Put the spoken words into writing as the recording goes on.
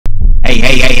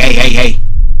Hey.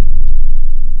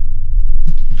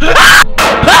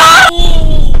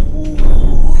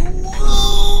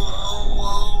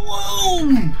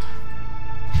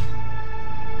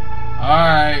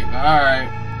 Alright.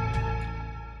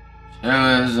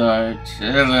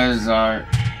 Chillas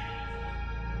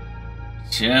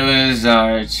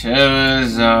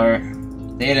art.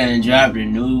 They done dropped a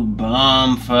new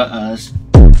bomb for us.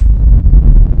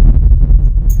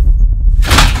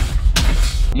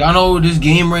 Y'all know what this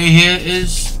game right here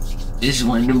is? This is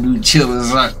one of them new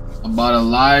Chillas art about a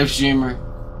live streamer.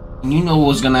 And you know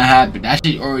what's gonna happen. That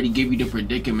shit already gave you the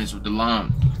predicaments with the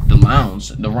rounds.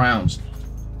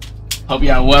 Hope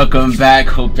y'all welcome back.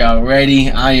 Hope y'all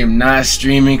ready. I am not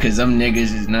streaming because them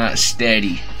niggas is not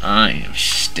steady. I am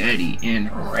steady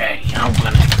and ready. I'm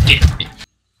gonna get it.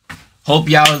 Hope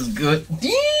y'all is good.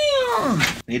 Damn.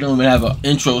 They don't even have an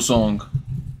intro song.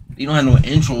 They don't have no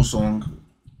intro song.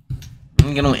 I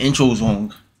don't get no intro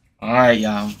song. Alright,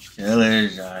 y'all.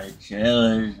 Chillas art.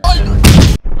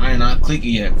 I ain't not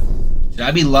clicking yet. Should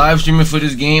I be live streaming for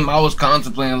this game? I was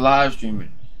contemplating live streaming.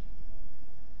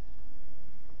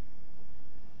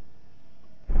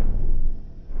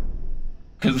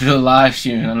 Cause we're live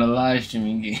streaming on a live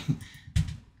streaming game.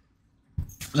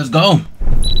 Let's go.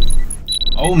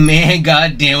 Oh man,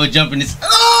 goddamn, we're jumping this.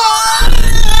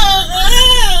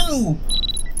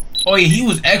 Oh yeah, he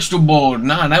was extra bald.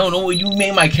 Nah, I don't know what you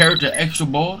made my character extra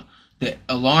bald. The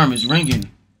alarm is ringing.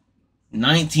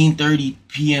 19:30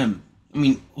 p.m. I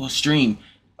mean, well, stream.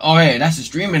 Oh yeah, that's the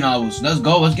streaming hours. Let's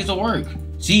go. Let's get to work.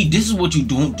 See, this is what you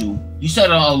don't do. You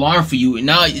set an alarm for you, and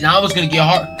now it's gonna get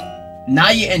hard.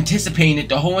 Now you're anticipating it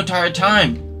the whole entire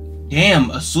time. Damn,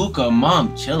 Asuka,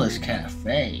 Mom, Chillas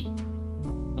Cafe.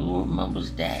 Who remembers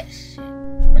that shit?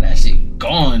 Bro, that shit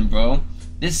gone, bro.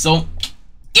 This so...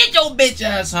 Get your bitch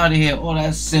ass out of here. Oh,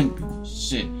 that's simple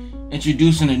shit.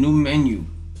 Introducing a new menu.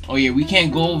 Oh yeah, we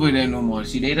can't go over there no more.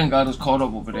 See, they done got us caught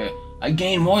up over there. I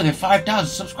gained more than 5,000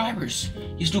 subscribers.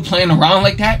 You still playing around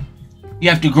like that?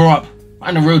 You have to grow up.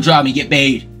 Find a real job and get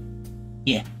paid.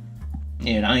 Yeah.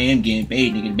 Yeah, I am getting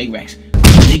paid, nigga. Big racks.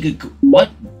 Nigga,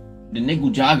 what? The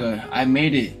nigga jagger. I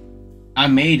made it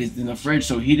in the fridge,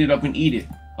 so heat it up and eat it.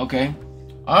 Okay.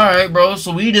 Alright, bro.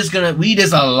 So we just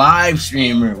a live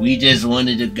streamer. We just one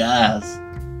of the guys.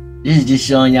 This is just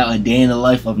showing y'all a day in the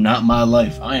life of not my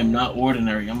life. I am not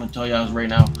ordinary. I'm gonna tell y'all right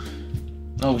now.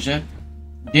 Oh shit.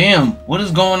 Damn, what is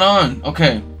going on?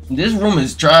 Okay. This room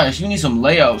is trash. You need some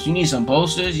layouts. You need some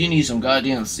posters. You need some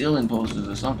goddamn ceiling posters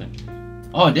or something.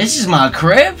 Oh, this is my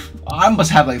crib? Oh, I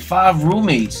must have like 5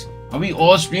 roommates. Are we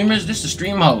all streamers? This is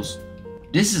stream house.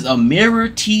 This is a mirror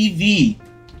TV.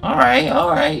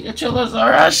 Alright. The Chillas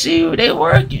art. I see you. They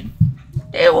working.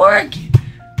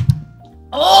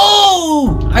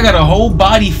 Oh! I got a whole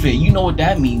body fit. You know what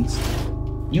that means.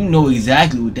 You know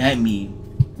exactly what that means.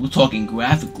 We're talking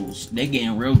graphicals. They're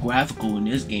getting real graphical in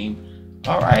this game.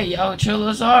 Alright, y'all.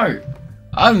 Chillas art.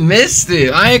 I missed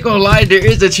it. I ain't gonna lie, there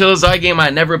is a Chillas art game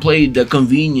I never played, the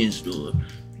convenience store.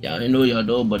 Y'all didn't know y'all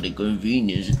know about the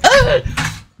convenience.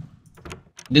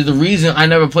 There's a reason I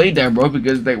never played that, bro,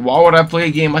 because like, why would I play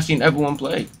a game I seen everyone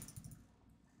play?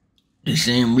 The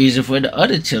same reason for the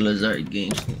other Chillas art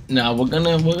games. Nah, we're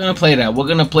gonna play that.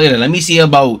 Let me see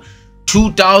about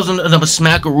 2,000 of the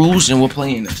smackaroos and we're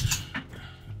playing this.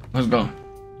 Let's go.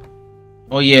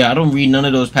 Oh yeah, I don't read none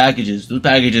of those packages. Those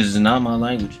packages is not my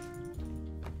language.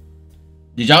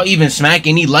 Did y'all even smack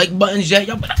any like buttons yet?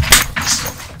 Y'all better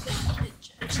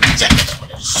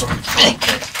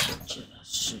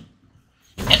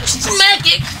smack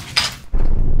it.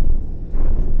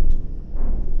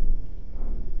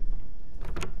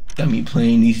 Got me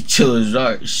playing these Chillas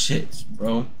art shits,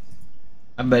 bro.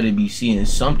 I better be seeing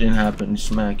something happen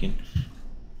smacking.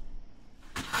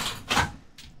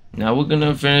 Now we're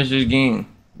gonna finish this game.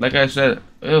 Like I said,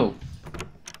 ew.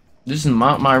 This is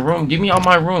my room. Give me all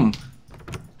my room.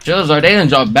 Chillas art, they done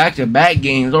dropped back-to-back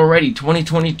games already.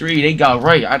 2023, they got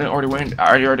right. I already went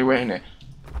in there.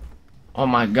 Oh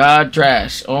my god,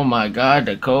 trash. Oh my god,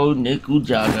 the code nickel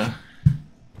jagger.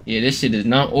 Yeah, this shit is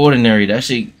not ordinary. That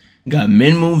shit got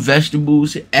minimum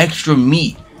vegetables, extra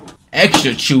meat,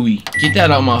 extra chewy. Get that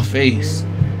out my face.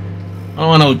 I don't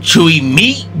want no chewy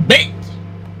meat, bitch.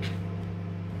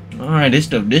 Alright, this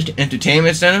the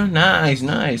entertainment center.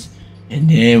 Nice. And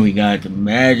then we got the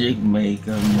magic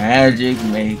maker.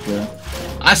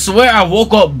 I swear I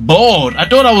woke up bald. I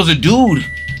thought I was a dude.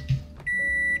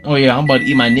 Oh yeah, I'm about to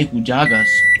eat my nickel jagas.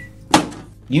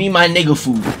 Give me my nigga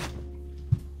food.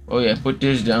 Oh yeah, put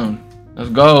this down. Let's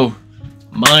go.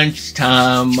 Munch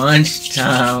time.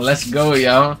 Let's go,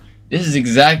 y'all. This is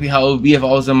exactly how it would be if I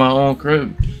was in my own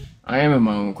crib. I am in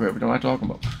my own crib. What am I talking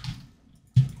about?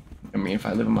 I mean, if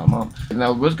I live with my mom.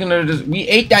 Now, what's gonna just... We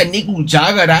ate that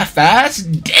nikujaga that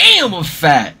fast? Damn, I'm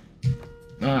fat.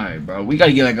 Alright, bro. We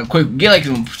gotta get like a quick... Get like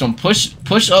some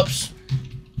push-ups.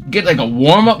 Get like a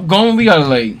warm-up going. We gotta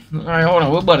like... Alright, hold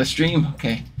on. What about a stream?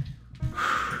 Okay.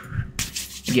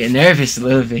 Get nervous a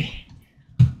little bit.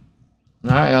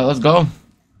 Alright, y'all. Let's go.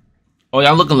 Oh,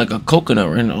 y'all looking like a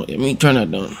coconut right now. Let me turn that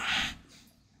down.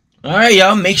 Alright,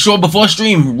 y'all. Make sure before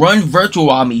stream, run virtual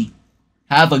on me.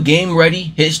 Have a game ready,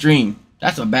 hit stream.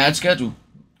 That's a bad schedule.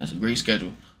 That's a great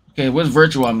schedule. Okay, what's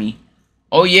virtual on me?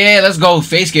 Oh yeah, let's go.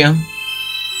 Face cam.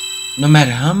 No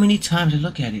matter how many times I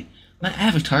look at it, my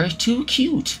avatar is too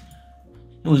cute.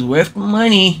 It was worth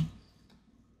money.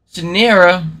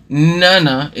 Sanera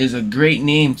Nana is a great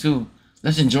name too.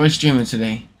 Let's enjoy streaming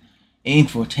today. Aim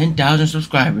for 10,000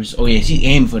 subscribers. Oh yeah, she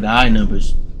aiming for the high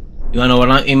numbers. You wanna know what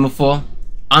I'm aiming for?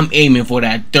 I'm aiming for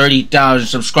that 30,000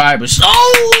 subscribers.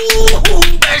 Oh,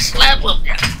 that slap up.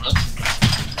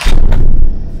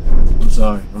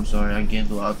 I'm sorry. I get a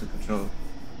little out of control.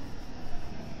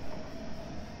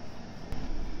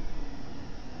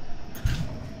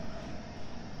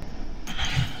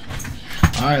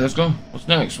 Alright, let's go. What's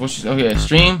next? Oh yeah,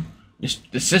 stream.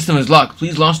 The system is locked.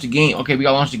 Please launch the game. Okay, we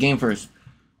gotta launch the game first.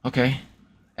 Okay.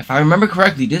 If I remember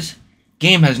correctly, this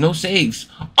game has no saves.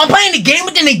 I'm playing the game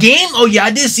within the game? Oh yeah,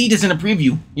 I did see this in the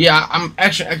preview. Yeah, I'm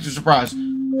extra surprised.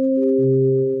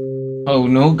 Oh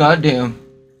no, goddamn.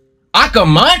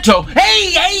 Akamanto!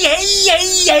 Hey!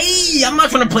 I'm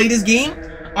not trying to play this game.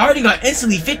 I already got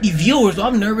instantly 50 viewers, so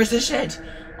I'm nervous as shit.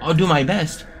 I'll do my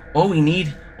best. All we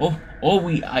need... All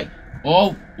we I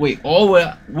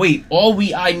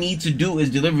need to do is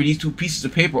deliver these 2 pieces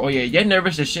of paper. Oh yeah, you're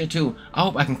nervous as shit too. I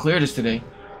hope I can clear this today.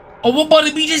 Oh, what about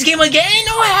to beat this game again?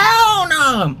 No, hell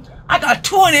no. I got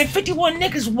 251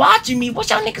 niggas watching me.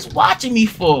 What y'all niggas watching me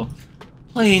for?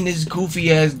 Playing this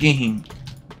goofy ass game.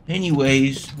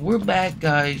 Anyways, we're back,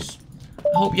 guys.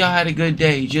 I hope y'all had a good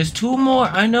day. Just 2 more.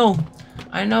 I know.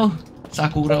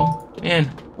 Sakuro.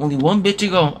 Man, only 1 bit to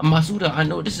go. Masuda, I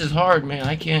know this is hard, man.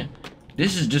 I can't.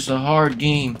 This is just a hard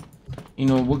game. You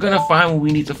know, we're gonna find what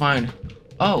we need to find.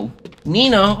 Oh,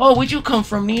 Nina. Oh, where'd you come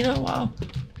from, Nina? Wow.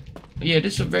 Yeah,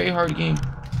 this is a very hard game.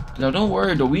 Now, don't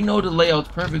worry, though. We know the layout's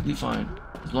perfectly fine.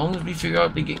 As long as we figure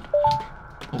out the game.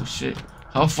 Oh, shit.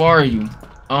 How far are you?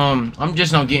 I'm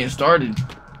just now getting started.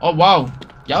 Oh, wow.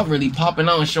 Y'all really popping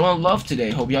out and showing love today.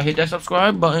 Hope y'all hit that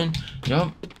subscribe button.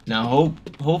 Yup. Now,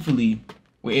 hopefully,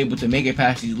 we're able to make it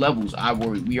past these levels.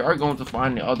 We are going to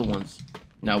find the other ones.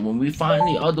 Now, when we find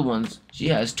the other ones, she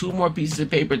has 2 more pieces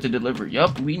of paper to deliver.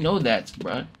 Yup, we know that,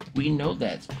 bruh. We know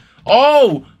that.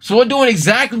 Oh, so we're doing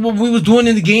exactly what we was doing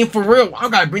in the game for real. I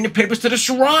gotta bring the papers to the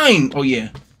shrine. Oh,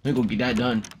 yeah. Let me go get that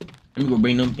done. Let me go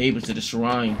bring them papers to the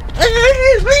shrine.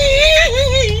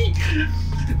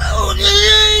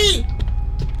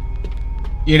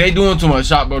 Yeah, they doing too much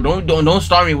shot, bro. Don't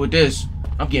start me with this.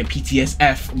 I'm getting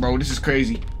PTSF, bro. This is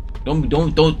crazy. Don't do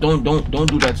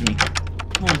that to me.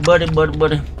 Oh, buddy.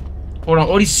 Hold on.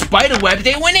 All these spider webs.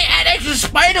 They went and add extra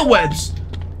spider webs.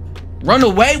 Run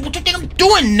away? What you think I'm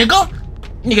doing, nigga?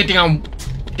 Nigga think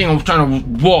I'm trying to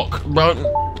walk, bro.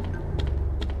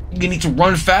 You need to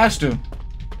run faster.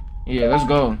 Yeah, let's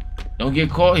go. Don't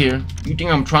get caught here. You think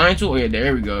I'm trying to? Oh yeah,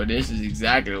 there we go. This is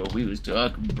exactly what we was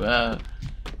talking about.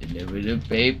 Deliver the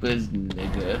papers,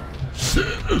 nigga.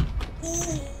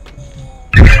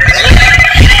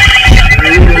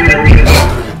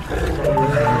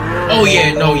 Oh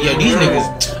yeah, no, yeah, these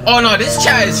niggas. Oh no, this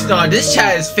chat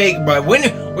is fake, bro.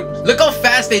 Look how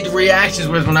fast the reactions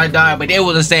was when I died, but they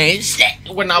wasn't saying shit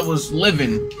when I was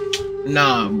living.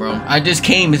 Nah, bro. I just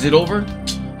came. Is it over?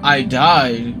 I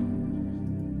died.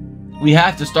 We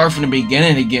have to start from the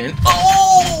beginning again.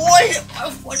 Oh, I hit my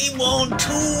funny bone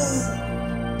too.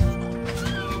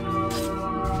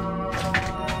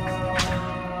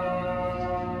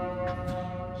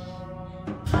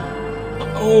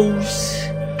 Oh,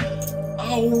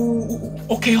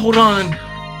 okay, hold on.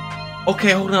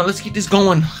 Okay, hold on. Let's get this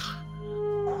going.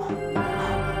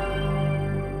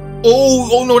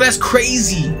 Oh no, that's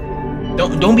crazy.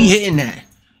 Don't be hitting that.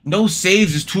 No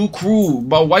saves is too cruel.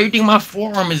 But why you think my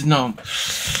forearm is numb?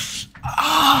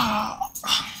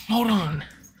 Hold on.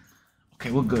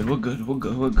 Okay, we're good.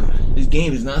 This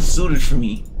game is not suited for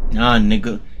me. Nah,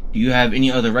 nigga. Do you have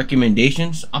any other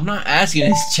recommendations? I'm not asking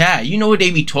this chat. You know what they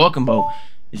be talking about.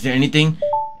 Is there anything?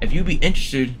 If you be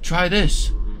interested, try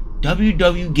this.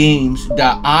 www.ionNN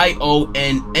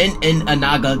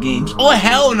Games. Oh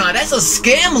hell no, that's a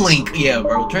scam link. Yeah,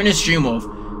 bro. Turn this stream off.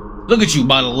 Look at you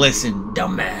about to listen.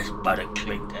 Dumbass about to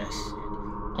click that shit.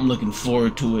 I'm looking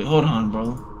forward to it. Hold on,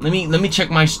 bro. Let me check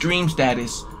my stream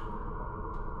status.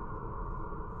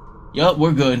 Yup,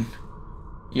 we're good.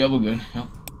 Yup, we're good. Yup.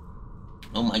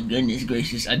 Oh my goodness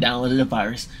gracious, I downloaded the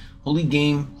virus. Holy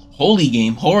game,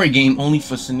 horror game only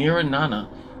for Sanira Nana.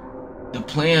 The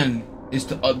plan is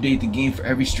to update the game for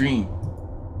every stream.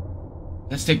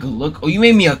 Let's take a look. Oh, you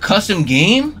made me a custom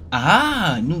game?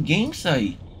 Ah, new game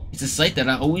site. It's a site that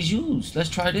I always use. Let's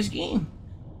try this game.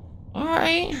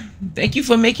 Alright. Thank you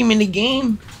for making me the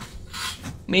game.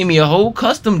 Made me a whole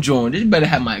custom joint. This better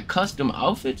have my custom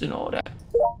outfits and all that.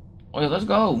 Oh yeah, let's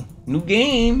go. New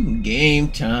game.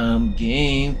 Game time.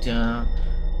 Game time.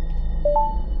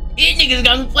 These niggas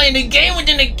got me playing the game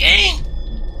within the game.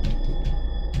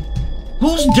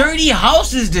 Whose dirty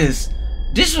house is this?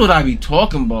 This is what I be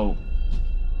talking about.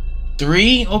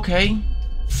 3, okay.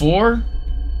 4.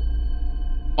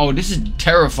 Oh, this is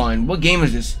terrifying. What game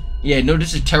is this? Yeah, no,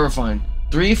 this is terrifying.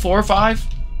 3, 4, 5.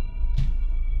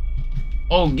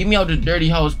 Oh, get me out the dirty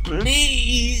house,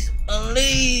 please,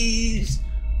 please.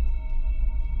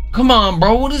 Come on,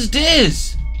 bro. What is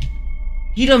this?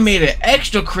 He done made it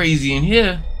extra crazy in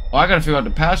here. Oh, I gotta figure out the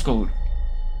passcode.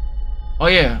 Oh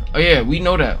yeah, we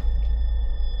know that.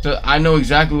 So I know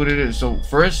exactly what it is. So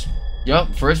first,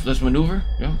 first let's maneuver.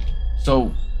 Yep.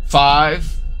 So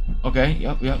 5. Okay,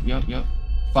 yep.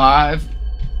 5.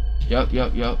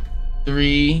 Yep.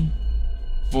 3,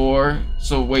 4.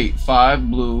 So wait, 5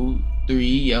 blue, 3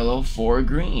 yellow, 4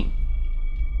 green.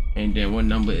 And then what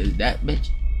number is that, bitch?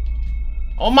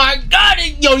 Oh my god,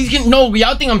 yo, these can no,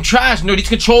 y'all think I'm trash. No, these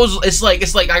controls, it's like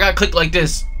I gotta click like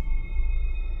this.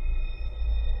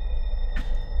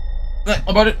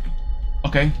 About it.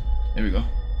 Okay, there we go.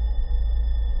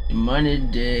 Money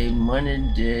day,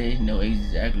 know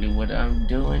exactly what I'm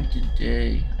doing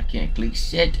today. I can't click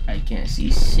shit, I can't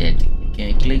see shit. I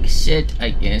can't click shit,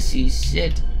 I can't see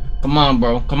shit. Come on,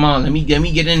 bro, come on, let me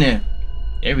get in there.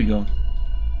 There we go.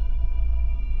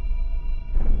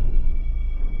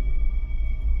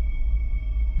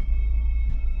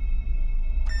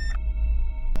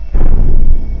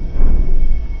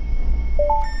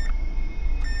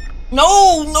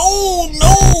 No.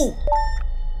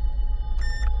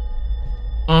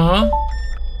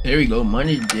 There we go.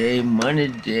 Money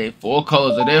day. 4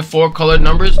 colors. Are there 4 color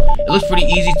numbers? It looks pretty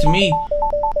easy to me.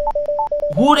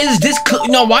 Who is this?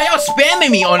 No, why y'all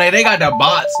spamming me on it? They got the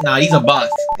bots. Nah, these are bots.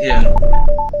 Yeah.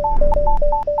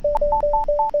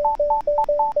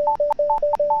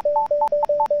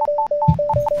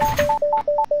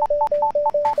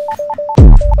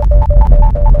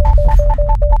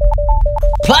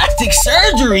 Plastic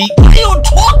surgery? What are you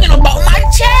talking about? My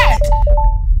chat?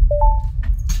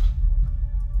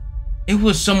 It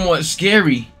was somewhat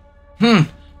scary.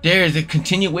 There is a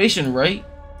continuation, right?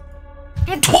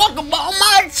 You talk about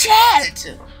my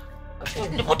chat!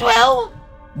 What the hell?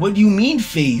 What do you mean,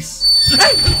 face?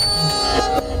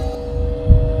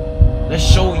 Let's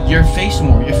show your face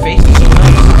more. Your face is so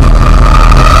nice.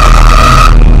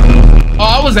 Oh,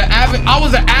 I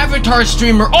was an avatar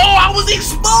streamer. Oh, I was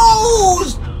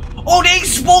exposed! Oh, they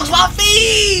exposed my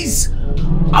face!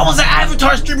 I was an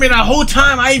avatar streamer that whole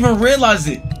time. I didn't even realize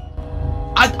it.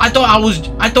 I thought I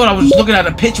was looking at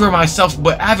a picture of myself,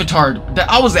 but avatared. That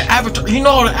I was an avatar. You know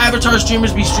all the avatar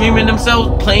streamers be streaming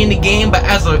themselves, playing the game, but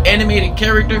as an animated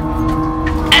character.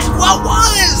 That's who I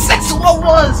was. That's who I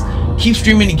was. Keep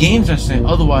streaming the games I sent.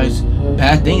 Otherwise,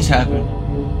 bad things happen.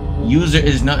 User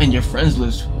is not in your friends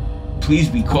list. Please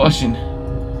be cautioned.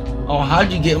 Oh,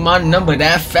 how'd you get my number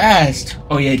that fast?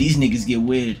 Oh yeah, these niggas get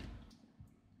weird.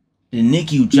 The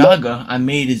Nikki Jaga I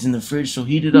made is in the fridge, so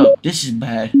heat it up. This is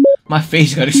bad. My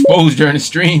face got exposed during the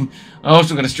stream. I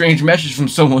also got a strange message from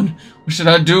someone. What should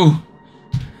I do?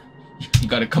 You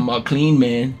gotta come out clean,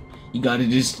 man. You gotta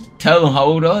just tell them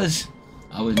how it was.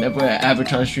 I was never an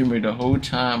avatar streamer the whole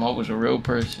time. I was a real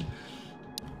person.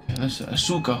 Yeah, that's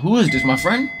Asuka. Who is this, my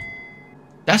friend?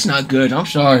 That's not good. I'm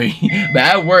sorry. But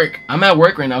at work. I'm at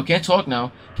work right now. Can't talk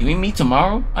now. Can we meet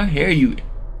tomorrow? I hear you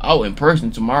out in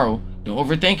person tomorrow. Don't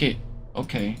overthink it.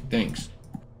 Okay, thanks.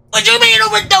 What you mean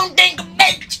don't think,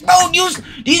 bitch? Bro,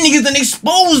 these niggas done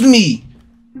exposed me.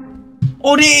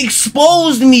 Oh, they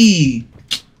exposed me.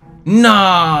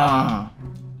 Nah.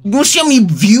 You gonna show me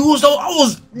views though? I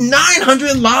was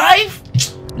 900 live?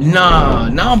 Nah,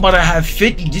 now I'm about to have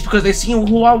 50 just because they seen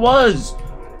who I was.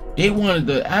 They wanted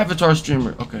the avatar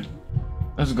streamer. Okay,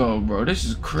 let's go, bro. This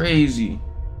is crazy.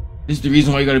 This is the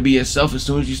reason why you gotta be yourself as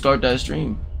soon as you start that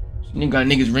stream. You got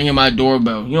niggas ringing my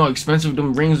doorbell. You know how expensive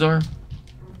them rings are?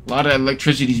 A lot of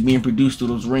electricity is being produced through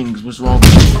those rings. What's wrong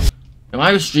with you? Am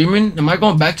I streaming? Am I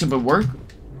going back to the work?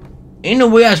 Ain't no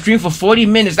way I stream for 40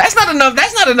 minutes. That's not enough.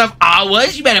 That's not enough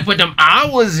hours. You better put them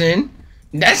hours in.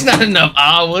 That's not enough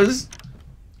hours.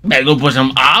 You better go put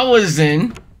some hours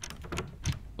in.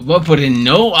 If I put in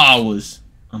no hours,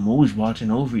 I'm always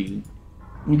watching over you.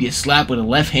 You get slapped with a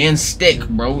left-hand stick,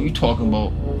 bro. What you talking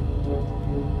about?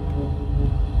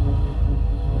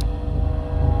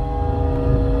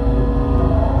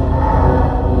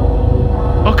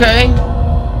 Okay.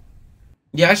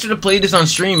 Yeah, I should have played this on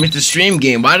stream. It's a stream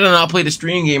game. Why did I not play the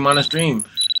stream game on a stream?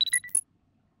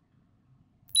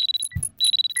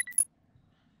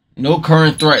 No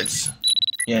current threats.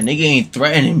 Yeah, nigga ain't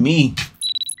threatening me.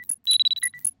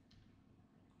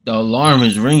 The alarm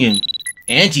is ringing.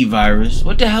 Antivirus?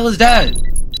 What the hell is that?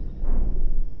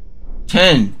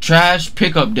 10. Trash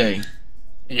pickup day.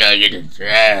 You gotta get the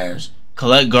trash.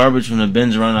 Collect garbage from the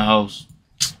bins around the house.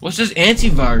 What's this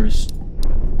antivirus?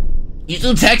 You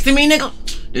still texting me, nigga?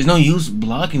 There's no use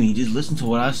blocking me. Just listen to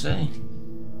what I say.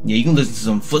 Yeah, you can listen to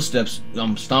some footsteps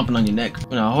stomping on your neck.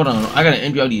 Now, hold on. I gotta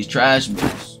empty out these trash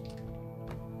bins.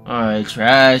 Alright,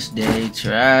 trash day,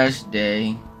 trash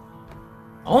day.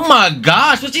 Oh my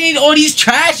gosh, what you need all these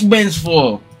trash bins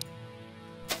for?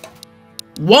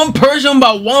 One person,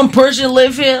 about one person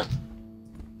live here?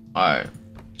 Alright.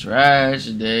 Trash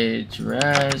day,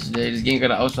 trash day. This game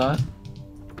got an outside?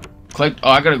 Collect.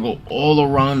 Oh, I gotta go all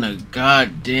around the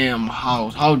goddamn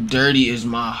house. How dirty is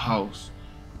my house?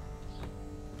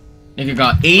 Nigga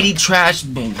got 80 trash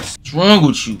bins. What's wrong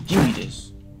with you? Give me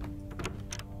this.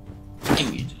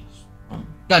 Give me this.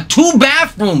 Got 2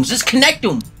 bathrooms. Just connect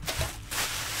them.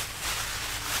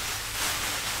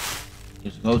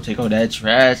 Just go take out that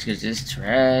trash, cause it's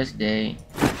trash day.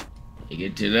 You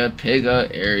get to the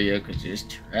pickup area, cause it's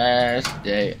trash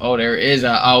day. Oh, there is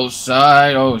an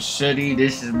outside. Oh, shitty.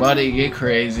 This is about to get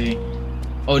crazy.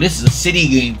 Oh, this is a city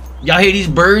game. Y'all hear these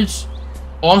birds?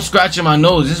 Oh, I'm scratching my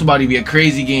nose. This is about to be a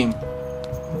crazy game.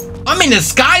 I'm in the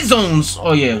sky zones.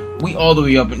 Oh yeah, we all the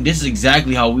way up, and this is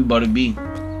exactly how we about to be.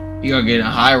 You gotta get a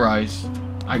high rise.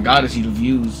 I gotta see the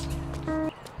views.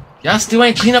 Y'all still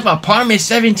ain't clean up apartment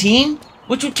 17?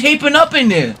 What you taping up in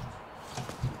there?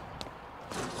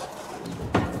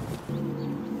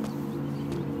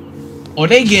 Oh,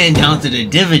 they getting down to the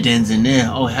dividends in there.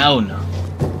 Oh, hell no.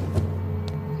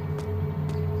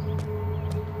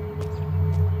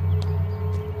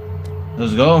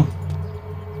 Let's go.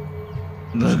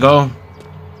 Let's go.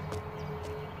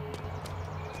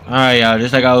 Alright, y'all.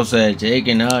 Just like I was saying,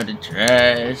 taking out the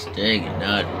trash. Taking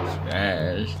out the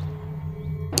trash.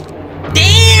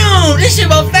 Damn! This shit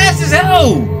about fast as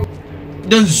hell!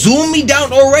 Done zoom me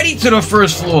down already to the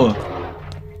first floor.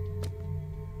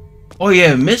 Oh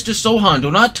yeah, Mr. Sohan, do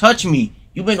not touch me.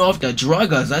 You been off the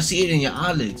drugs. I see it in your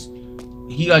eyelids.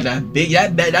 He got that big.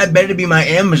 That better be my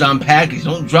Amazon package.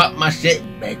 Don't drop my shit,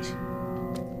 bitch.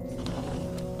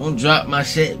 Don't drop my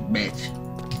shit, bitch.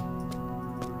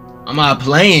 I'm not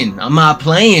playing. I'm not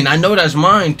playing. I know that's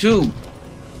mine too.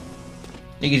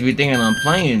 Niggas be thinking I'm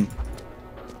playing.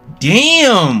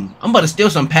 Damn! I'm about to steal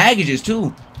some packages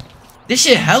too. This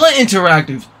shit hella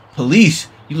interactive. Police,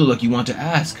 you look like you want to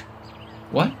ask.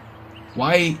 What?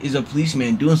 Why is a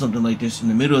policeman doing something like this in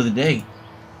the middle of the day?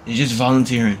 It's just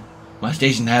volunteering. My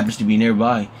station happens to be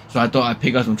nearby, so I thought I'd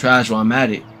pick up some trash while I'm at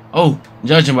it. Oh,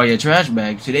 judging by your trash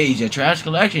bag, today is your trash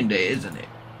collection day, isn't it?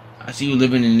 I see you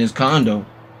living in this condo.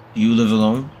 Do you live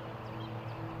alone?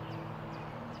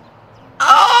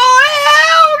 Oh,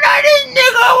 hell, that is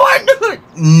nigga. What?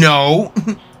 No.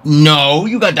 No,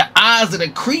 you got the eyes of the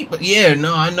creep. Yeah,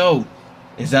 no, I know.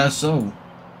 Is that so?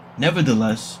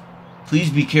 Nevertheless,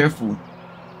 please be careful.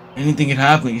 Anything can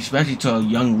happen, especially to a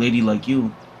young lady like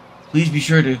you. Please be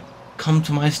sure to come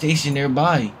to my station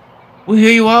nearby. We'll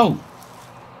hear you out.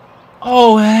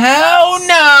 Oh, hell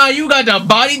nah. You got the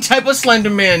body type of Slender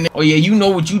Man. Oh, yeah, you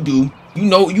know what you do. You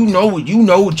know what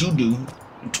you do.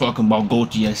 I'm talking about go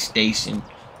to your station.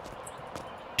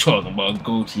 Talking about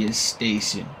go to your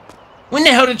station. When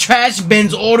the hell the trash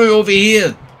bins all the way over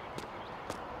here?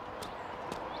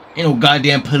 Ain't no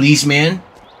goddamn policeman.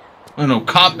 I don't know,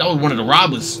 cop. That was one of the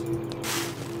robbers.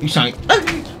 You trying?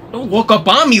 Don't walk up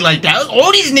on me like that.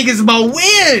 All these niggas about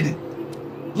weird.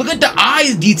 Look at the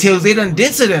eyes details they done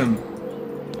did to them.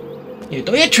 Yeah,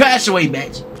 throw your trash away,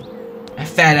 bitch. That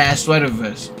fat ass sweater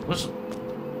vest. What's?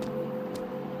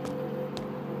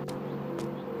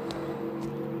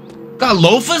 Got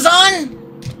loafers on?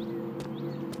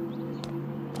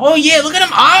 Oh yeah, look at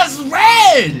them eyes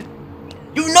red.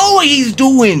 You know what he's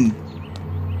doing.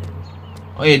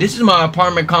 Oh yeah, this is my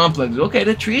apartment complex. Okay,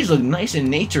 the trees look nice and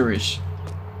nature-ish.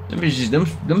 Them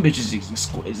bitches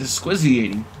is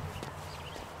exquisiating.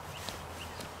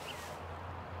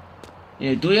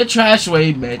 Yeah, do your trash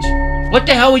away, bitch. What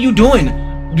the hell are you doing?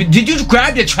 Did you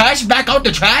grab the trash back out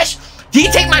the trash? Did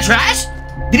he take my trash?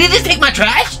 Did he just take my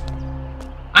trash?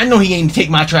 I know he ain't take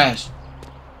my trash.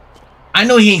 I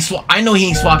know he ain't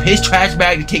swap his trash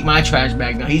bag to take my trash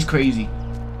bag. Now he's crazy.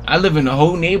 I live in the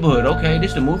whole neighborhood. Okay,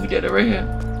 this is the movie theater right here.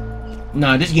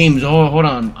 Nah, this game is hold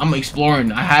on. I'm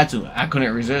exploring. I had to. I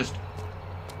couldn't resist.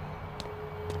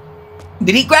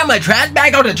 Did he grab my trash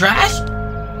bag out of the trash?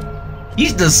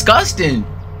 He's disgusting.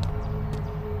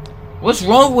 What's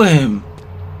wrong with him?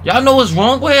 Y'all know what's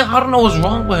wrong with him? I don't know what's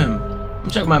wrong with him. Let me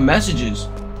check my messages.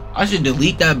 I should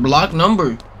delete that block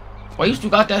number. Why you still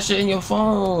got that shit in your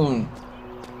phone?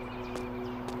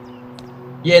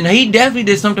 Yeah, no, he definitely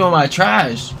did something with my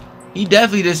trash. He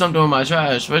definitely did something with my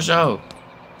trash, for sure.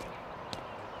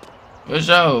 For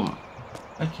sure.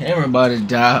 My camera about to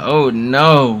die. Oh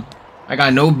no. I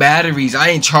got no batteries. I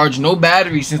ain't charged no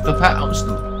batteries since the past. I'm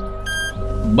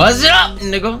still. Buzz it up,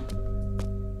 nigga.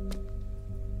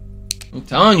 I'm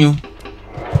telling you.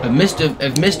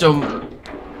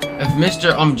 If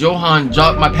Mr. Johan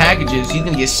dropped my packages, he's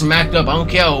gonna get smacked up. I don't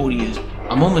care how old he is.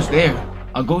 I'm almost there.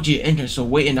 I'll go to your entrance, so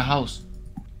wait in the house.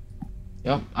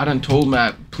 Yep, I done told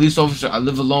Matt, police officer, I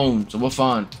live alone, so we're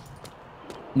fine.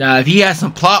 Now, if he has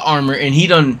some plot armor and he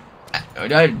done,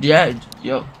 yeah,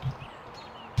 yo.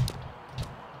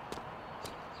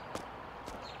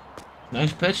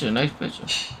 Nice picture, nice picture.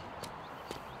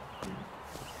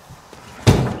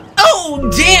 Oh,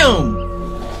 damn!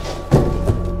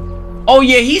 Oh,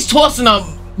 yeah, he's tossing up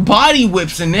body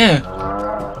whips in there.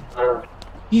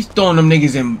 He's throwing them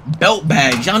niggas in belt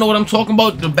bags. Y'all know what I'm talking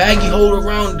about? The bag he hold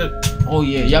around the... Oh,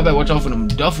 yeah, y'all better watch out for them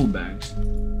duffel bags.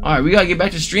 Alright, we gotta get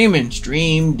back to streaming.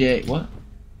 Stream day. What?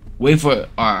 Wait for it.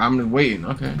 Alright, I'm just waiting.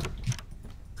 Okay.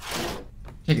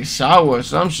 Take a shower or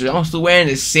some shit. I'm still wearing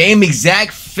the same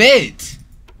exact fit.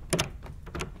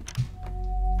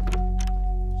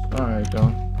 Alright,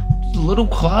 though. Just a little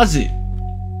closet.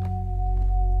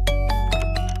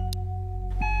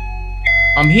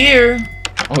 I'm here.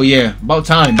 Oh yeah, about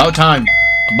time, about time.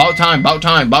 About time, about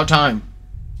time, about time.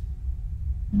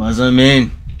 Buzz him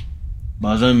in.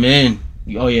 Buzz him in.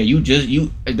 Oh yeah,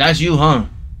 that's you, huh?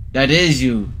 That is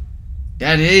you.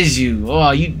 That is you.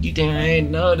 Oh, you think I ain't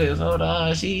know this? Hold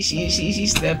on.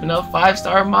 She's stepping up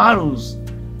 5-star models.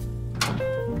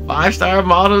 5-star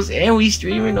models, and we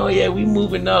streaming. Oh yeah, we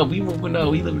moving up. We moving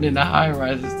up. We living in the high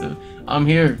rises too. I'm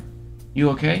here. You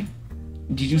okay?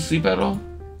 Did you sleep at all?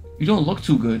 You don't look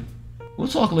too good. We'll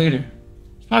talk later.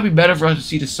 It's probably better for us to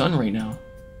see the sun right now.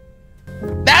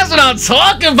 That's what I'm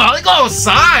talking about. Let's go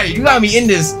outside. You got me in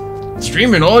this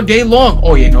streaming all day long.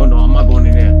 Oh yeah, no, I'm not going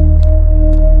in there.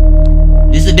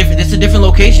 This is a different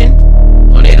location.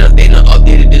 Oh, they done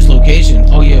updated this location.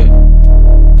 Oh yeah.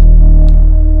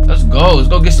 Let's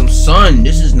go get some sun.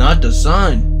 This is not the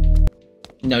sun.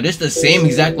 No, this is the same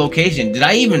exact location.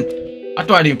 I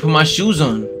thought I didn't put my shoes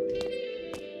on.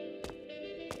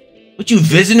 What, you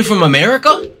visiting from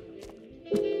America?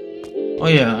 Oh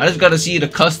yeah, I just gotta see the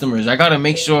customers. I gotta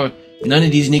make sure none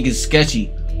of these niggas sketchy.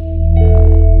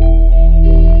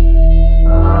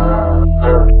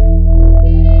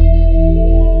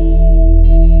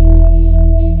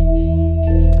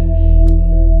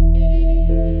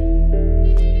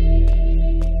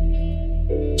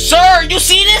 Sir, you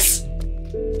see this?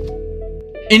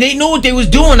 And they knew what they was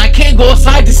doing. I can't go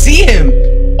outside to see him.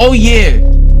 Oh yeah.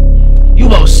 You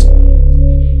about...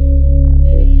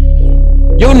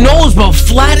 Your nose about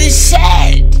flat as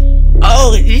shit.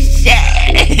 Oh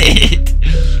shit.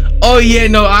 Oh yeah,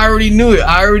 no, I already knew it.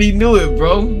 I already knew it,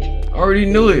 bro. I already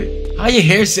knew it. How your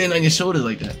hair sitting on your shoulders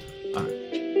like that?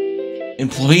 Right.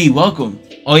 Employee, welcome.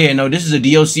 Oh yeah, no, this is a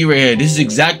DLC right here. This is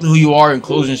exactly who you are in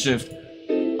closing shift.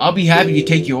 I'll be happy to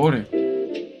take your order.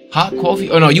 Hot coffee?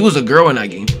 Oh no, you was a girl in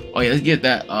that game. Oh yeah, let's get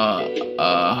that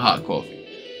hot coffee.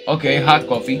 Okay, hot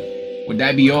coffee. Would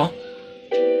that be all?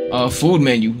 Food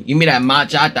menu. Give me that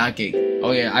matcha cake.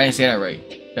 Oh yeah, I didn't say that right.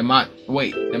 The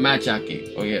matcha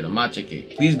cake. Oh yeah, the matcha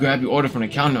cake. Please grab your order from the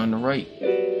counter on the right.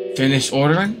 Finish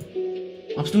ordering?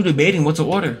 I'm still debating what to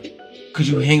order. Could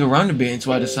you hang around a bit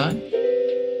until I decide?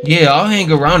 Yeah, I'll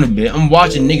hang around a bit. I'm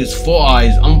watching niggas 4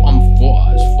 eyes. I'm 4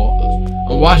 eyes.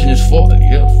 I'm watching his forehead,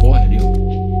 yo.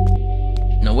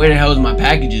 Now where the hell is my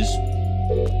packages?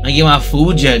 I get my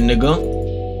food yet, nigga.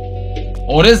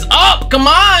 Order's up! Come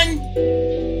on!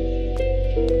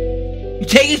 You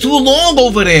taking too long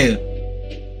over there.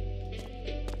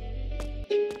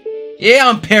 Yeah,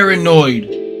 I'm paranoid.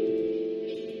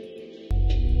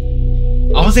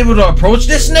 I was able to approach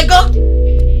this nigga?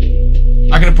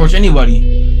 I can approach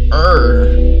anybody.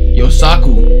 Yo,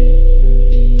 Saku.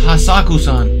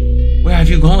 Hasaku-san. Where have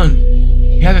you gone?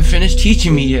 You haven't finished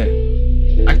teaching me yet.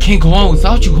 I can't go on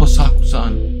without you,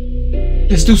 Hasaku-san.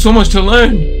 There's still so much to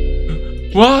learn.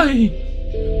 Why?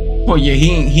 Oh yeah,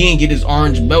 he ain't get his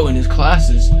orange belt in his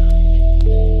classes.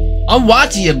 I'm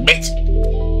watching you, bitch.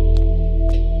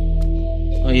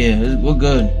 Oh yeah, we're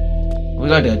good. We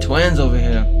got the twins over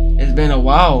here. It's been a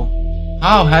while.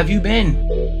 How have you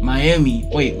been? Miami.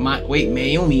 Wait,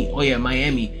 Miami. Oh yeah,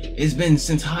 Miami. It's been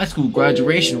since high school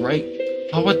graduation, right?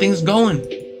 How are things going?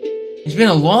 It's been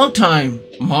a long time,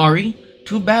 Mari.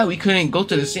 Too bad we couldn't go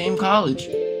to the same college.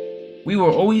 We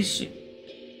were always...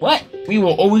 What? We were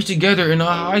always together in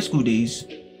our high school days.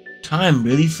 Time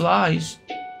really flies.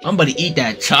 I'm about to eat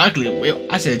that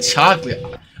chocolate. I said chocolate.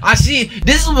 I see.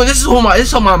 This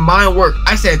is how my mind works.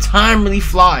 I said time really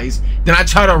flies. Then I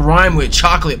try to rhyme with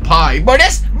chocolate pie. Bro,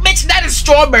 bitch, that is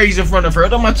strawberries in front of her.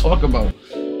 What am I talking about?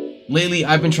 Lately,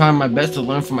 I've been trying my best to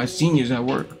learn from my seniors at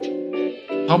work.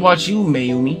 How about you,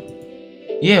 Mayumi?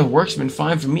 Yeah, work's been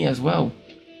fine for me as well.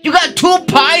 You got 2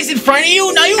 pies in front of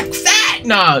you? Now you fat?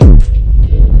 Nah.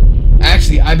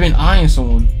 Actually, I've been eyeing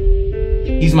someone.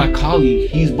 He's my colleague.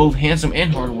 He's both handsome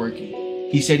and hardworking.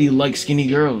 He said he likes skinny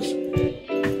girls.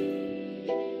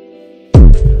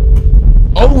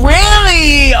 Oh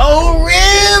really? Oh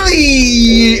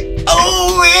really?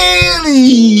 Oh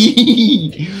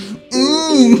really?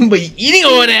 But you eating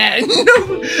all that?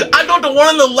 I thought the one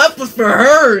on the left was for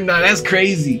her. Nah, that's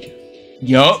crazy.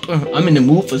 Yup, I'm in the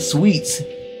mood for sweets.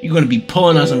 You're gonna be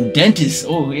pulling on some dentists.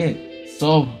 Oh yeah.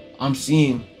 So I'm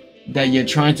seeing that you're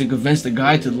trying to convince the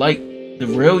guy to like the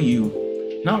real you.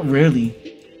 Not really.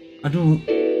 I do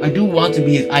want to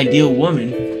be his ideal woman.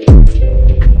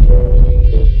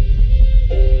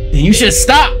 Then you should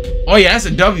stop. Oh yeah, that's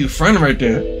a W friend right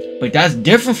there. But that's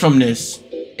different from this.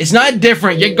 It's not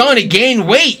different. You're gonna gain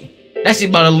weight. That's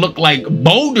about to look like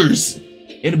boulders.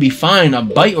 It'll be fine. A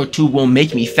bite or two won't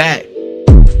make me fat.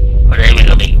 But they're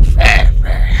gonna make you fat.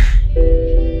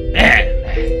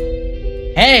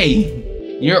 Hey,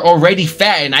 you're already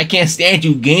fat and I can't stand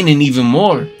you gaining even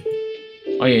more.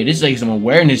 Oh yeah, this is like some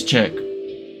awareness check.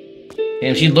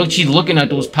 Damn, she's looking at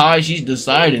those pies. She's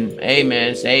deciding. Hey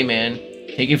man,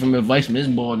 take it from advice from this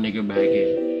bald nigga back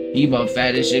here. He about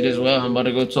fat as shit as well. I'm about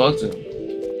to go talk to him.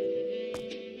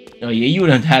 Oh yeah, you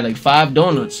done had like 5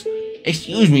 donuts.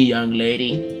 Excuse me, young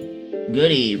lady.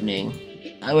 Good evening.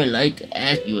 I would like to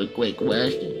ask you a quick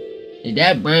question. Is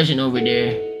that person over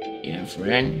there your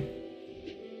friend?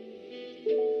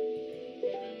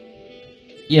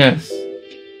 Yes.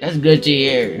 That's good to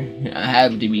hear. I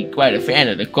happen to be quite a fan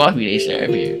of the coffee they serve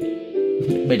here.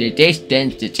 But the taste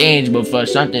tends to change before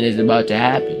something is about to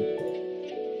happen.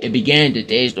 It began to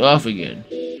taste off again.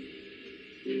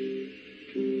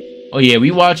 Oh yeah,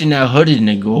 we watching that hooded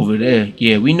nigga over there.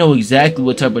 Yeah, we know exactly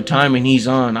what type of timing he's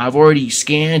on. I've already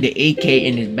scanned the AK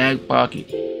in his back pocket.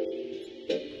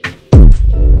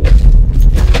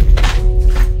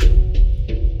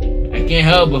 I can't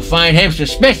help but find him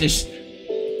suspicious.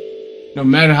 No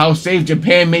matter how safe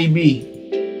Japan may be,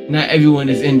 not everyone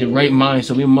is in the right mind,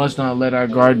 so we must not let our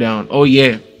guard down. Oh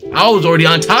yeah, I was already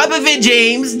on top of it,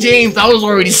 James, I was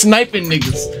already sniping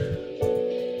niggas.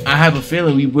 I have a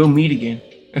feeling we will meet again.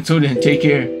 Until then, take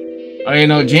care. Oh, you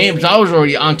know, James, I was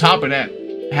already on top of that.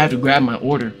 I have to grab my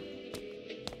order.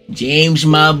 James,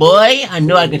 my boy, I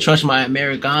know I can trust my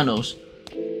Americanos.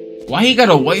 Why he got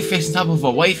a white face on top of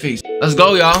a white face? Let's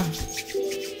go, y'all.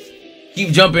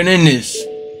 Keep jumping in this.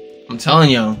 I'm telling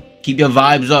y'all, keep your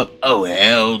vibes up. Oh,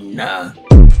 hell nah.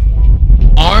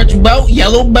 Orange belt,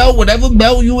 yellow belt, whatever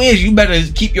belt you is, you better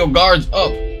keep your guards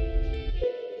up.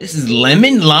 This is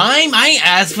lemon, lime? I ain't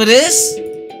asked for this.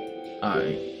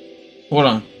 Alright. Hold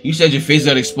on. You said your face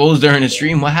got exposed during the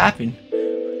stream. What happened?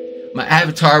 My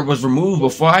avatar was removed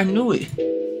before I knew it.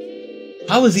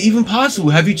 How is it even possible?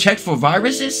 Have you checked for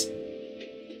viruses?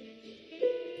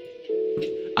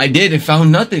 I did and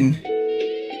found nothing.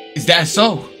 Is that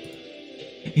so?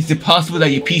 Is it possible that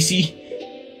your PC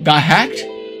got hacked?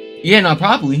 Yeah, not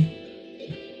probably.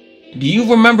 Do you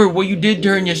remember what you did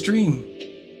during your stream?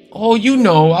 Oh, you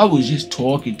know, I was just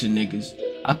talking to niggas.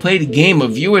 I played a game a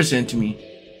viewer sent to me.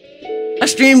 I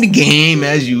streamed the game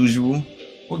as usual.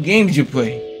 What game did you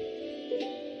play?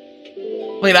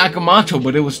 Played Akamoto,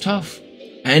 but it was tough.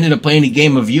 I ended up playing the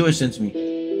game a viewer sent to me.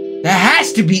 That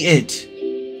has to be it.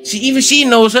 Even she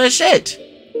knows her shit.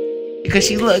 Because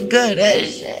she looked good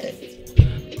as shit.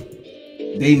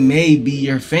 They may be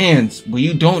your fans, but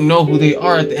you don't know who they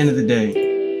are at the end of the day.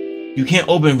 You can't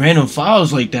open random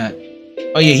files like that.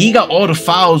 Oh yeah, he got all the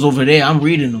files over there. I'm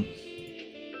reading them.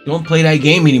 Don't play that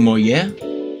game anymore, yeah?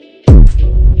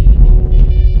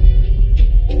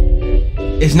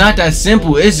 It's not that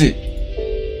simple, is it?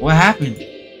 What happened?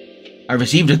 I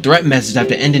received a threat message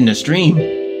after ending the stream.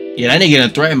 Yeah, that nigga done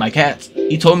threatened my cats.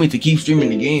 He told me to keep streaming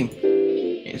the game.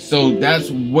 So that's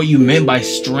what you meant by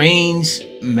strange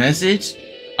message?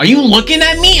 Are you looking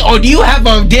at me, or do you have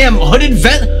a damn hooded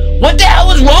vest? What the hell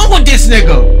is wrong with this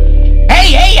nigga?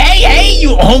 Hey,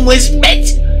 you homeless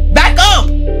bitch! Back up!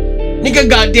 Nigga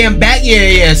goddamn back,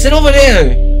 yeah, sit over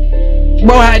there.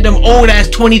 Bro had them old ass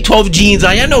 2012 jeans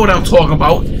on. Y'all know what I'm talking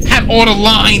about. Had all the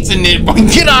lines in it, bro.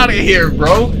 Get out of here,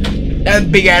 bro.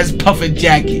 That big ass puffer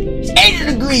jacket. It's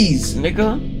 80 degrees,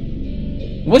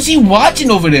 nigga. What's he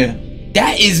watching over there?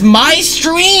 That is my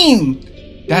stream.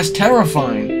 That's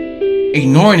terrifying.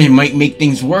 Ignoring him might make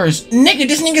things worse. Nigga,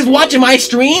 this nigga's watching my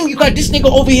stream? You got this nigga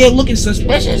over here looking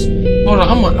suspicious? Hold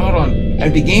on.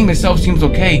 If the game itself seems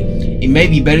okay, it may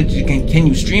be better to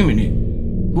continue streaming it.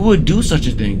 Who would do such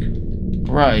a thing?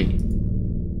 Right.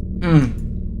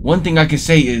 One thing I can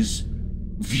say is,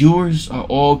 viewers are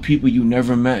all people you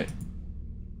never met.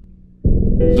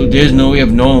 So there's no way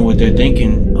of knowing what they're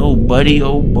thinking. Oh buddy.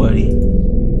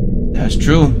 That's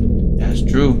true.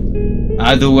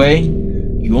 Either way,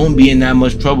 you won't be in that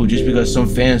much trouble just because some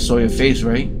fans saw your face,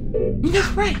 right? No,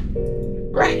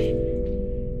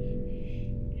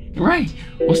 right.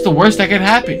 What's the worst that could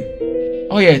happen?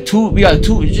 Oh yeah, we got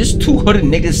two hooded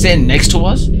niggas sitting next to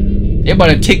us. They about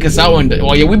to take us out on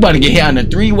oh yeah, we about to get hit on a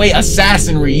three-way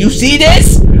assassinry. You see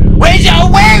this? Where's your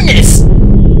awareness?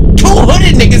 Two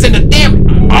hooded niggas in the damn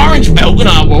orange belt.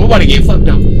 Nah, we're about to get fucked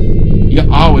up.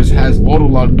 Your hours has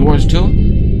auto-lock doors too?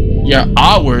 Your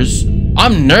hours?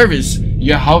 I'm nervous.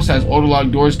 Your house has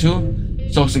auto-lock doors too?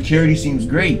 So security seems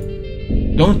great.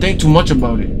 Don't think too much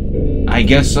about it. I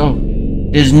guess so.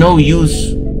 There's no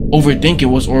use overthinking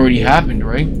what's already happened,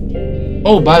 right?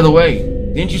 Oh, by the way,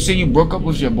 didn't you say you broke up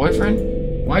with your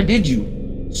boyfriend? Why did you?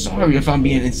 Sorry if I'm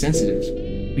being insensitive.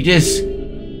 We just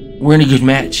weren't a good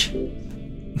match.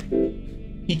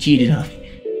 He cheated on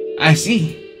me. I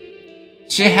see.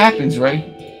 Shit happens, right?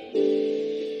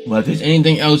 Well, if there's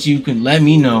anything else, you can let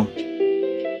me know.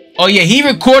 Oh yeah, he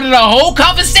recorded our whole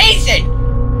conversation!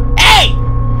 Hey!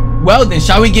 Well then,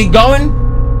 shall we get going?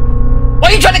 Why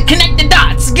are you trying to connect the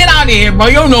dots? Get out of here, bro.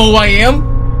 You don't know who I am.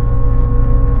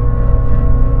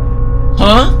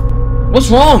 Huh? What's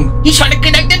wrong? He's trying to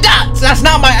connect the dots. That's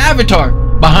not my avatar.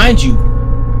 Behind you.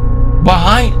 What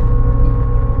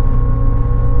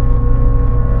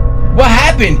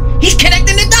happened? He's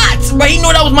connecting the dots. But he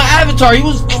knew that was my avatar. He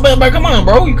was. But come on,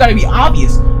 bro. You gotta be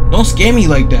obvious. Don't scare me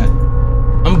like that.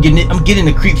 I'm getting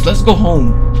the creeps. Let's go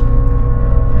home.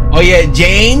 Oh yeah,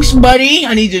 James, buddy.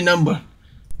 I need your number.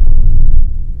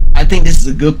 I think this is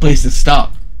a good place to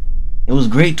stop. It was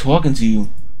great talking to you.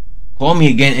 Call me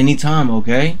again anytime,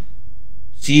 okay?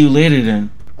 See you later then.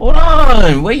 Hold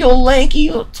on, where your lanky,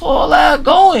 tall ass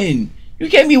going? You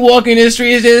can't be walking the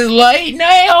streets this late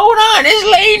night. Hold on, it's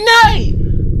late night.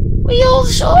 Where your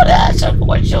short ass?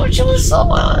 What your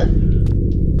someone?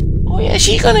 Oh yeah,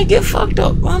 she gonna get fucked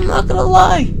up. I'm not gonna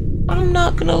lie.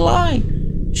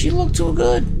 She looked too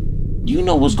good. You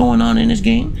know what's going on in this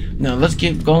game. Now let's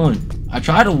get going. I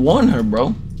tried to warn her,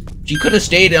 bro. She could have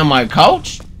stayed on my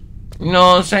couch. You know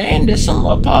what I'm saying? There's some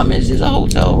apartments. There's a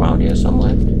hotel around here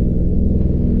somewhere.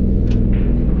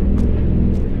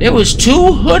 There was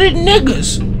two hooded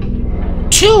niggas.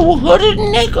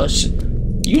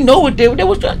 You know what they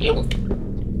was doing.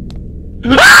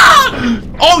 Ah!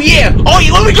 Oh yeah,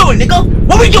 what we doing, nigga?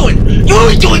 What we doing?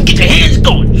 Get your hands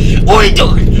going. What we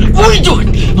doing?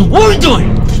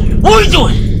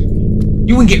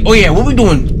 You can get, oh yeah, what we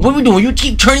doing? You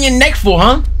keep turning your neck for,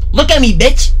 huh? Look at me,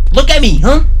 bitch. Look at me,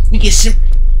 huh? You get sim.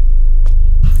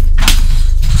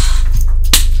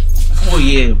 Oh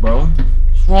yeah, bro.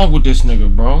 What's wrong with this nigga,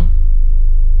 bro?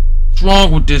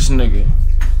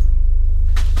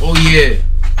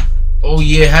 Oh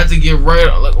yeah, had to get right.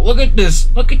 Look at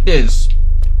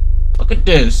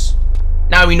this.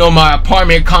 Now we know my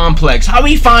apartment complex. How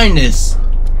we find this?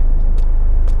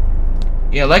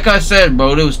 Yeah, like I said,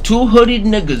 bro, there was two hooded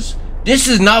niggas. This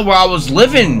is not where I was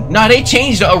living. Nah, they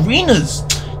changed the arenas.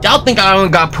 Y'all think I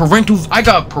got parental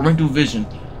vision.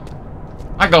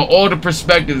 I got all the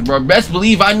perspectives, bro. Best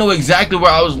believe I know exactly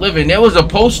where I was living. There was a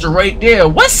poster right there.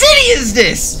 What city is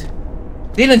this?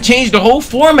 They done changed the whole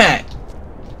format.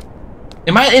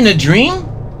 Am I in a dream?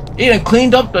 They done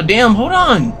cleaned up the damn, hold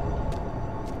on.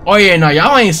 Oh yeah, nah,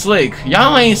 y'all ain't slick. Look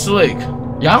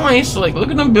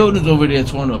at them buildings over there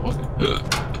torn up. Okay.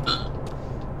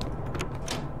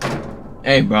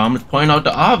 Hey bro, I'm just pointing out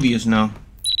the obvious now.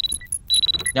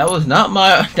 That was not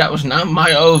my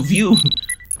view.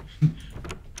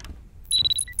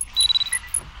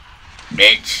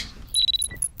 Bitch.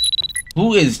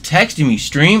 Who is texting me?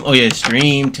 Stream? Oh yeah,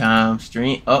 stream time.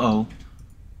 Stream. Uh-oh.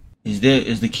 Is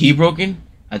the key broken?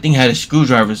 I think I had a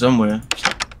screwdriver somewhere.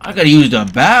 I gotta use the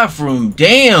bathroom.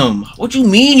 Damn. What you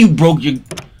mean you broke your...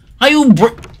 How you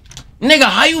broke... Nigga,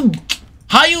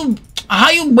 how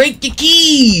you break the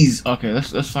keys? Okay,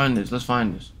 let's find this. Let's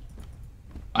find this.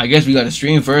 I guess we gotta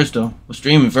stream first though. We're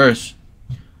streaming first.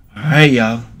 Alright,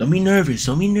 y'all. Don't be nervous.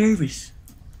 Don't be nervous.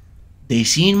 They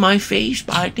seen my face,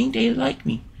 but I think they like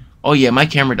me. Oh yeah, my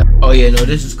camera died. Oh yeah, no,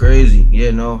 this is crazy.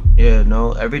 Yeah, no,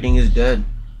 everything is dead.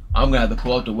 I'm gonna have to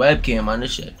pull out the webcam on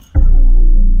this shit.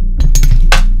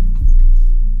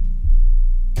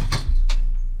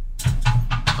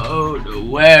 Oh, the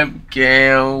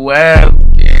webcam. Wait,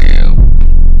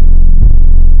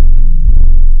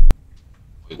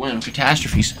 one of them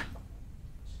catastrophes.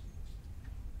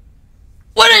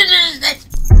 What is this?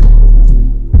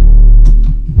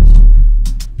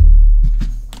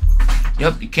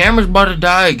 Yep, the camera's about to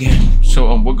die again.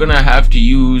 So we're gonna have to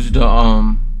use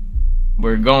the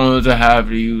we're going to have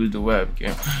to use the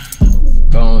webcam.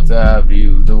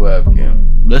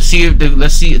 Let's see if the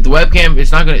webcam,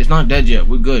 it's not dead yet.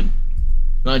 We're good.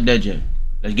 It's not dead yet.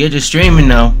 Let's get to streaming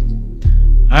now.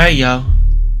 Alright, y'all.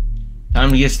 Time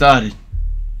to get started.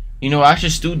 You know, I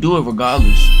should still do it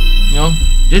regardless. You know,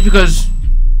 just because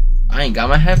I ain't got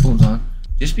my headphones on,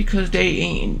 just because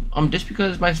just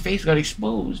because my face got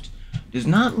exposed, does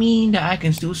not mean that I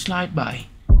can still slide by.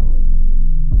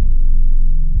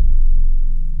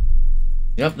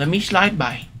 Yep, let me slide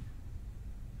by.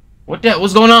 What the?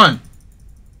 What's going on?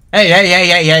 Hey.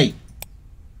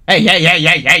 Hey.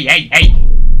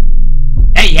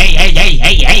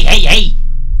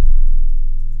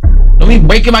 Don't be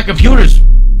breaking my computers.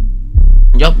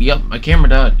 Yep, my camera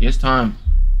died. It's time.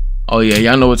 Oh yeah,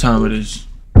 y'all know what time it is.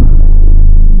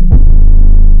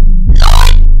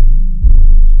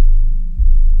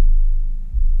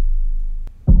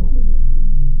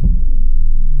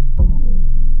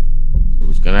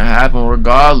 It's gonna happen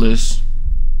regardless.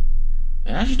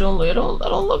 It actually don't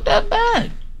look that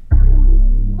bad.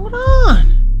 Hold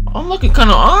on. I'm looking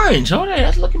kind of orange. Hold on,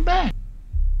 that's looking bad.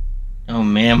 Oh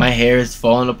man, my hair is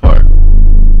falling apart.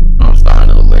 I'm starting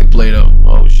to look like Play-Doh.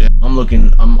 Oh shit. I'm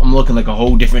looking like a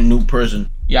whole different new person.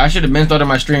 Yeah, I should have been started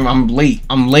my stream. I'm late.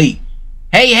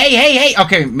 Hey.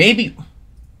 Okay, maybe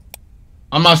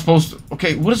I'm not supposed to.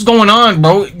 Okay, what is going on,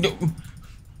 bro?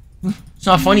 It's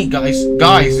not funny, guys.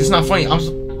 It's not funny.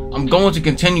 I'm going to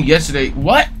continue yesterday.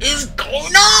 What is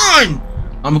going on?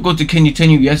 I'm going to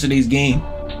continue yesterday's game.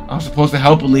 I'm supposed to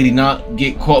help a lady not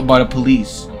get caught by the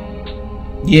police.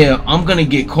 Yeah, I'm gonna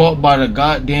get caught by the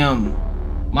goddamn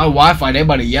my Wi-Fi. They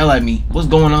about to yell at me. What's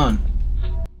going on?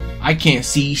 I can't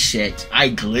see shit. I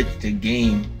glitched the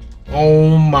game.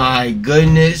 Oh my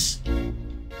goodness.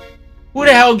 Who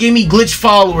the hell gave me glitch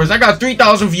followers? I got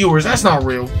 3,000 viewers. That's not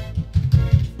real.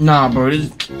 Nah, bro.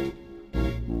 This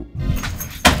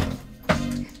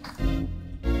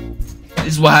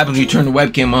is what happens when you turn the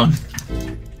webcam on.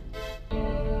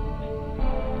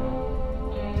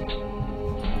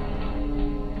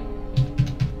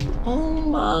 Oh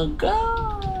my god.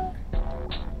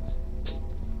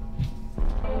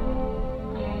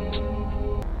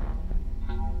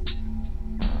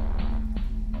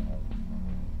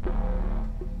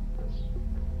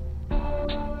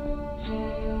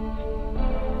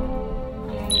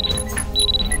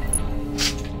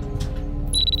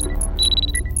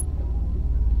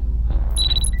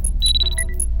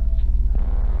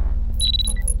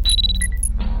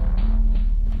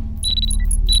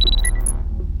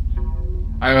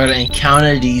 I gotta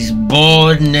encounter these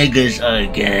bored niggas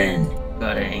again.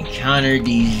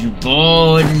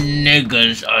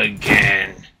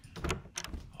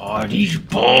 Oh, these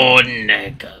bored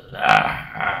niggas.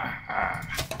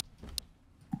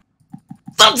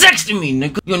 Stop texting me,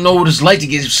 nigga. You don't know what it's like to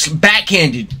get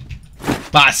backhanded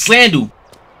by a slandal.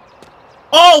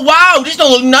 Oh, wow. This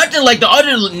don't look nothing like the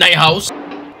other night house.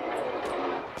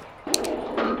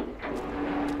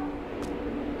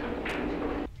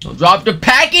 Don't drop the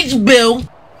package, Bill.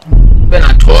 You better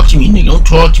not talk to me, nigga. Don't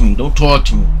talk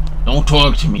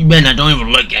to me. You better not, don't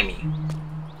even look at me.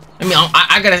 I mean,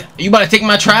 I gotta, you about to take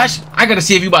my trash? I gotta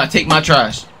see if you about to take my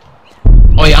trash.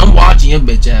 Oh yeah, I'm watching your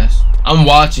bitch ass. I'm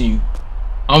watching you.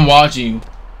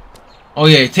 Oh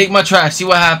yeah, take my trash, see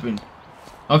what happened.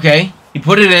 Okay, you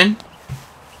put it in.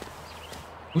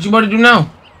 What you about to do now?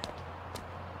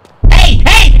 Hey!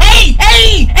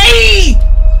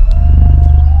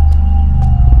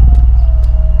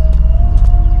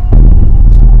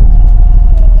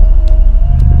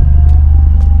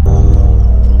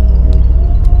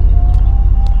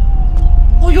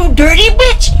 Dirty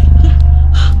bitch!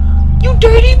 You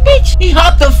dirty bitch! He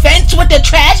hopped the fence with the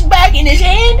trash bag in his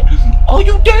hand? Oh,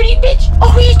 you dirty bitch!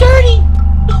 Oh, he's dirty!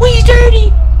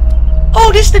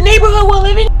 Oh, this is the neighborhood we're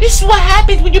living in? This is what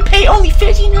happens when you pay only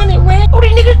 1,500 rent? Oh, the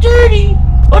nigga dirty!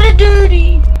 Oh, the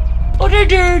dirty! Oh, they're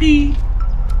dirty.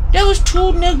 That was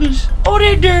 2 niggas. Oh,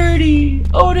 they're dirty.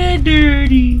 Oh, they're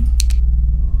dirty.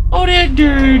 Oh, they're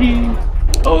dirty.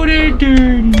 Oh, they're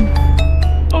dirty.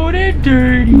 Oh, they're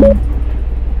dirty.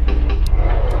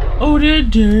 Oh, they're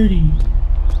dirty.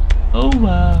 Oh,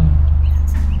 wow.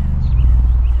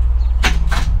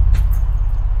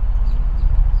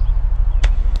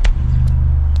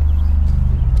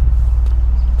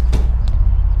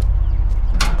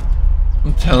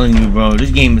 I'm telling you, bro,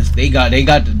 this game is they got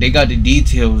the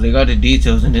details. They got the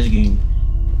details in this game.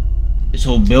 This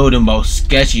whole building about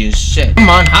sketchy as shit. Come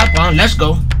on, hop on, let's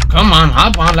go. Come on,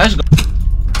 hop on, let's go.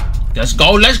 Let's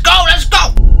go, let's go, let's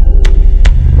go.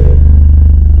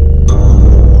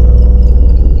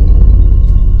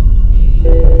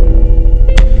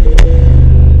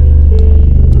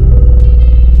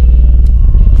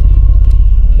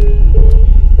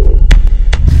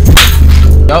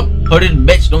 Yup, hooded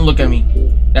bitch, don't look at me.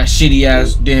 That shitty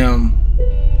ass damn,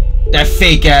 that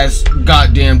fake ass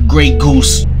goddamn Grey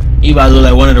Goose. You about to look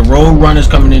like one of the road runners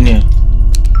coming in here.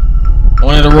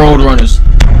 One of the road runners.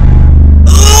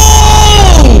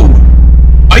 Ooh!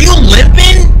 Are you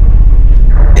limping?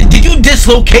 Did you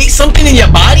dislocate something in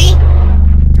your body?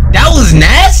 That was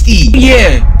nasty.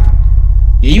 Yeah,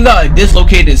 you got a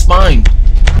dislocated spine.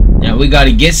 Now we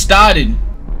gotta get started.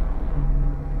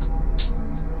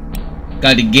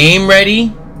 Got the game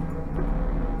ready.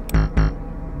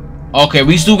 Okay,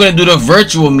 we still gonna do the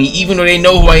virtual me, even though they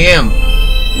know who I am.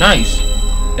 Nice.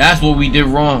 That's what we did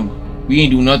wrong. We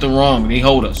ain't do nothing wrong. They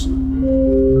hold us.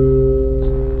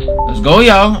 Let's go,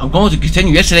 y'all. I'm going to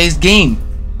continue yesterday's game.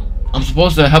 I'm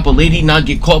supposed to help a lady not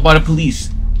get caught by the police.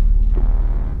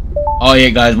 Oh yeah,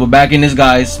 guys, we're back in this,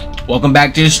 guys. Welcome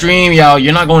back to the stream, y'all.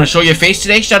 You're not going to show your face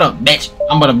today? Shut up, bitch.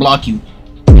 I'm about to block you.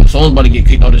 Someone's about to get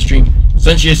kicked out of the stream.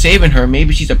 Since you're saving her,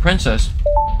 maybe she's a princess.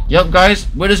 Yup, guys,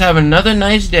 we're just having another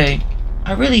nice day.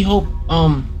 I really hope,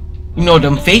 you know,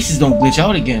 them faces don't glitch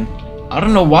out again. I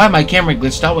don't know why my camera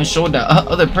glitched out and showed that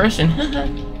other person.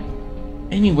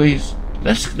 Anyways,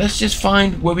 let's just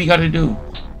find what we gotta do.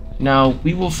 Now,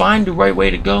 we will find the right way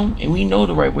to go, and we know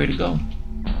the right way to go.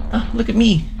 Look at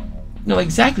me. You know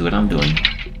exactly what I'm doing.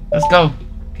 Let's go.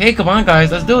 Okay, come on,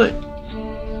 guys, let's do it.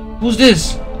 Who's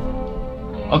this?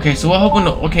 Okay, so we're hoping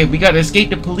to, okay, we gotta escape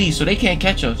the police so they can't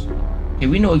catch us. Okay,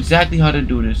 we know exactly how to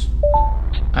do this.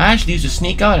 I actually used to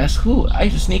sneak out. That's cool. I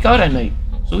used to sneak out at night,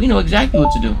 so we know exactly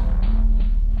what to do.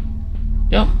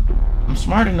 Yep, I'm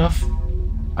smart enough.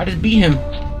 I just beat him.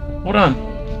 Hold on.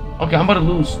 Okay, I'm about to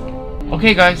lose.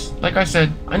 Okay, guys, like I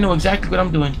said, I know exactly what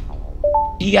I'm doing.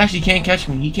 He actually can't catch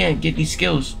me. He can't get these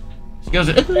skills. Skills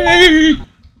are...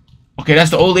 Okay, that's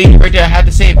the old lady right there I had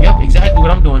to save. Yep, exactly what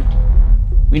I'm doing.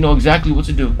 We know exactly what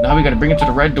to do. Now we gotta bring it to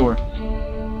the red door.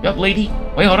 Yep, lady.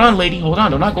 Wait, hold on, lady. Hold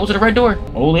on. Do not go to the red door.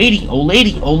 Old lady. Old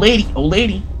lady. Old lady. Old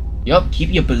lady. Yup, keep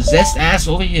your possessed ass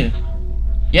over here.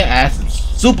 Yeah, ass.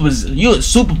 You're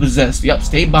super possessed. Yup,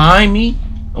 stay behind me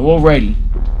and we're ready.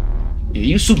 Yeah,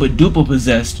 you super duper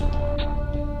possessed.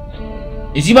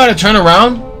 Is he about to turn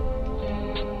around?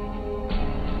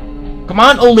 Come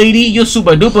on, old lady. You're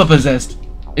super duper possessed.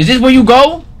 Is this where you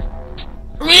go?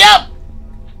 Hurry up!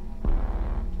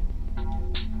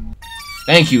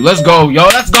 Thank you. Let's go, yo.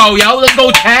 Let's go, yo. Let's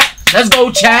go, chat. Let's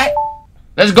go, chat.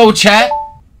 Let's go, chat.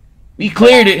 We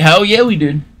cleared it. Hell yeah, we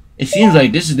did. It seems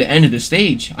like this is the end of the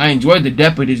stage. I enjoyed the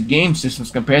depth of this game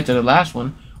systems compared to the last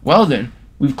one. Well then,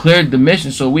 we've cleared the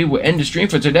mission, so we will end the stream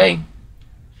for today.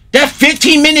 That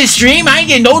 15-minute stream, I ain't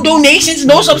get no donations,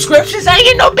 no subscriptions, I ain't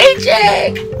get no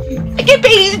paycheck. I can't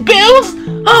pay these bills.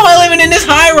 How am I living in this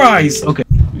high rise? Okay,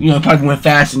 you know, I probably went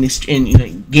fast in this game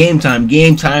time.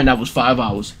 Game time, that was 5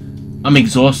 hours. I'm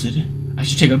exhausted. I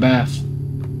should take a bath.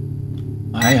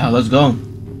 Alright, let's go.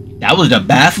 That was the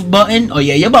bath button? Oh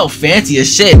yeah, you're about fancy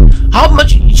as shit. How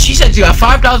much? She said you got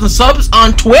 5,000 subs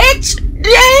on Twitch?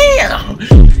 Damn!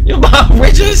 You're about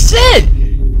rich as shit.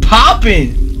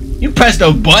 Poppin'. You pressed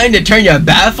a button to turn your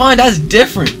bath on? That's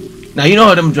different. Now you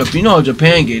know how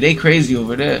Japan get. They crazy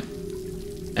over there.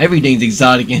 Everything's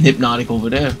exotic and hypnotic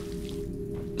over there.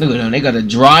 Look at them. They got a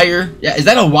dryer. Yeah, is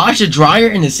that a washer dryer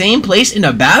in the same place in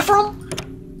the bathroom?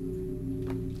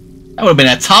 That would have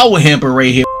been a towel hamper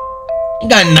right here. You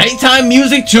got nighttime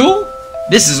music too?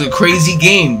 This is a crazy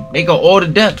game. They got all the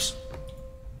depths.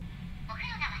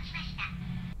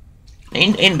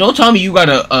 And don't tell me you got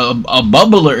a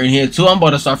bubbler in here too. I'm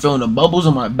about to start feeling the bubbles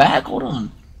on my back. Hold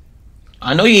on.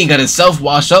 I know you ain't got a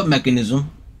self-wash up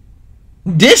mechanism.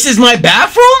 This is my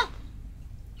bathroom?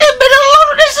 It's been a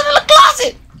lot of this in the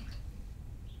closet.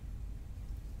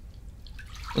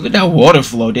 Look at that water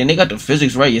flow. Then they got the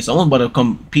physics right. Yeah, someone's about to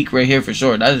come peek right here for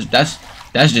sure. That's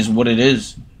just what it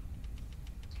is.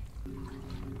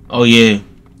 Oh yeah.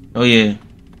 Oh yeah.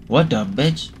 What the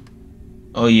bitch?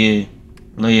 Oh yeah.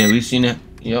 Oh yeah, we seen that.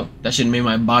 Yep. That shit made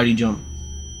my body jump.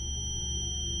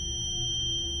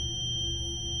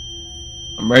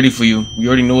 I'm ready for you. You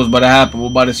already know what's about to happen. We're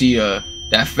about to see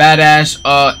that fat ass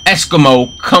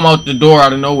Eskimo come out the door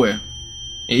out of nowhere.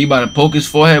 Yeah, you about to poke his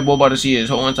forehead. We're about to see his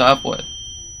whole entire forehead.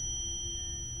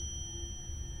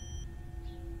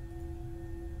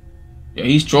 Yeah,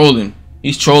 he's trolling.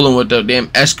 He's trolling with the damn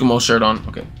Eskimo shirt on.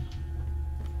 Okay.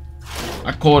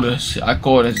 I called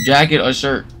it jacket or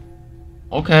shirt.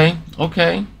 Okay.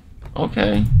 Okay.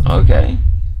 Okay. Okay.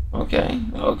 Okay.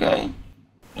 Okay.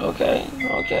 Okay.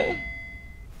 Okay.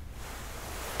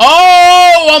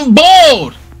 Oh, I'm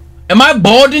bald. Am I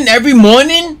balding every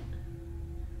morning?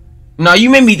 Nah, you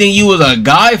made me think you was a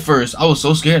guy first. I was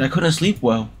so scared I couldn't sleep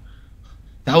well.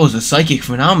 That was a psychic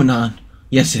phenomenon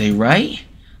yesterday, right?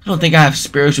 I don't think I have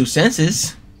spiritual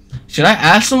senses. Should I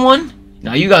ask someone?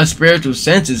 Nah, you got spiritual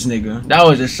senses, nigga. That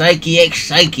was a psychic.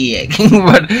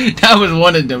 But that was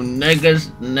one of them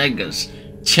niggas.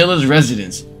 Chilla's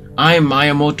residence. I am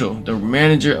Miyamoto, the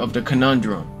manager of the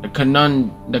conundrum.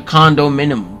 The condo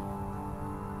minimum.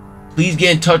 Please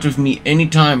get in touch with me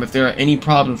anytime if there are any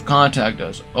problems. Contact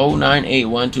us.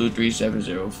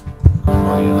 098123704.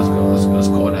 Oh yeah, let's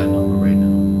call that number right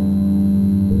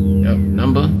now. Yep,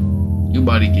 number. You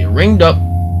about to get ringed up.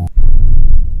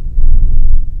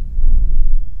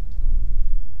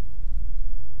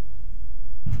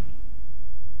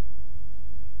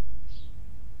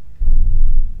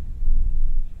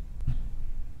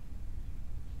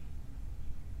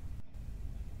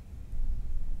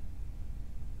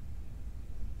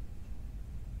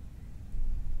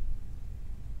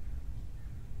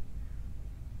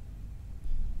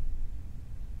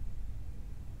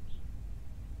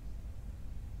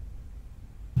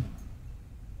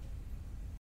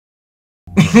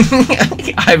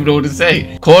 I have no what to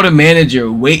say. Call the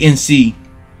manager. Wait and see.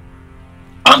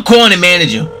 I'm calling the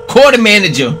manager. Call the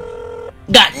manager.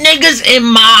 Got niggas in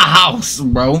my house,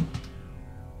 bro.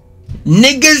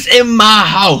 Niggas in my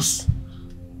house.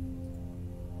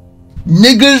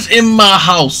 Niggas in my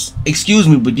house. Excuse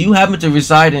me, but do you happen to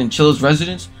reside in Chilla's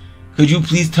residence? Could you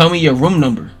please tell me your room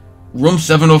number? Room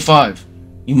 705.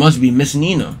 You must be Miss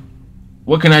Nina.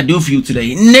 What can I do for you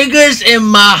today? Niggas in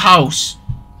my house.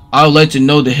 I would like to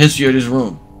know the history of this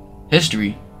room.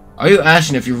 History? Are you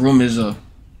asking if your room is a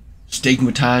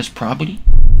stigmatized property?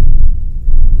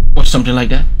 Or something like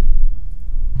that?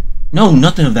 No,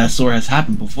 nothing of that sort has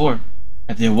happened before.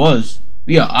 If there was,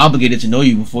 we are obligated to know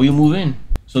you before you move in.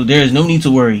 So there is no need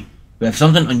to worry. But if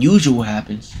something unusual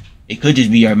happens, it could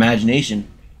just be your imagination.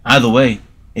 Either way,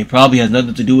 it probably has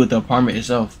nothing to do with the apartment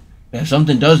itself. But if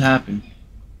something does happen,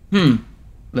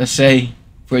 let's say,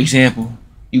 for example,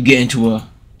 you get into a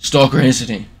stalker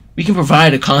incident, we can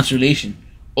provide a consultation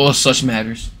or such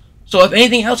matters. So if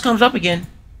anything else comes up again,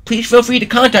 please feel free to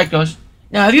contact us.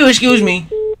 Now, if you excuse me,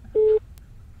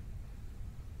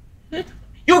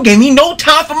 you gave me no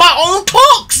time for my own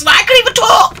talks. I couldn't even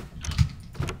talk.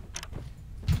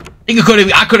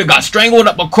 I could have got strangled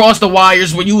up across the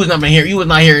wires when you was not here. You was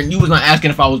not here, and you was not asking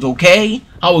if I was okay.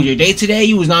 How was your day today?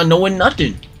 You was not knowing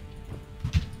nothing.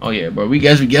 Oh yeah, bro. We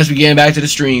guess we getting back to the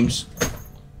streams.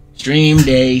 Stream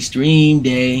day.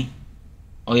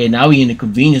 Oh yeah, now we in the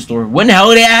convenience store. When the hell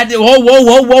they had this?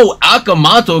 Whoa.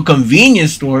 Akamoto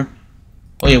convenience store.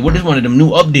 Oh yeah, what is one of them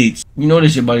new updates? You know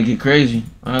this shit about to get crazy.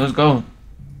 Alright, let's go.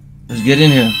 Let's get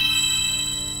in here.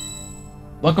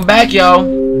 Welcome back, y'all.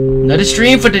 Another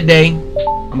stream for today.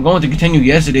 I'm going to continue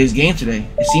yesterday's game today.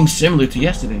 It seems similar to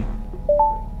yesterday.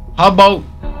 How about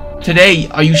today,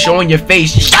 are you showing your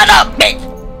face? Shut up, bitch!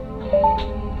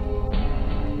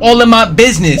 All in my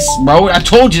business, bro. I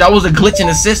told you that was a glitch in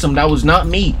the system. That was not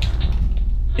me.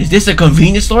 Is this a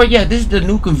convenience store? Yeah, this is the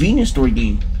new convenience store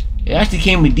game. It actually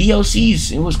came with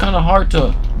DLCs. It was kind of hard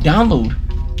to download.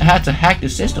 I had to hack the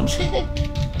systems. You know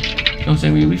what I'm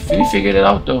saying? We figured it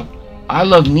out, though. I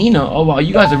love Nina. Oh, wow.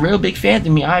 You guys are real big fans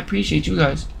of me. I appreciate you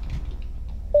guys.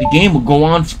 The game will go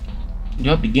on.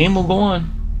 Yup, the game will go on.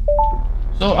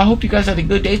 So, I hope you guys had a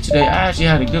good day today. I actually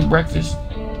had a good breakfast.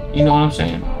 You know what I'm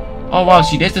saying? Oh, wow.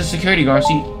 See, that's the security guard.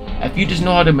 See, if you just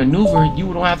know how to maneuver,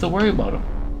 you don't have to worry about them.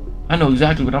 I know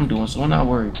exactly what I'm doing, so I'm not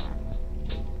worried.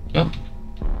 Yup.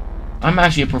 I'm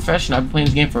actually a professional. I've been playing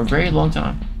this game for a very long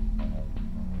time.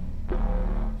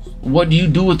 What do you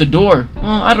do with the door?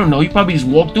 I don't know. You probably just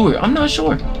walk through it. I'm not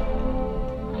sure.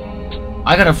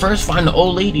 I gotta first find the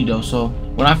old lady, though. So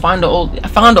when I found the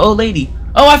old lady.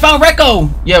 Oh, I found Rekko.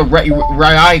 Yeah,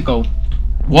 Raiko.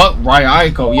 What?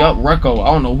 Raiko. Yup, Rekko.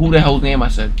 I don't know who the hell's name I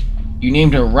said. You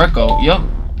named her Rekko. Yup.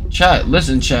 Chat.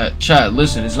 Listen, chat.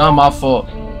 Listen. It's not my fault.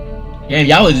 Damn,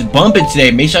 y'all was bumping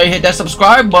today. Make sure you hit that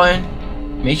subscribe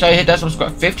button. Make sure you hit that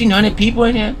subscribe. 1,500 people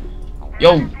in here.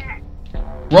 Yo,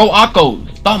 bro, Akko,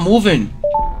 stop moving.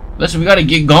 Listen, we gotta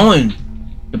get going.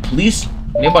 The police,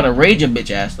 they about to raid your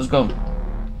bitch ass. Let's go.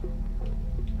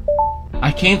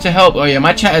 I came to help. Oh yeah,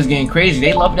 my chat is getting crazy.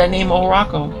 They love that name,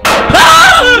 Orako. Wait, hold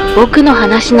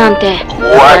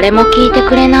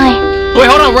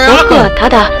on, Ryako.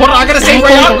 Hold on, I gotta say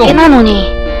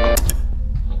Ryako.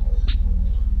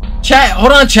 Chat,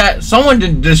 hold on, chat.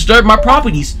 Someone disturbed my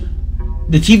properties.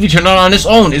 The TV turned on its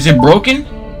own. Is it broken?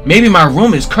 Maybe my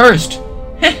room is cursed.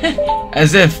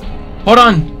 As if. Hold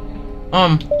on.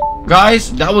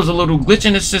 Guys, that was a little glitch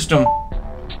in the system.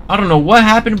 I don't know what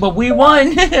happened, but we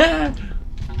won.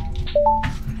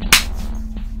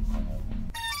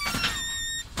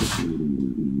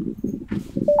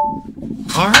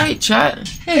 Alright, chat.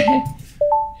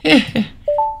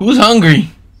 Who's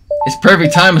hungry? It's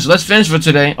perfect time, so let's finish for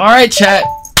today. Alright, chat.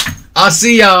 I'll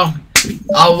see y'all.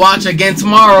 I'll watch again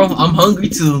tomorrow. I'm hungry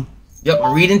too. Yep,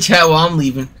 I'm reading chat while I'm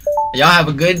leaving. Y'all have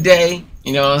a good day.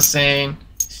 You know what I'm saying?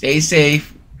 Stay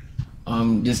safe.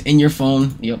 Just in your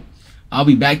phone. Yep. I'll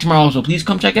be back tomorrow, so please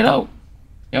come check it out.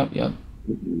 Yep.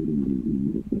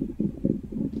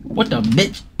 What the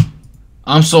bitch?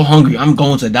 I'm so hungry. I'm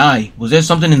going to die. Was there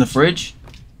something in the fridge?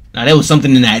 Nah, there was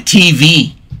something in that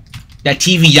TV. That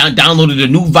TV downloaded a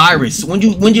new virus. When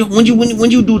you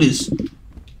do this?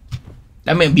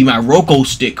 That might be my Roku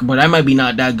stick, but that might be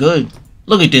not that good.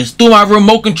 Look at this. Threw my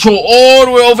remote control all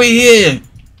the way over here.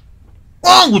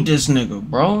 Wrong with this nigga,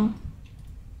 bro?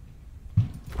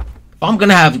 I'm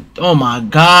gonna have, oh my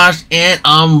gosh, and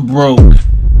I'm broke.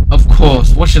 Of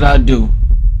course. What should I do?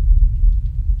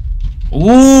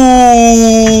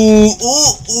 Ooh.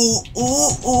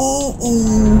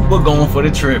 We're going for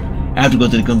the trip. I have to go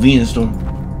to the convenience store.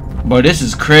 Bro, this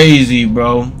is crazy,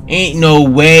 bro. Ain't no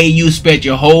way you spent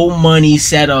your whole money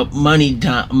setup,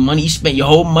 you spent your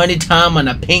whole money time on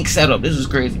a pink setup. This is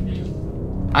crazy.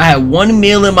 I had 1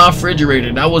 meal in my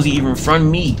refrigerator. That wasn't even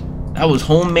from me. That was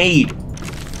homemade.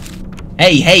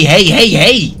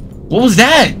 Hey. What was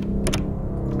that?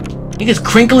 Niggas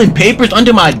crinkling papers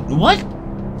under my... What?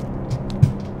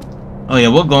 Oh yeah,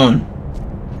 we're going.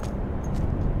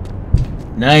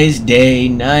 Nice day,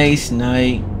 nice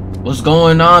night. What's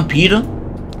going on, Peter?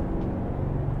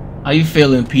 How you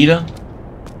feeling, Peter?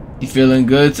 You feeling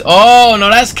good? Oh, no,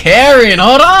 that's Karen.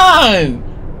 Hold on.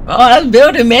 Oh, that's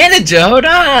building manager. Hold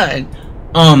on.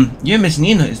 You're Miss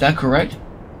Nina, is that correct?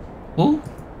 Who?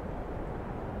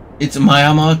 It's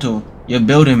Mayamato, your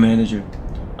building manager.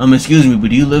 Excuse me,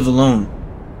 but do you live alone?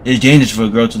 It's dangerous for a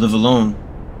girl to live alone.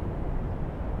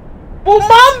 Well,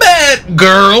 my bad,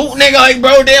 girl. Nigga, like,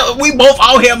 bro, we both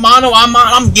out here mono.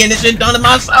 I'm getting this shit done to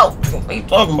myself. What are you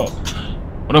talking about?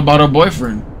 What about her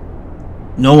boyfriend?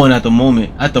 No one at the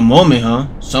moment. At the moment, huh?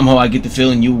 Somehow I get the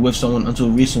feeling you were with someone until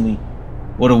recently.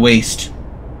 What a waste.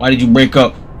 Why did you break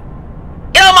up?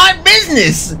 Get out of my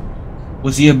business!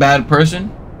 Was he a bad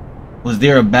person? Was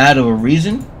there a bad of a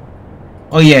reason?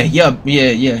 Oh yeah.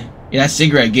 That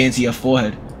cigarette getting to your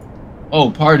forehead. Oh,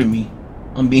 pardon me.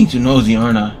 I'm being too nosy,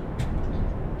 aren't I?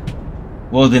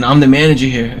 Well then, I'm the manager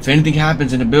here. If anything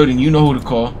happens in the building, you know who to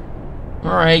call.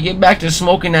 Alright, get back to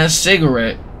smoking that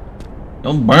cigarette.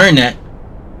 Don't burn that.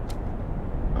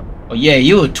 Oh yeah,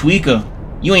 you a tweaker.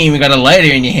 You ain't even got a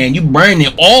lighter in your hand. You burned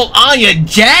it all on your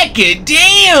jacket.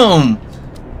 Damn!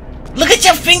 Look at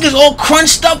your fingers all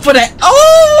crunched up for that.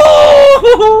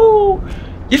 Oh!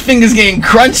 Your fingers getting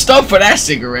crunched up for that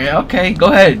cigarette. Okay, go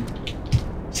ahead.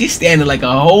 She's standing like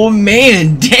a whole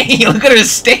man. Dang, look at her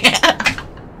stand.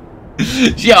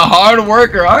 She a hard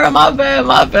worker. Alright, my bad.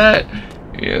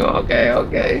 Yeah,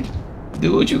 okay.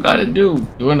 Do what you gotta do.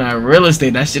 Doing that real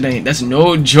estate, that shit ain't, that's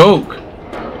no joke.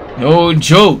 No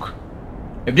joke.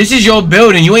 If this is your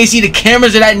building, you ain't see the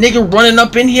cameras of that nigga running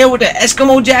up in here with the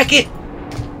Eskimo jacket?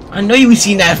 I know you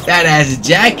seen that fat ass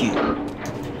jacket.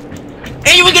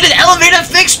 And you would get an elevator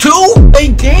fixed too?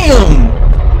 Like, damn.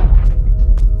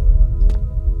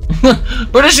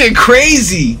 Bro, this shit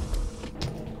crazy.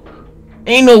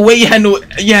 Ain't no way you had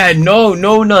no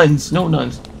nuns. No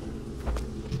nuns.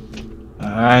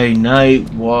 Alright,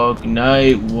 night walk.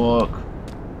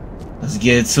 Let's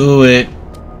get to it.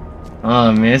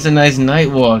 Oh man, it's a nice night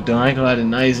walk though. I ain't gonna lie, a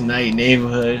nice night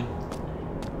neighborhood.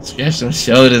 Stretch some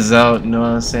shoulders out, you know what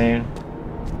I'm saying?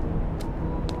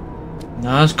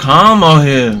 Nah, it's calm out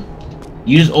here.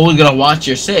 You just always gotta watch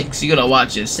your 6. You gotta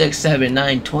watch your 6, 7,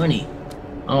 9, 20.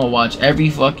 I'm gonna watch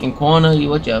every fucking corner.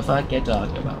 What the fuck you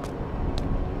talking about?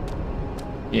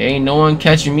 Yeah, ain't no one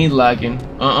catching me lacking.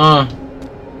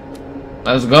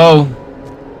 Let's go.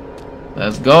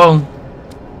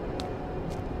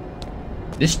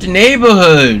 This the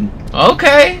neighborhood.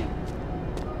 Okay.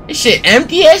 This shit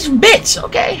empty as bitch.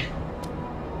 Okay.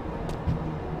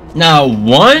 Now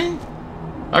one.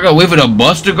 I gotta wait for the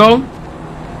bus to go.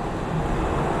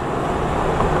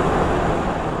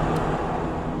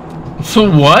 So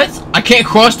what? I can't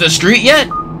cross the street yet?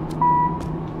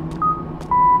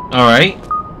 Alright.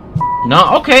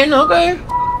 No, okay, no, okay.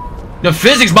 The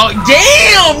physics about.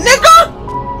 Damn, nigga!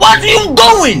 What are you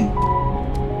doing?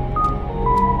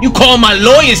 You call my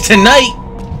lawyers tonight?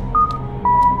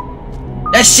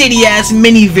 That shitty ass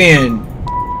minivan.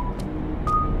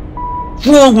 What's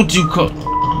wrong with you,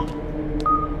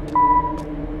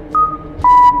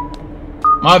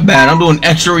 My bad, I'm doing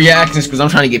extra reactions because I'm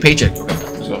trying to get paycheck. Okay,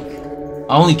 so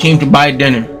I only came to buy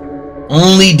dinner.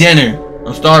 Only dinner.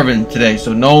 I'm starving today,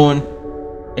 so knowing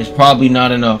is probably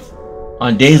not enough.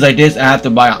 On days like this, I have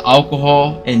to buy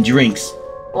alcohol and drinks.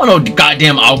 I want no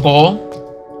goddamn alcohol.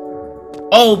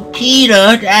 Oh,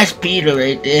 Peter, that's Peter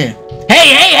right there.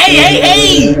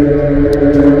 Hey!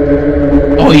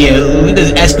 Oh yeah, look at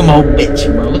this Eskimo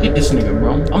bitch, bro. Look at this nigga,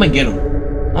 bro. I'ma get him.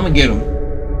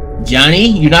 Johnny,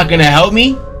 you not gonna help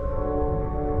me?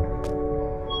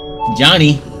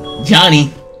 Johnny.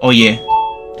 Oh yeah.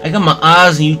 I got my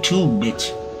eyes on you too,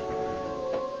 bitch.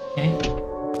 Okay.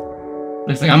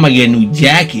 Looks like I'm gonna get a new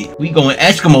jacket. We going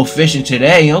Eskimo fishing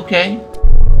today, okay.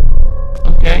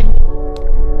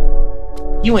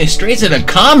 You went straight to the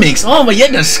comics. Oh my, you're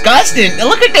disgusting.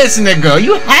 Look at this nigga.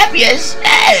 You happy as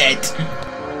shit.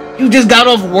 You just got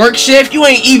off work shift. You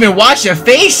ain't even washed your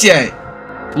face yet.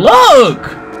 Look.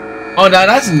 Oh, no,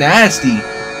 that's nasty.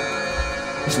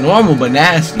 It's normal, but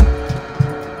nasty.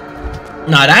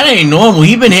 Nah, that ain't normal.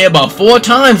 He been here about 4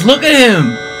 times. Look at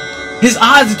him. His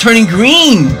eyes are turning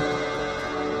green.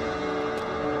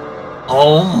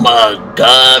 Oh my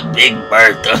god, Big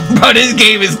Bertha. Bro, this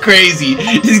game is crazy.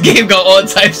 This game got all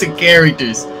types of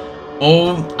characters.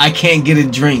 Oh, I can't get a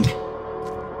drink.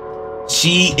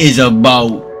 She is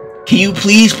about. Can you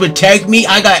please protect me?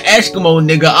 I got Eskimo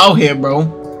nigga out here, bro.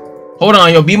 Hold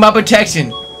on, yo. Be my protection.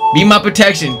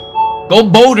 Go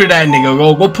boulder that nigga,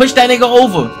 bro. Go push that nigga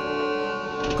over.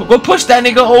 Go push that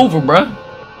nigga over, bro.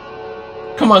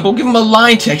 Come on, go give him a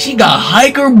line check. She got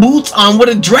hiker boots on with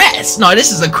a dress. No,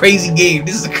 this is a crazy game.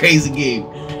 It's a crazy game.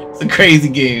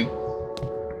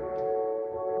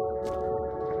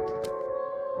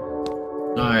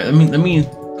 Alright, let me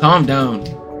calm down.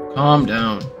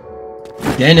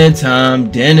 Dinner time.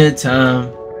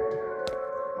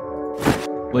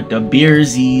 With the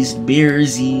beersies.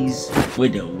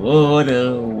 With the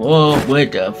water,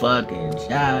 with the fucking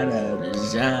shot of.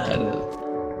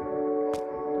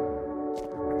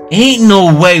 Ain't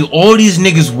no way all these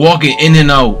niggas walking in and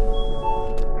out.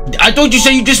 I thought you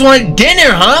said you just wanted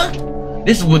dinner, huh?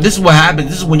 This is what happens.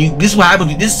 This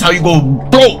is how you go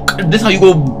broke. This is how you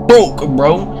go broke,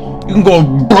 bro. You can go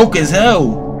broke as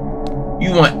hell.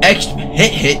 You want extra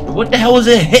hit? What the hell is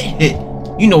a hit?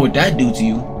 You know what that do to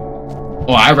you.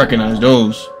 Oh, I recognize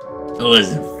those. Those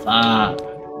is fire.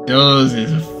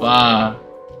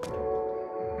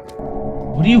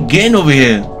 What are you getting over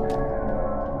here?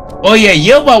 Oh yeah,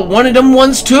 you're about one of them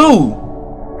ones too.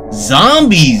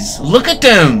 Zombies. Look at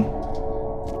them.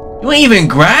 You ain't even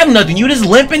grab nothing. You just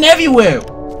limping everywhere.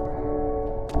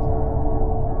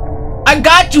 I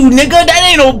got you, nigga. That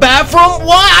ain't no bathroom.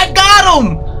 What? I got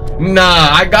him.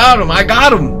 Nah, I got him.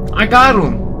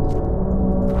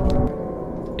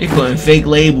 They putting fake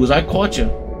labels. I caught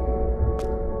you.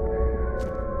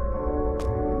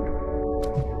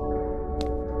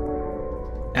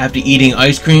 After eating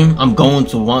ice cream, I'm going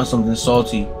to want something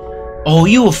salty. Oh,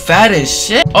 you fat as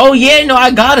shit. Oh yeah, no, I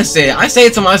gotta say it. I say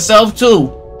it to myself too.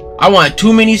 I want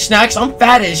too many snacks. I'm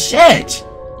fat as shit.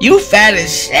 You fat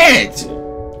as shit.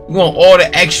 You want all the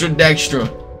extra dextra.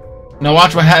 Now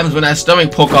watch what happens when that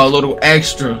stomach poke out a little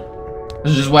extra.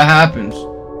 This is just what happens.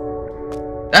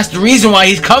 That's the reason why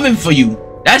he's coming for you.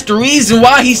 That's the reason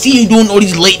why he see you doing all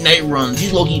these late night runs.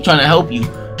 He's low-key trying to help you.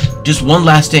 Just one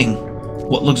last thing.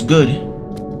 What looks good?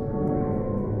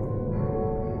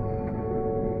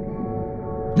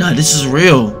 Nah, this is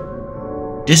real.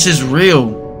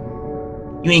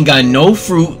 You ain't got no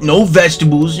fruit, no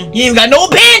vegetables. You ain't got no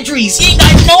pantries. You ain't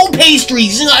got no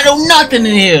pastries. You ain't got no nothing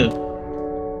in here.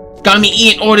 Got me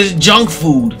eating all this junk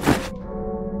food.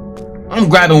 I'm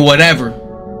grabbing whatever.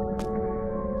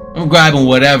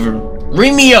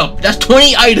 Ring me up. That's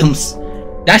 20 items.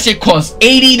 That shit costs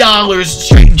 $80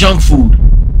 straight junk food.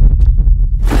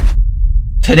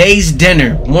 Today's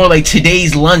dinner. More like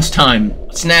today's lunchtime.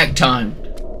 Snack time.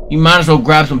 You might as well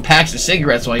grab some packs of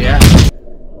cigarettes while you're at it.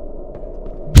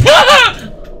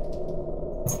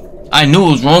 I knew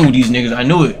it was wrong with these niggas. I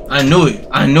knew it. I knew it.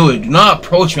 I knew it. Do not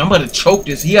approach me. I'm about to choke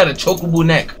this. He got a chokeable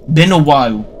neck. Been a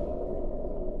while.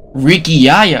 Ricky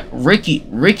Yaya. Ricky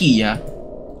ya.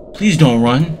 Please don't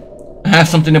run. I have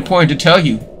something important to tell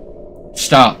you.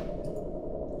 Stop.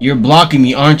 You're blocking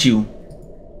me, aren't you?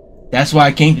 That's why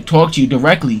I came to talk to you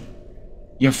directly.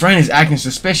 Your friend is acting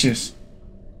suspicious.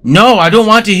 No, I don't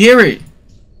want to hear it.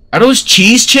 Are those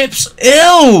cheese chips?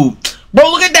 Ew! Bro,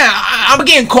 look at that. I'm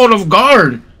getting caught off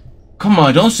guard. Come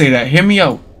on, don't say that. Hear me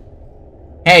out.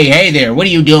 Hey there. What are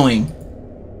you doing?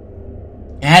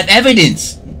 I have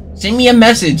evidence. Send me a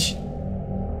message.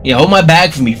 Yeah, hold my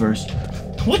bag for me first.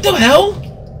 What the hell?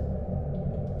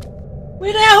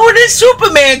 Where the hell did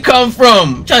Superman come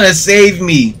from? Trying to save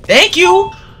me. Thank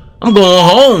you. I'm going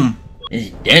home. It's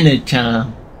dinner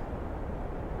time.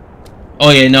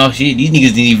 Oh yeah, no, shit. These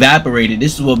niggas didn't evaporated.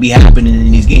 This is what be happening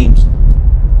in these games.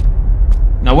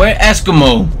 Now where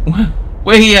Eskimo?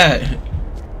 Where he at?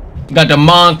 Got the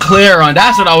Montclair on.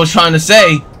 That's what I was trying to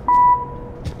say.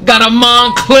 Got a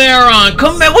Montclair on.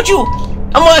 Come here. What you?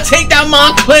 I'm gonna take that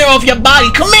Montclair off your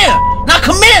body. Come here. Now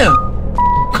come here.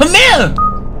 Come here.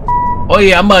 Oh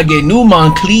yeah, I'm about to get new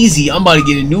Moncleezy. I'm about to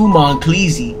get a new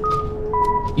Moncleezy.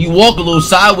 You walk a little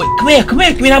sideways. Come here. Come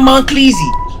here. Give me that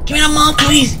Moncleezy. Give me that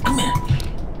Moncleezy. Come here.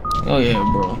 Oh yeah,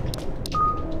 bro.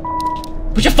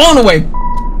 Put your phone away.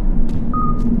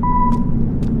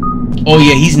 Oh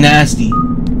yeah, he's nasty.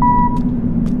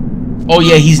 Oh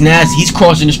yeah, he's nasty. He's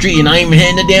crossing the street and I ain't even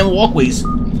hitting the damn walkways.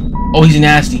 Oh, he's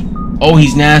nasty. Oh,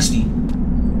 he's nasty.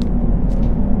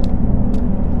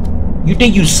 You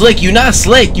think you slick? You not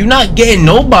slick. You not getting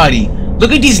nobody.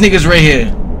 Look at these niggas right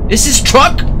here. This is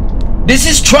truck. This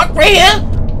is truck right here.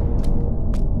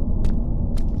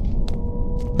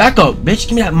 Back up, bitch.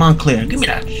 Give me that Montclair. Give me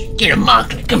that. Give me that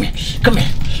Montclair. Come here. Come here.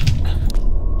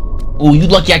 Oh, you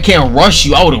lucky I can't rush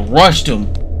you. I would have rushed him.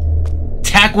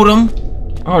 Tackled him.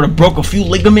 I would have broke a few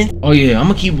ligaments. Oh yeah, I'm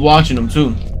gonna keep watching him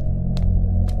too.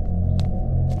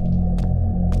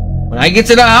 When I get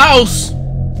to the house,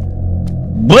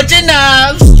 butcher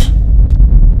knives.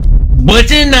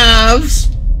 Butcher knives.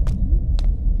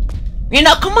 You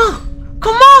know, come on.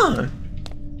 Come on.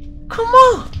 Come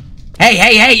on.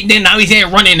 Hey. Then now he's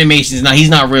saying run animations. Now he's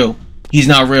not real. He's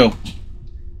not real.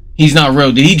 He's not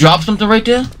real. Did he drop something right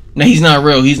there? No, he's not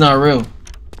real. He's not real.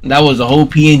 That was a whole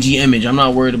PNG image. I'm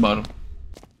not worried about him.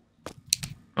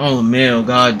 Oh man,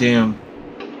 goddamn.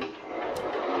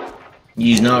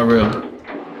 He's not real.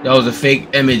 That was a fake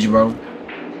image, bro.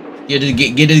 Get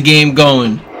this game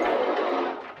going.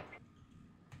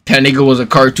 That nigga was a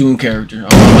cartoon character.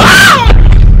 Ah!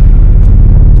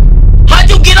 How'd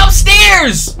you get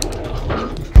upstairs?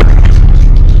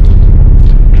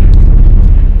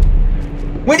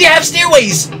 When do you have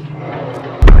stairways?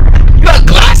 You got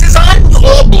glasses on? You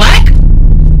all black?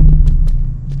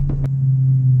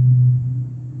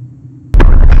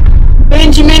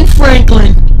 Benjamin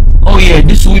Franklin. Oh yeah,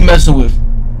 this is what we messing with.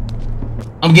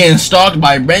 I'm getting stalked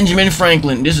by Benjamin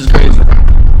Franklin. This is crazy.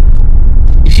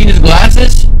 You see his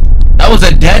glasses? That was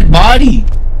a dead body.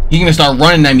 He's gonna start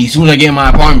running at me as soon as I get in my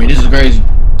apartment. This is crazy.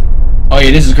 Oh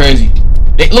yeah, this is crazy.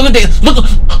 Look what they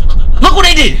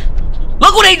did.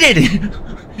 Look what they did.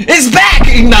 It's back.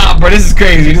 Nah, bro, this is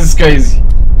crazy. This is crazy.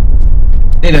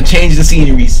 They done changed the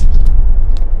sceneries.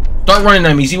 Start running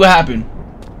at me. See what happened.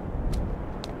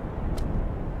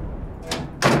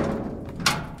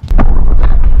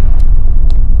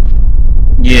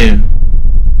 Yeah.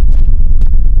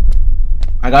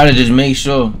 I gotta just make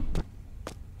sure.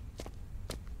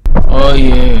 Oh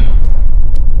yeah.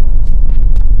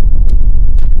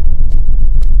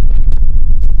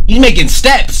 He's making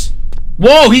steps.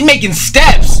 Whoa, he's making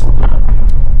steps.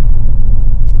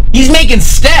 He's making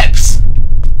steps.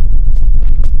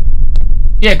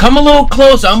 Yeah, come a little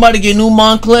closer. I'm about to get new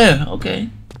Montclair. Okay.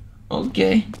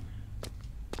 Okay.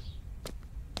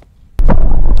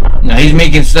 Now he's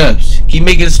making steps. Keep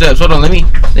making steps. Hold on, let me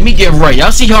get right.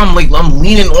 Y'all see how I'm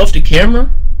leaning off the camera?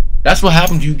 That's what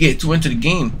happens when you get too into the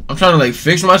game. I'm trying to like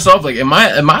fix myself. Like, am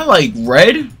I like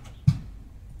red?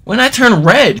 When I turn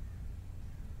red?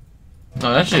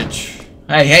 No, that shit.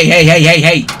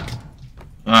 Hey.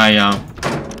 Alright, y'all.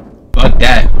 Fuck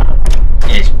that.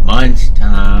 It's munch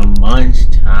time.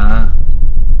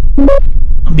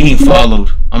 I'm being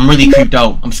followed. I'm really creeped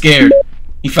out. I'm scared.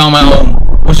 He found my home.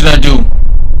 What should I do?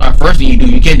 Alright, first thing you do,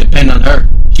 you can't depend on her.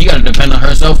 She gotta depend on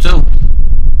herself too.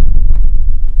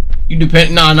 You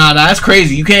depend. Nah, that's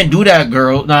crazy. You can't do that,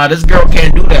 girl. Nah, this girl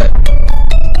can't do that.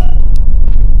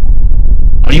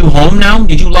 Are you home now?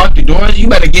 Did you lock the doors? You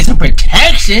better get some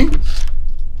protection.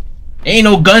 Ain't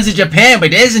no guns in Japan, but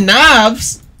there's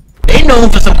knives. They known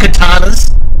for some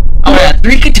katanas. Oh, had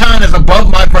 3 katanas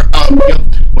above my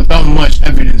without much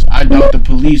evidence. I doubt the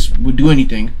police would do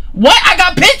anything. What? I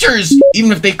got pictures!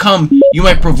 Even if they come, you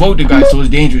might provoke the guy, so it's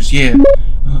dangerous, yeah.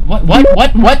 What? But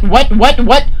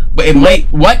it might,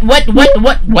 what?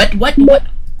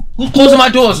 Who's closing my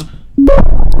doors?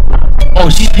 Oh,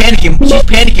 she's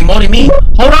panicking more than me.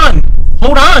 Hold on.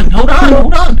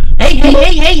 Hey.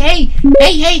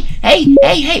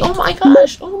 Oh my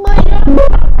gosh. Oh my god.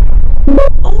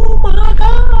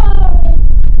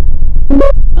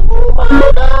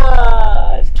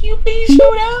 Can you please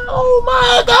slow down? Oh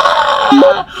my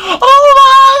god.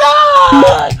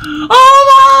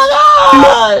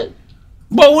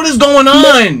 But what is going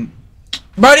on?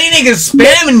 Bro, these niggas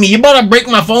spamming me. You about to break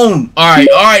my phone.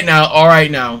 Alright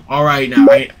now.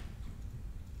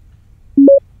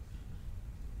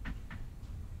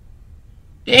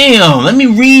 Damn, let me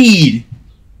read.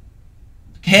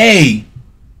 Okay.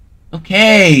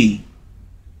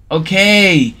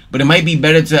 But it might be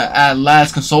better to at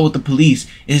last consult with the police.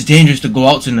 It's dangerous to go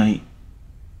out tonight.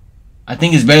 I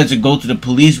think it's better to go to the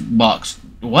police box.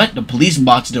 What? The police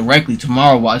box directly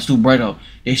tomorrow while it's too bright out.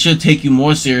 They should take you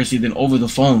more seriously than over the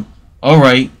phone.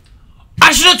 Alright.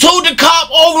 I should have told the cop.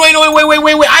 Oh, wait.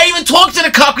 I even talked to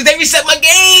the cop because they reset my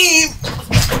game.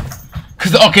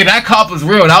 Cause okay, that cop was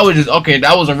real. That was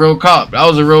a real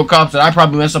cop. So I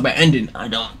probably messed up an ending. I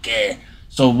don't care.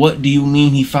 So what do you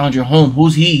mean he found your home?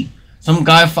 Who's he? Some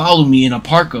guy followed me in a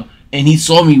parka and he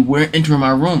saw me entering my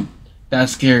room.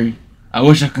 That's scary. I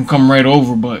wish I could come right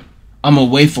over, but I'm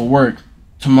away for work.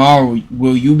 Tomorrow,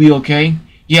 will you be okay?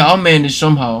 Yeah, I'll manage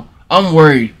somehow. I'm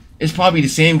worried. It's probably the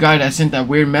same guy that sent that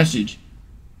weird message.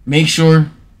 Make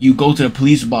sure you go to the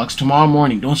police box tomorrow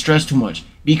morning. Don't stress too much.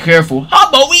 Be careful. How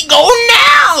about we go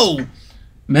now?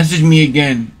 Message me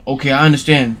again. Okay, I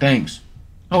understand. Thanks.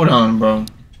 Hold on, bro.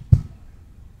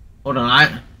 Hold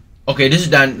on. Okay, this is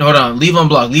done. Hold on. Leave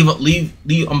unblock. Leave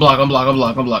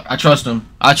unblock. I trust him.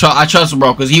 I trust him,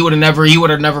 bro, because he would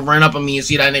have never ran up on me and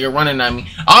see that nigga running at me.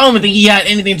 I don't even think he had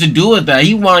anything to do with that.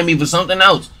 He wanted me for something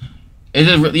else. It's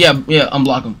just yeah,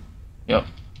 unblock him. Yep.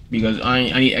 Because I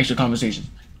need extra conversations.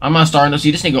 I'm not starting to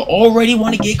see this nigga already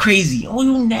want to get crazy. Oh,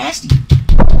 you nasty.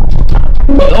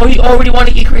 Oh, he already want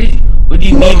to get crazy. What do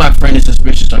you mean my friend is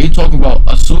suspicious? Are you talking about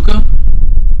Asuka?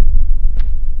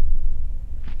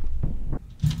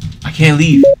 I can't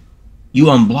leave.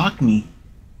 You unblocked me.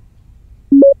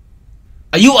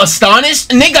 Are you astonished?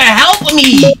 Nigga, help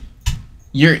me!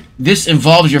 This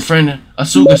involves your friend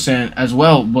Asuka-san as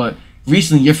well, but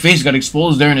recently your face got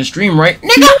exposed during the stream, right?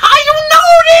 Nigga, how you know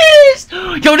this?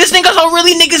 Yo, this nigga's how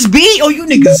really niggas be? Oh, you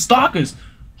niggas stalkers.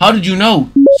 How did you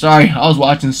know? Sorry, I was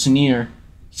watching Senra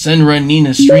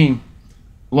Nina's stream.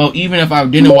 Well, even if I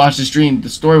didn't watch the stream, the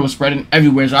story was spreading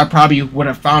everywhere, so I probably would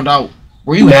have found out.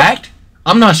 Were you hacked?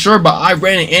 I'm not sure, but I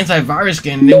ran an antivirus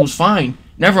scan and it was fine.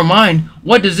 Never mind.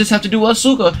 What does this have to do with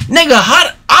Asuka? Nigga,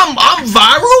 I'm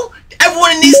viral?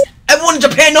 Everyone in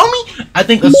Japan know me? I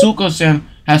think Asuka-san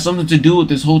has something to do with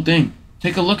this whole thing.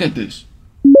 Take a look at this.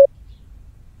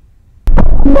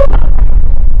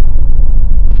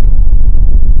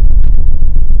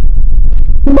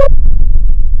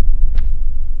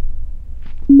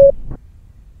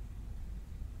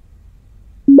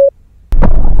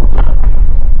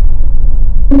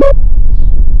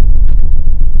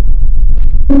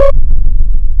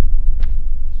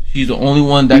 She's the only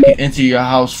one that can enter your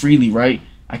house freely, right?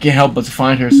 I can't help but to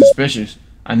find her suspicious.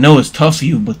 I know it's tough for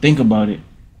you, but think about it.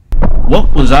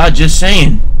 What was I just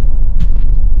saying?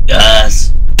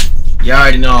 Yes. You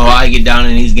already know how I get down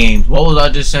in these games. What was I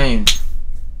just saying?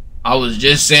 I was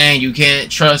just saying you can't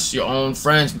trust your own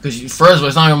friends because first of all,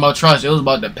 it's not even about trust. It was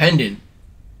about depending.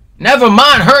 Never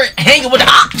mind her hanging with the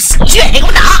ops. She hang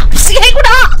with the ops. You hang with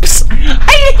the ops.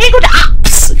 How you hang with the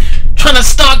ops? Trying to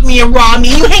stalk me and rob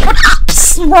me. You hang with the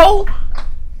ops, bro.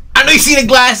 I know you see the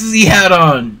glasses he had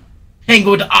on. Hang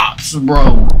with the ops,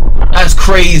 bro. That's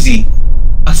crazy.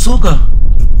 Asuka.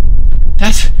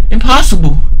 That's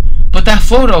impossible. But that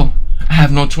photo, I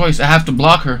have no choice. I have to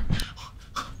block her.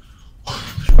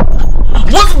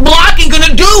 What's blocking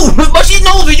gonna do? But she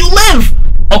knows where you live.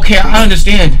 Okay, I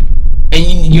understand.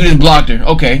 And you just blocked her.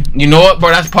 Okay. You know what, bro?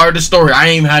 That's part of the story. I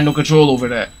ain't even had no control over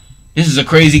that. This is a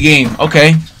crazy game.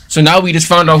 Okay. So now we just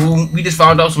found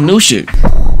out some new shit.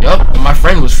 Yup. And my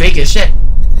friend was fake as shit.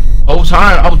 Whole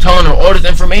time I was telling her all this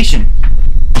information.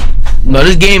 No,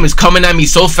 this game is coming at me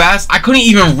so fast. I couldn't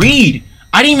even read.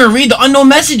 I didn't even read the unknown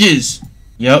messages.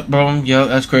 Yup, bro. Yup,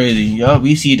 that's crazy. Yup,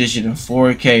 we see this shit in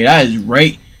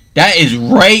 4K. That is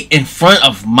right in front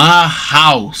of my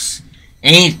house.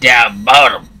 Ain't that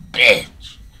about a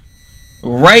bitch?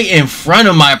 Right in front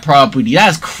of my property.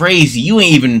 That's crazy. You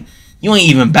ain't even You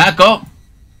ain't even back up.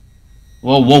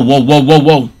 Whoa, whoa, whoa, whoa, whoa,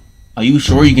 whoa. Are you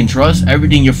sure you can trust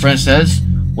everything your friend says?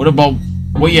 What about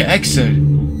what your ex said?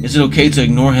 Is it okay to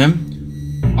ignore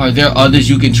him? Are there others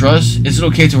you can trust? Is it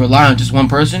okay to rely on just one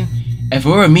person? If it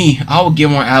were me, I would get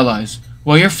more allies.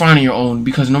 Well, you're fine on your own,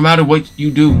 because no matter what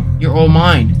you do, you're all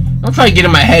mine. Don't try to get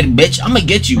in my head, bitch. I'm gonna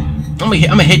get you. I'm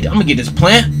gonna get this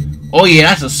plant. Oh yeah,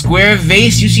 that's a square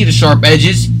vase. You see the sharp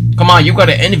edges? Come on, you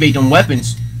gotta innovate them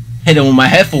weapons. Hit them with my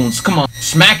headphones. Come on,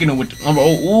 smacking it with.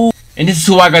 Oh, ooh. And this is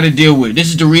who I gotta deal with. This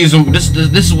is the reason. This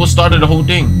is what started the whole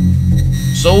thing.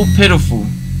 So pitiful,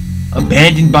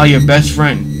 abandoned by your best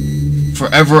friend,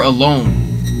 forever alone,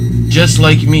 just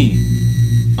like me.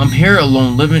 I'm here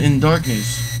alone, living in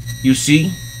darkness. You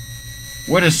see,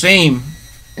 we're the same.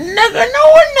 Nigga, no,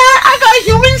 we're not. I got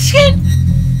human skin.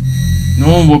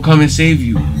 No one will come and save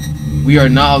you. We are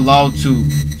not allowed to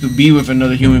be with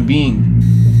another human being.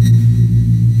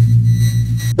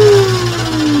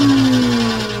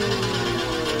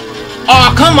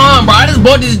 Oh, come on, bro. I just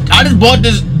bought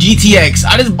this GTX.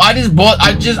 I just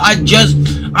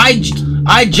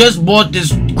bought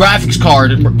this graphics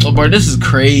card. Oh, bro, this is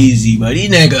crazy, buddy.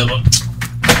 Nigga.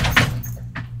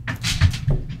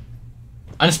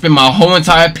 I just spent my whole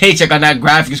entire paycheck on that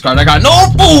graphics card. I got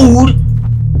no food.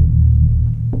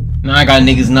 Now I got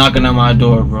niggas knocking on my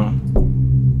door, bro.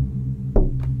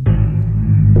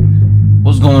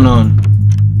 What's going on?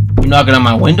 You knocking on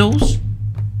my windows?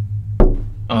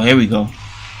 Oh, here we go.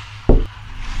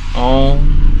 Oh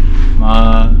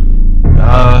my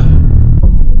god.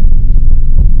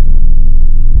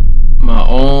 My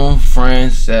own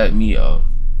friend set me up.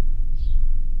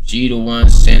 She the one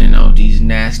sending out these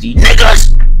nasty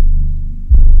niggas.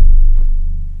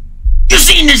 You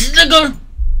seen this nigga?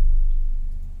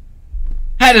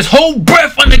 Had his whole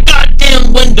breath on the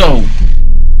goddamn window.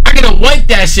 I gotta wipe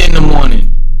that shit in the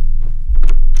morning.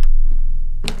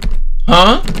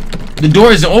 Huh? The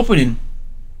door isn't opening.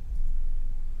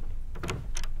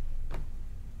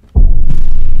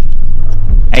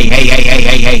 Hey.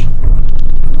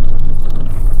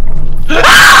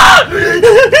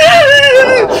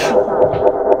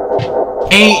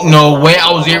 Ain't no way I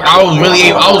was really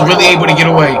able to get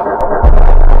away.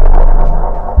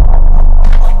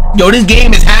 Yo, this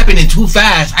game is happening too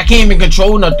fast. I can't even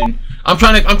control nothing. I'm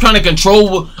trying to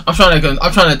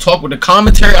talk with the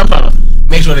commentary. I'm trying to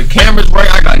make sure the camera's right.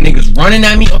 I got niggas running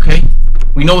at me. Okay,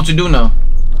 we know what to do now.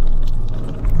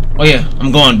 Oh yeah,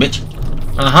 I'm going, bitch.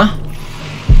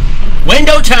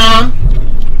 Window time.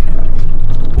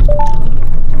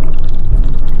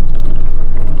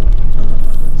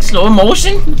 Slow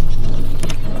motion.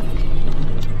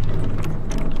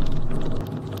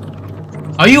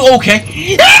 Are you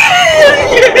okay?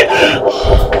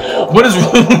 What is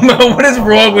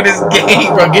wrong with this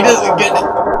game, bro?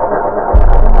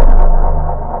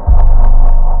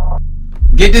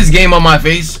 Get this game on my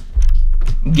face.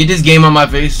 Get this game on my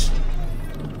face.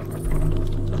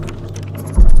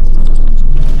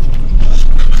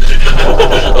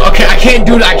 Okay, I can't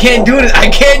do this.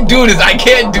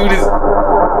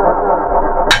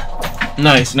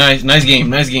 Nice game.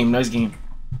 Nice game.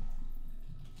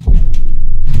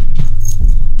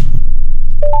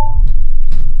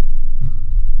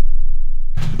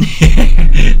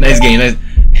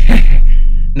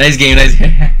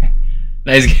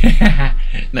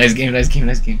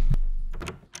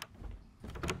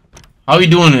 How we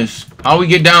doing this? How we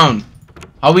get down?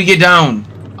 I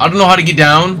don't know how to get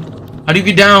down. How do you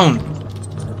get down?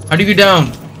 I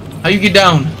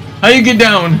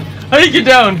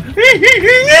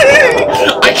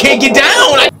can't get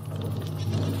down.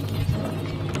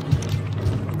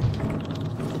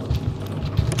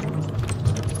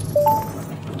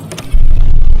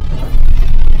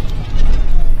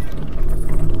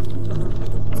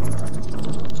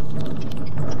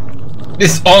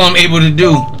 This is all I'm able to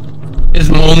do. This is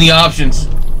my only options.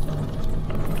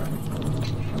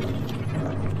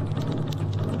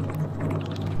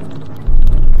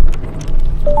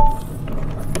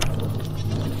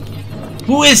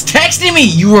 Who is texting me?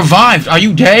 You revived. Are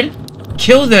you dead?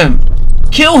 Kill them.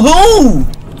 Kill who?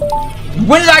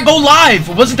 When did I go live?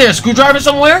 Wasn't there a screwdriver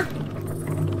somewhere?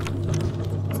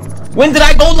 When did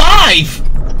I go live?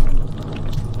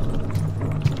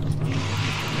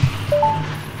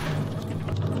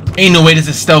 Ain't no way this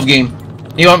is a stealth game.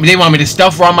 They want me to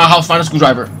stealth around my house, find a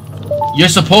screwdriver. You're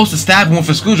supposed to stab him with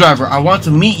a screwdriver. I want to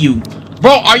meet you.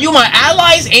 Bro, are you my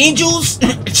allies, angels?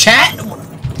 Chat?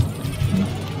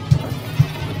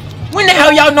 When the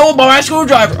hell y'all know about my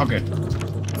screwdriver? Okay.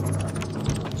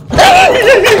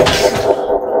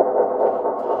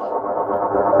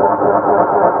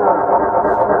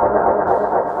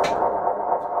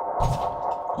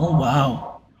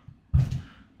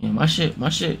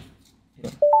 shit.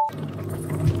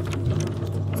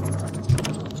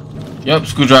 Yep,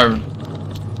 screwdriver.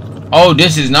 Oh,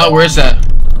 this is not where it's at.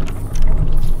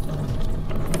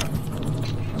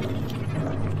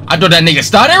 I thought that nigga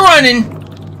started running.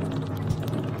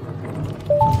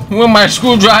 Where my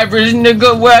screwdrivers,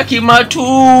 nigga? Where I keep my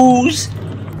tools?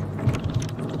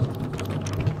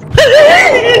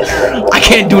 I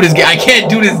can't do this game. I can't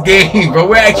do this game, bro.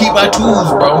 Where I keep my tools,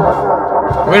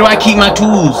 bro? Where do I keep my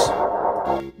tools?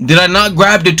 Did I not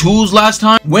grab the tools last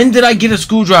time? When did I get a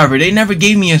screwdriver? They never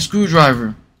gave me a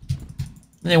screwdriver.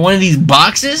 Is it one of these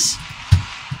boxes?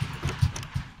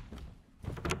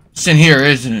 It's in here,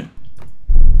 isn't it?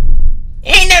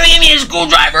 He never gave me a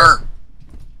screwdriver.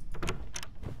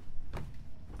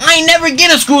 I ain't never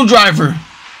get a screwdriver.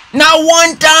 Not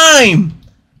one time.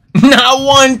 Not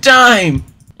one time.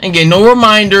 Ain't get no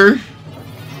reminder.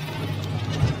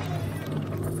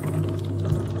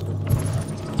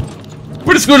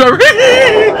 Where the screwdriver?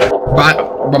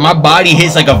 But my body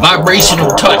hits like a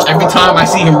vibrational touch every time I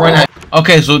see him run at.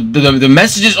 Okay, so the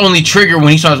messages only trigger when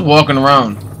he starts walking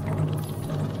around.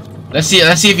 Let's see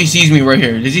if he sees me right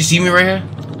here. Does he see me right here?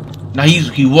 Now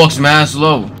he walks mad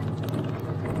slow.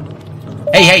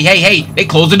 Hey, they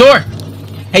closed the door.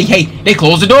 Hey, they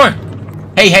closed the door.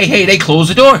 Hey, they closed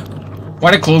the door.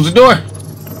 Why they close the door?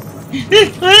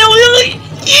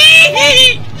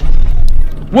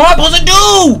 What am I supposed to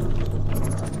do?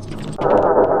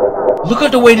 Look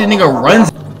at the way the nigga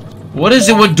runs. What is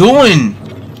it we're doing?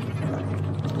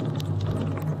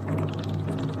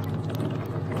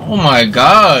 Oh my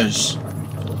gosh.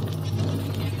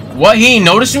 What, he ain't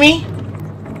noticed me?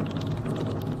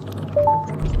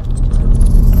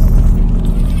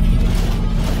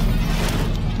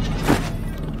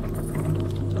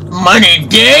 Money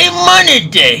day, money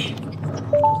day.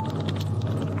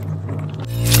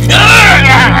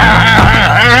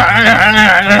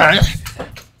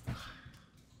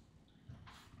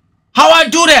 How I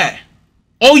do that?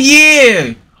 Oh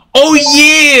yeah. Oh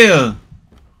yeah.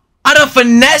 I done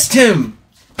finessed him.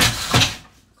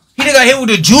 He done got hit with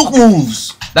the juke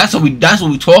moves. That's what we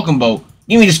talking about.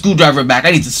 Give me the screwdriver back.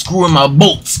 I need to screw in my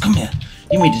bolts. Come here.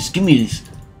 Give me this.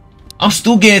 I'm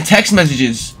still getting text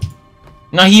messages.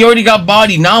 Now he already got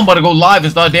bodied. Now I'm about to go live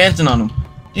and start dancing on him.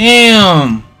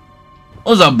 Damn.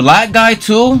 Was a black guy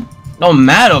too? Don't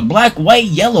matter. Black, white,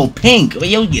 yellow, pink.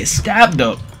 Yo, get scabbed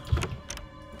up.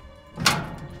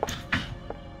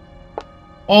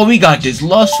 Oh, we got this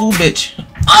lustful bitch.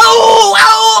 Oh!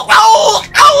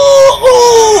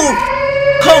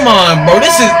 Come on, bro.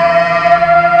 This is...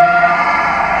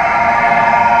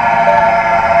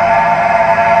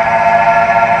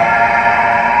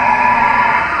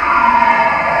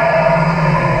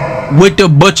 With the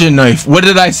butcher knife. What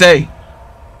did I say?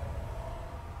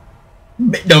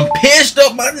 Done pierced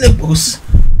up my nipples.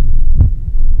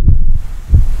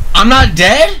 I'm not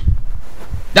dead?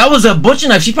 That was a butcher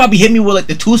knife. She probably hit me with like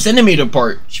the 2 centimeter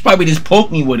part. She probably just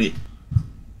poked me with it.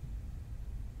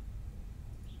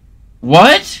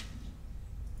 What?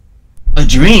 A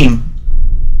dream?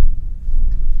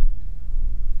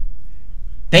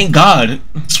 Thank God.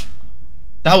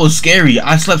 That was scary.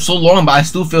 I slept so long, but I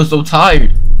still feel so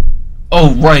tired.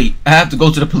 Oh, right. I have to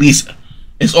go to the police.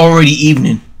 It's already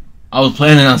evening. I was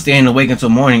planning on staying awake until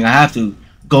morning. I have to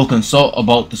go consult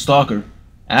about the stalker.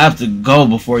 I have to go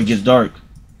before it gets dark.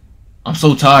 I'm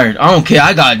so tired. I don't care.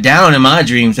 I got down in my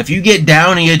dreams. If you get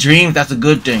down in your dreams, that's a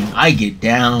good thing. I get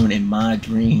down in my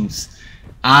dreams.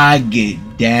 I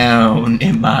get down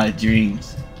in my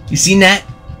dreams. You seen that?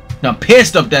 Now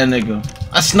pissed up that nigga.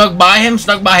 I snuck by him,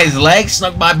 snuck by his legs,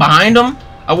 snuck by behind him.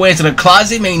 I went into the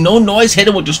closet, made no noise, hit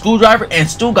him with the screwdriver, and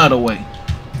still got away.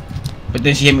 But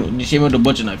then she hit me with the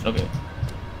butcher knife. Okay.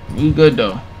 We good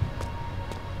though.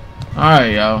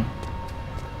 Alright, y'all.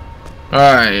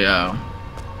 Alright, y'all.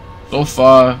 So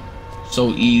far,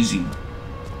 so easy.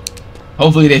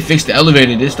 Hopefully they fixed the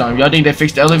elevator this time. Y'all think they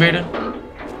fixed the elevator?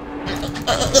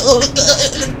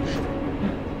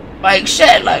 Like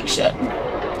shit.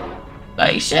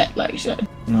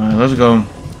 Alright, let's go.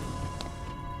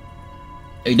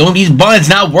 Hey, don't these buttons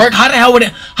not work? How the hell would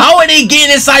it? How are they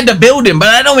getting inside the building? But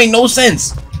that don't make no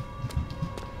sense.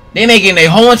 They making their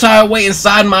whole entire way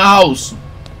inside my house.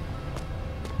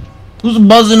 Who's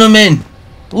buzzing them in?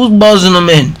 Who's buzzing them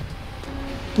in?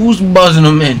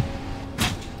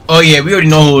 Oh yeah, we already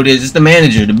know who it is. It's the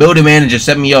manager. The building manager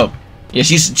set me up. Yeah,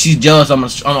 she's jealous. I'm a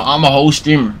whole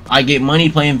streamer. I get money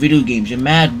playing video games. You're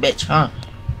mad, bitch, huh?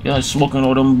 You're smoking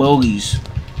all them bogeys,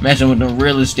 messing with them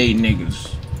real estate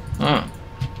niggas, huh?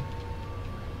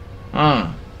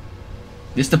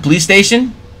 This the police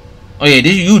station? Oh yeah,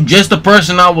 this you just the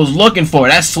person I was looking for.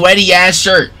 That sweaty ass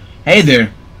shirt. Hey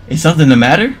there, is something the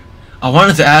matter? I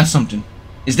wanted to ask something.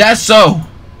 Is that so?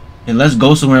 And let's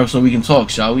go somewhere so we can talk,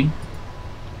 shall we?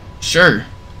 Sure.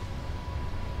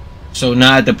 So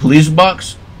not at the police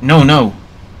box? No.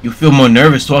 You feel more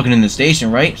nervous talking in the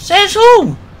station, right? Says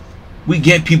who? We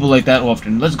get people like that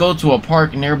often. Let's go to a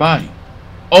park nearby.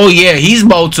 Oh yeah, he's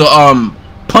about to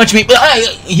punch me.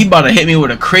 He about to hit me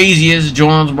with the craziest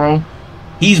joints, bro.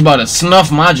 He's about to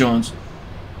snuff my joints.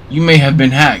 You may have been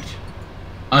hacked.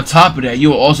 On top of that,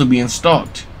 you are also being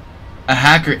stalked. A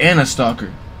hacker and a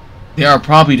stalker. They are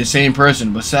probably the same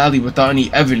person, but sadly without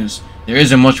any evidence, there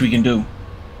isn't much we can do.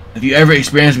 If you ever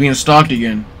experience being stalked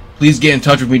again, please get in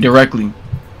touch with me directly.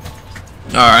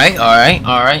 Alright.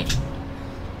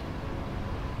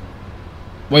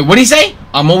 Wait, what did he say?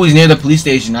 I'm always near the police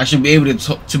station. I should be able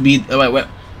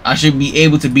I should be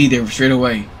able to be there straight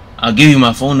away. I'll give you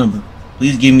my phone number.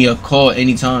 Please give me a call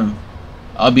anytime.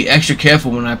 I'll be extra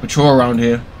careful when I patrol around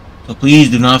here, so please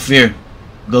do not fear.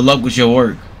 Good luck with your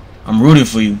work. I'm rooting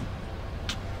for you.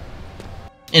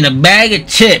 In a bag of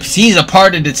chips. He's a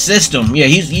part of the system. Yeah,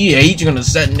 he's gonna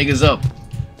set niggas up.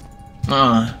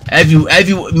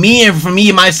 Me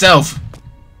and myself.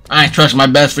 I ain't trust my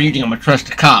best friend. You think I'm gonna trust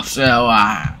the cops? So,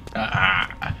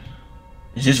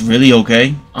 is this really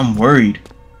okay? I'm worried.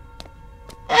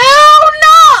 Hell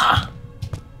nah!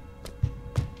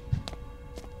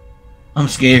 I'm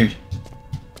scared.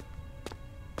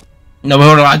 No, but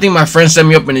hold on. I think my friend set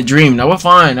me up in a dream. Now we're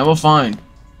fine.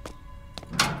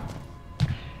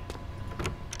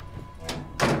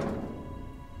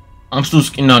 I'm still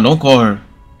scared. No, don't call her.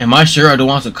 Am I sure I don't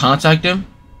want to contact him?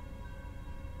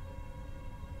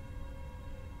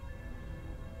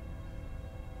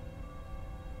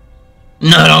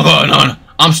 No, don't go. No.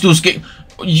 I'm still scared.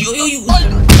 You.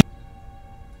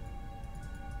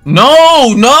 No.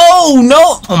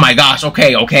 Oh my gosh.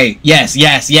 Okay. Yes.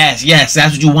 That's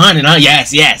what you wanted, huh?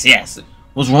 Yes.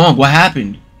 What's wrong? What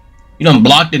happened? You done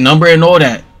blocked the number and all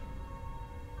that.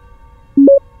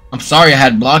 I'm sorry I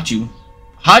had blocked you.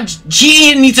 She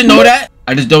didn't need to know that.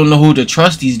 I just don't know who to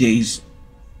trust these days.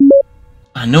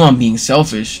 I know I'm being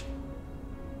selfish.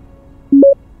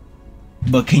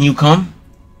 But can you come?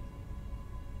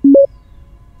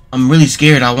 I'm really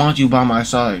scared. I want you by my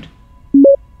side.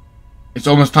 It's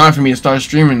almost time for me to start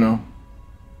streaming though.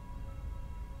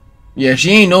 Yeah,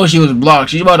 she ain't know she was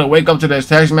blocked. She's about to wake up to this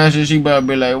text message. She about to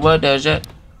be like, what does that?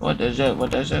 Why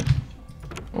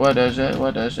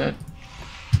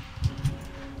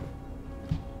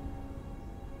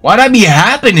that be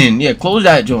happening? Yeah, close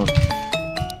that joint.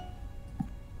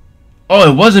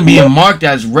 Oh, it wasn't being marked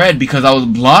as red because I was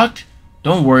blocked?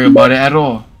 Don't worry about it at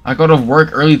all. I got off work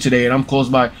early today and I'm close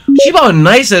by. She about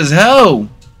nice as hell.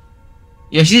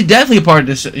 Yeah, she's definitely a part of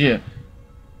this. Yeah.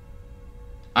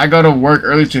 I got off work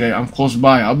early today. I'm close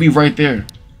by. I'll be right there.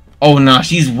 Oh, nah.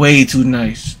 She's way too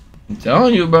nice. I'm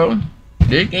telling you, bro.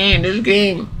 This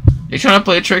game. They're trying to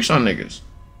play tricks on niggas.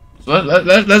 So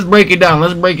let's break it down.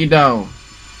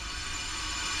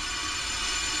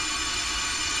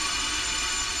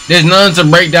 There's nothing to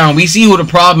break down. We see who the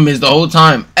problem is the whole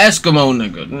time. Eskimo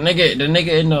nigga. The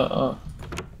nigga in the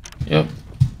yep.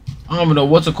 I don't even know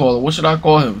what to call him. What should I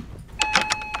call him?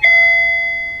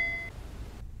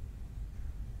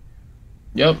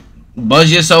 Yep. Buzz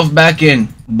yourself back in.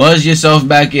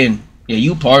 Yeah,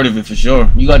 you part of it for sure.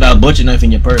 You got that butcher knife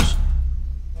in your purse.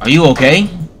 Are you okay?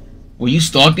 Were you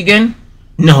stalked again?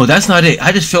 No, that's not it.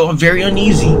 I just felt very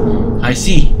uneasy. I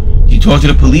see. Did you talk to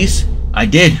the police? I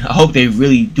did. I hope they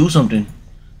really do something.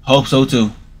 Hope so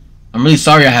too. I'm really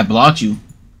sorry I had blocked you.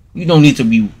 You don't need to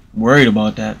be worried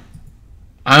about that.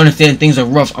 I understand things are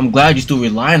rough. I'm glad you're still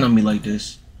relying on me like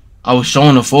this. I was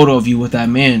showing a photo of you with that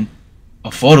man.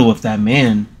 A photo of that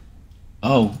man?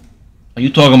 Oh. Are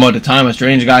you talking about the time a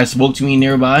strange guy spoke to me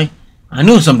nearby? I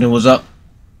knew something was up.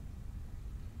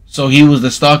 So he was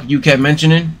the stalker you kept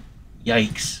mentioning?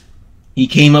 Yikes. He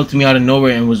came up to me out of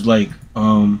nowhere and was like,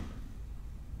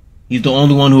 he's the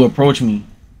only one who approached me.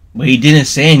 But he didn't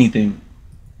say anything.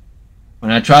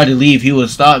 When I tried to leave, he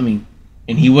would stop me.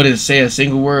 And he wouldn't say a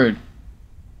single word.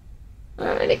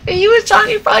 He was trying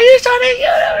to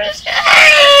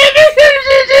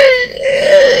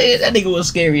that nigga was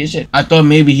scary as shit. I thought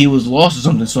maybe he was lost or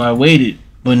something, so I waited.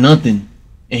 But nothing.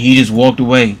 And he just walked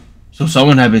away. So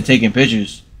someone had been taking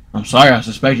pictures. I'm sorry I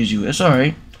suspected you. It's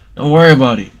alright. Don't worry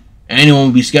about it. Anyone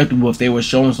would be skeptical if they were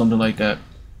showing something like that.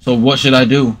 So what should I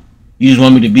do? You just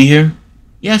want me to be here?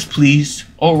 Yes, please.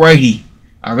 Alrighty.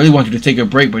 I really want you to take a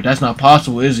break, but that's not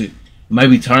possible, is it? It might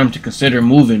be time to consider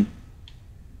moving.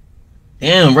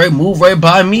 Damn, right? Move right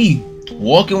by me.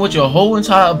 Walking with your whole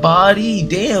entire body.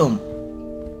 Damn.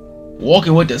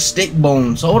 Walking with the stick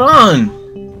bones. Hold on.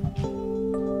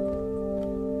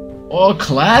 All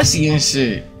classy and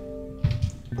shit.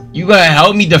 You gotta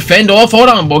help me defend off. Hold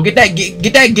on, bro. Get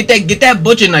that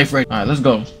butcher knife right. All right, let's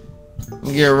go.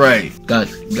 Get right. Got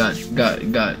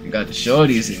the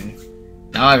shorties in.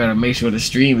 Now I gotta make sure the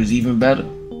stream is even better.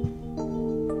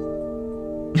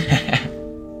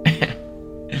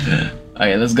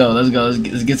 Alright, let's go. Let's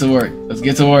get to work. Let's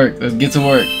get to work.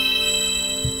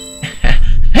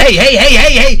 Hey.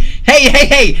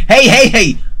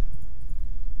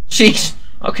 Sheesh.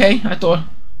 Okay, I thought.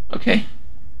 Okay.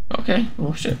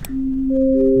 Oh shit.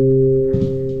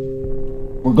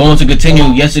 We're going to continue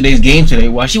yesterday's game today.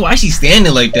 Why she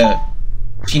standing like that?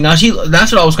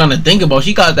 That's what I was kind of thinking about.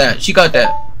 She got that.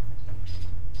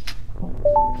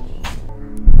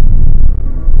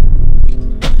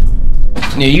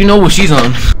 Yeah, you know what she's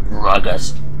on.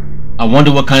 Ruggers. I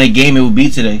wonder what kind of game it would be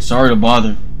today. Sorry to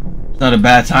bother. It's not a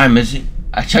bad time, is it?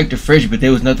 I checked the fridge, but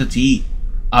there was nothing to eat.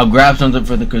 I'll grab something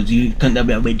for cause you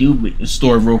couldn't do the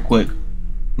store real quick.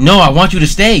 No, I want you to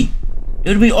stay.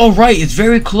 It'll be alright. It's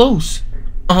very close.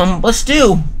 But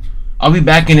still. I'll be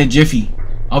back in a jiffy.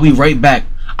 I'll be right back.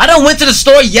 I done went to the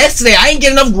store yesterday. I ain't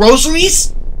get enough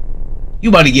groceries. You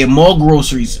about to get more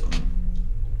groceries.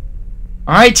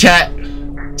 Alright, chat.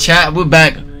 Chat, we're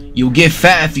back. You'll get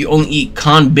fat if you only eat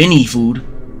konbini food.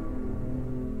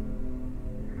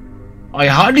 Oh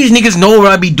yeah, how do these niggas know what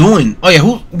I be doing? Oh yeah,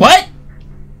 what?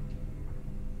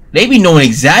 They be knowing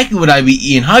exactly what I be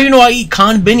eating. How you know I eat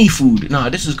konbini food? Nah,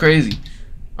 this is crazy.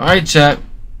 Alright, chat.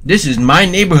 This is my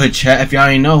neighborhood, chat, if y'all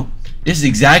ain't know. This is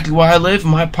exactly where I live.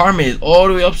 My apartment is all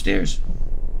the way upstairs.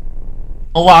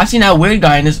 Oh wow, I seen that weird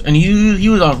guy in this, and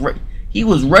he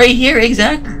was right here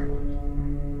exactly.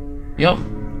 Yep.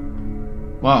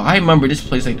 Wow, I remember this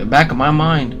place like the back of my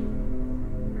mind.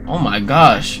 Oh my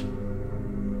gosh.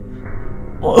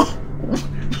 Oh.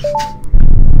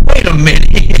 Wait a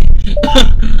minute.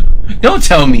 Don't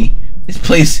tell me this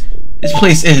place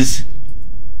is.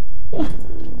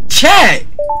 Chat,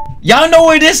 y'all know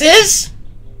where this is?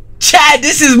 Chat,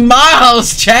 this is my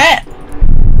house, chat.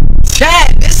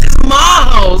 Chat, this is my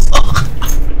house.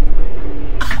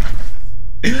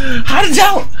 How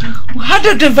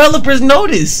did developers know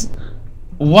this?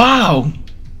 Wow,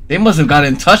 they must have got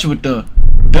in touch with the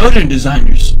building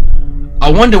designers. I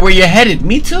wonder where you're headed.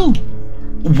 Me too.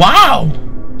 Wow.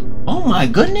 Oh my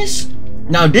goodness.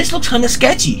 Now this looks kind of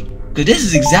sketchy, cause this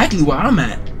is exactly where I'm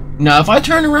at. Now if I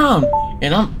turn around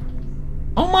and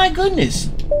oh my goodness.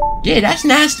 Yeah, that's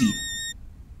nasty.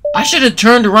 I should have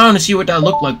turned around to see what that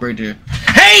looked like right there.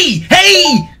 Hey!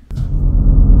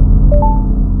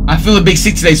 I feel a big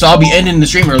sick today, so I'll be ending the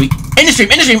stream early. End the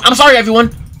stream. I'm sorry,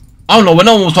 everyone. I don't know what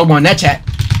no one was talking about in that chat.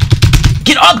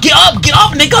 Get up,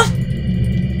 nigga!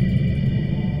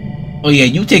 Oh yeah,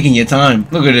 you taking your time.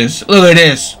 Look at this.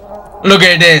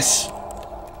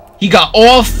 He got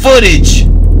all footage.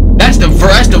 That's the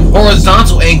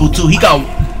horizontal angle too. He got.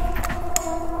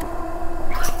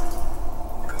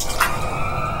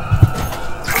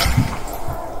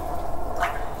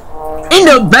 In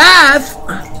the bath?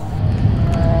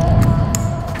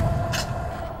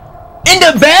 In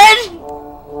the bed?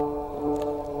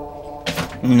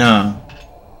 Nah.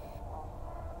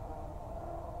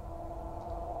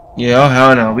 Yeah, oh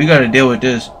hell no. We gotta deal with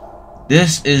this.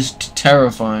 This is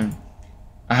terrifying.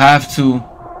 I have to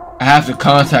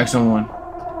contact someone.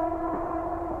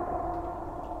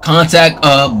 Contact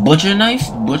butcher knife?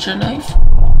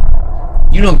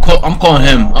 You don't call. I'm calling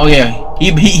him. Oh yeah.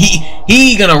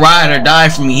 He gonna ride or die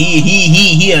for me.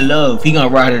 He in love. He gonna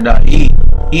ride or die.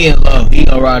 He in love. He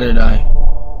gonna ride or die.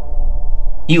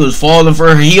 He was falling for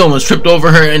her. He almost tripped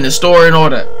over her in the store and all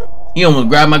that. He almost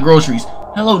grabbed my groceries.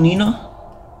 Hello, Nina.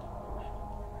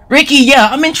 Ricky, yeah,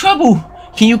 I'm in trouble.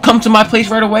 Can you come to my place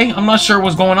right away? I'm not sure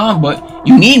what's going on, but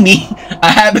you need me.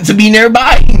 I happen to be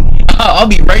nearby. I'll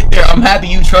be right there. I'm happy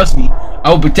you trust me. I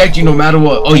will protect you no matter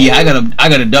what. Oh yeah, I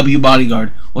got a W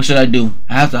bodyguard. What should I do?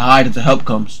 I have to hide until help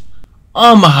comes.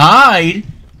 Hide?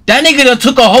 That nigga done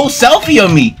took a whole selfie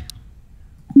of me.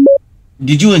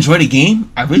 Did you enjoy the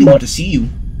game? I really want to see you.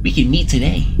 We can meet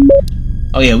today.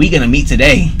 Oh yeah, we gonna meet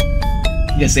today. You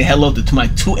gotta say hello to my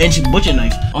 2-inch butcher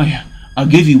knife. Oh yeah, I'll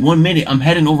give you 1 minute. I'm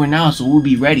heading over now, so we'll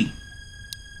be ready.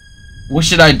 What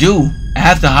should I do? I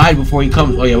have to hide before he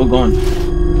comes. Oh yeah, we're going.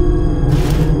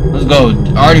 Let's go.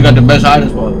 I already got the best hiding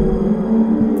spot.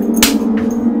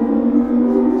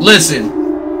 Listen,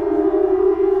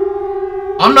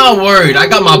 I'm not worried. I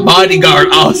got my bodyguard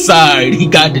outside. He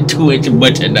got the 2-inch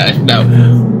butcher knife. Now,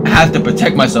 I have to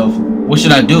protect myself. What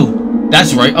should I do?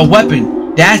 That's right, a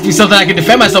weapon. There has to be something I can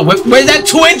defend myself with. Where's that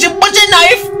 2-inch butcher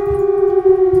knife?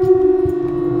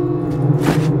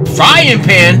 Frying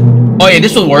pan. Oh yeah,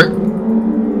 this will work.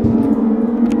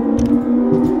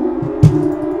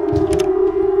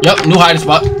 Yup, new hiding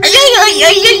spot.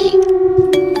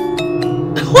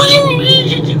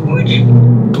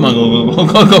 Come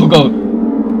on, go.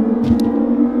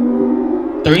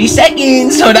 30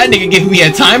 seconds. So that nigga giving me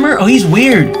a timer? Oh, he's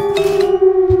weird.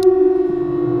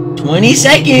 20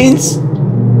 seconds.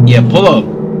 Yeah, pull up.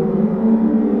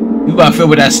 You gotta feel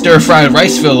what that stir-fried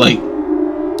rice feel like.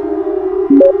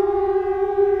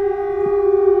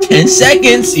 10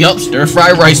 seconds. Yup,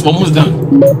 stir-fried rice almost done.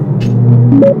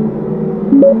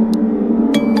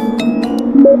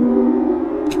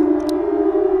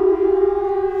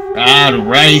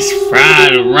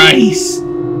 Fried rice.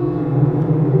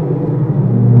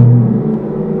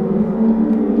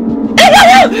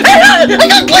 I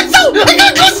got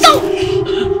gusto!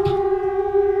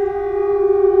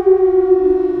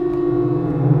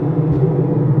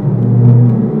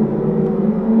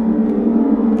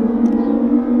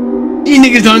 These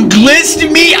niggas done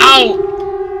glitched me out!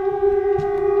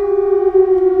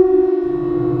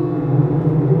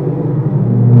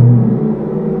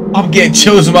 I'm getting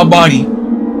chills in my body.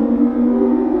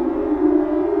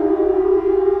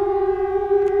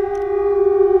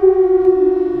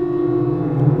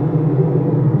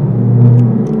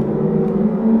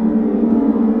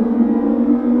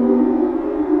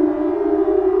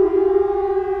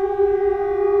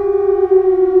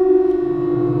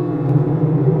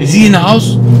 Is he in the house?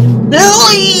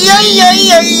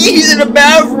 He's in the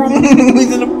bathroom.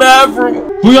 He's in the bathroom.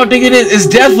 Who y'all think it is? It's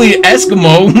definitely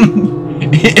Eskimo.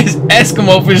 It's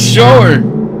Eskimo for sure.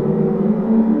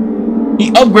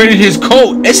 He upgraded his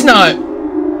coat. It's not.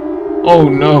 Oh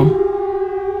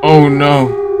no. Oh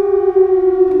no.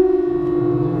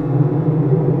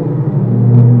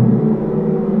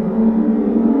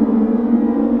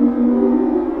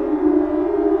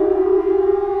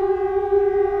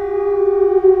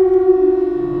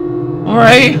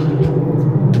 Alright.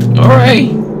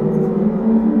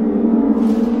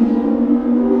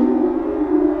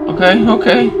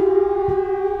 Okay.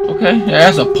 Yeah,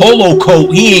 that's a polo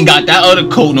coat. He ain't got that other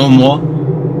coat no more.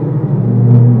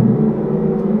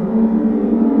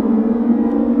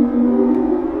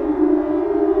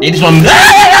 They just want me.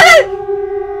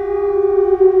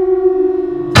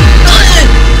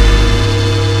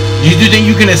 You think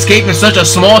you can escape in such a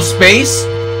small space?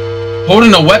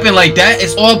 Holding a weapon like that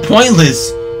is all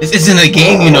pointless. This isn't a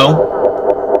game, you know.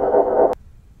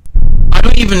 I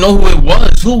don't even know who it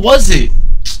was. Who was it?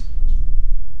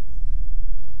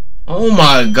 Oh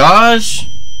my gosh.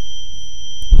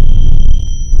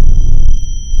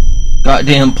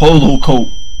 Goddamn polo coat.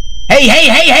 Hey,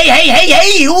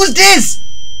 who's this?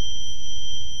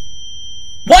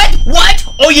 What?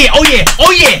 Oh yeah,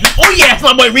 that's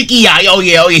my boy Ricky. Oh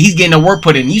yeah, he's getting the work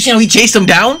put in. You see how he chased him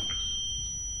down?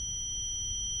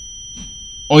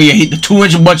 Oh yeah, the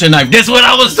 2-inch butcher knife. That's what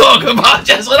I was talking about. That's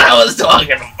just what I was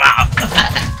talking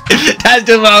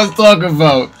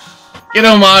about. Get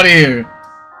him out of here.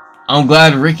 I'm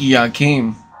glad Ricky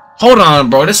came. Hold on,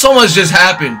 bro. There's so much just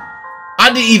happened.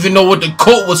 I didn't even know what the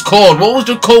coat was called. What was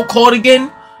the coat called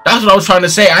again? That's what I was trying to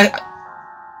say.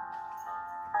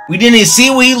 We didn't see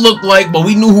what he looked like, but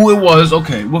we knew who it was.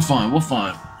 Okay, we're fine.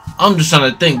 I'm just trying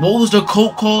to think. What was the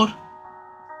coat called?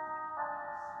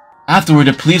 Afterward,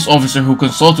 the police officer who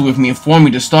consulted with me informed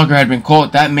me the stalker had been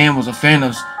caught. That man was a fan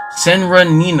of Senra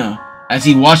Nina. As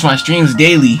he watched my streams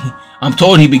daily, I'm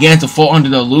told he began to fall under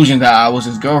the illusion that I was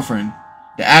his girlfriend.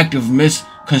 The act of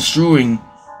misconstruing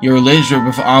your relationship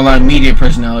with an online media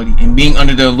personality and being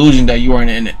under the illusion that you are in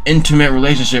an intimate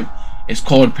relationship is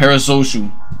called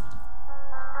parasocial.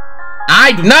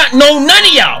 I do not know none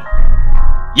of y'all.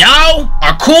 Y'all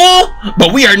are cool,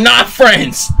 but we are not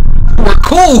friends. We're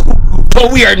cool,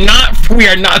 but we are not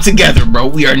together, bro.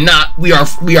 We are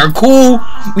cool,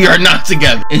 we are not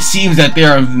together. It seems that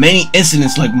there are many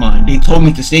incidents like mine. They told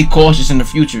me to stay cautious in the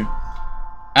future.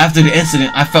 After the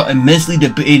incident, I felt immensely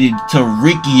debated to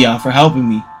Ricky for helping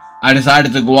me. I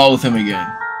decided to go out with him again.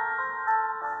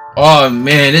 Oh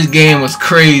man, this game was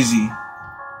crazy.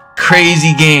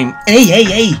 Crazy game.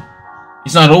 Hey.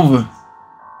 It's not over.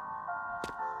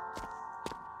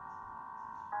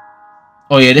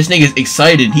 Oh yeah, this nigga's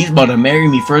excited. He's about to marry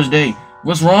me first day.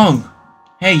 What's wrong?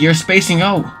 Hey, you're spacing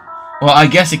out. Well, I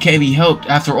guess it can't be helped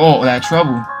after all that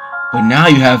trouble. But now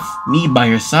you have me by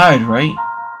your side, right?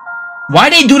 Why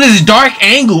they do this dark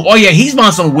angle? Oh yeah, he's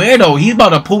about some weirdo. He's about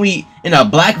to pull me in a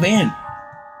black van.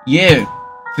 Yeah,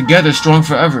 together strong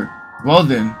forever. Well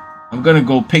then, I'm gonna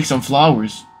go pick some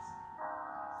flowers.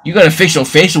 You gotta fix your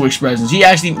facial expressions. He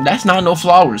actually, that's not no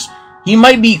flowers. He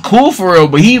might be cool for real,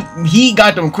 but he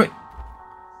got them quick.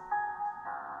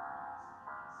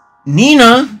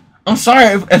 Nina, I'm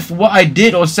sorry if what I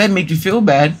did or said made you feel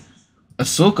bad.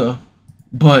 Asuka,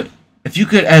 But if you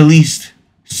could at least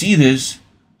see this,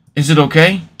 is it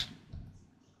okay?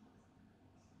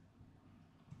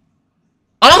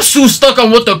 I'm still stuck on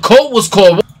what the code was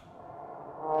called.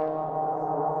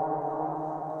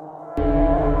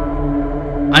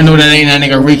 I know that ain't that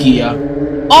nigga Ricky, y'all.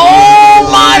 Oh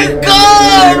my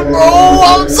god, bro!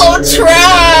 I'm so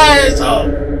trash! Oh.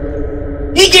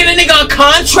 He giving a nigga a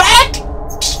contract?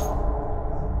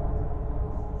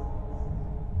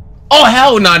 Oh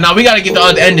hell nah, nah, we gotta get the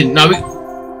other ending. Nah,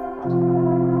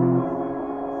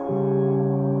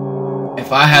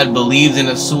 if I had believed in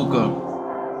Asuka.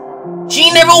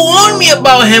 She never warned me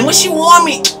about him. What she warned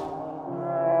me?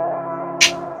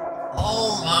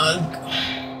 Oh my god.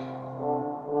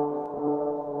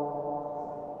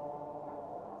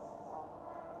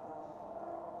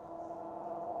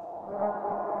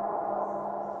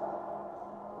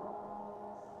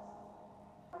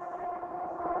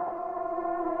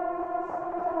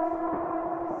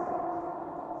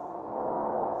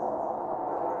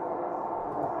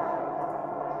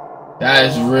 That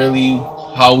is really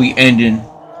how we ending.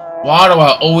 Why do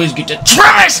I always get the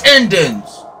trash endings?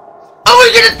 I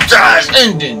always get the trash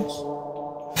endings.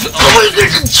 I always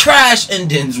get the trash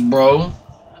endings, bro.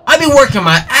 I be working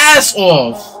my ass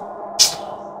off.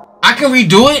 I can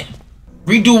redo it?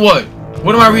 Redo what?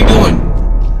 What am I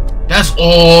redoing? That's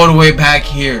all the way back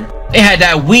here. They had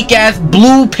that weak ass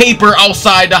blue paper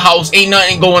outside the house. Ain't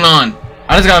nothing going on.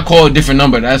 I just gotta call a different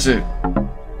number. That's it.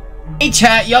 Hey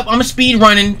chat, yup, I'm speed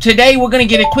running. Today we're gonna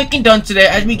get it quick and done today.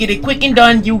 As we get it quick and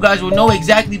done, you guys will know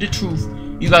exactly the truth.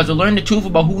 You guys will learn the truth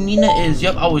about who Nina is.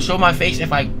 Yup, I will show my face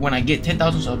when I get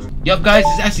 10,000 subs. Yup guys,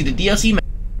 it's actually the DLC man.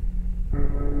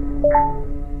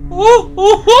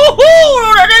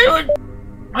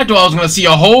 I thought I was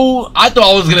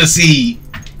gonna see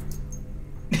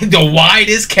the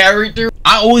widest character.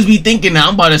 I always be thinking that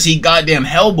I'm about to see goddamn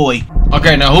Hellboy.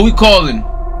 Okay, now who we calling?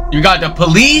 You got the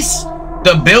police,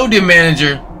 the building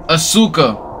manager,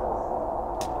 Asuka.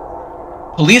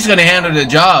 Police gonna handle the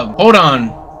job. Hold on.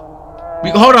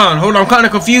 Hold on. I'm kind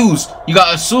of confused. You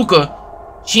got Asuka.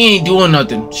 She ain't doing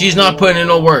nothing. She's not putting in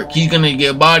no work. He's gonna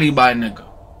get bodied by a nigga.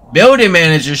 Building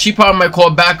manager, she probably might call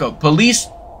backup. Police,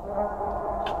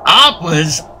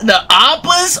 Oppas. The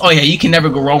Oppas? Oh yeah, you can never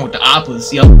go wrong with the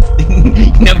Oppas. Yo,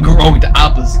 you can never go wrong with the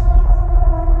Oppas.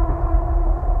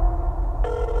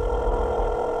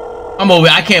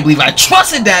 I can't believe I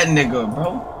trusted that nigga,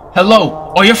 bro.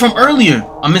 Hello. Oh, you're from earlier.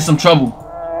 I'm in some trouble.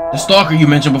 The stalker you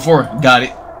mentioned before. Got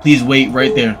it. Please wait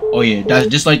right there. Oh yeah, that's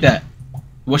just like that.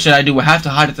 What should I do? I have to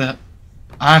hide it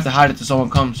till someone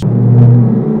comes.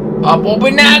 Pop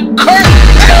open that curtain.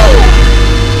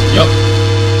 Yup.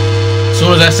 As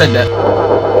soon as I said that.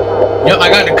 Yup, I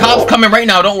got the cops coming right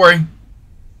now. Don't worry.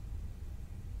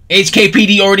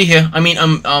 HKPD already here. I mean,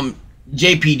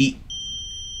 JPD.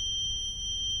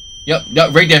 Yup,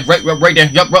 right there, right there.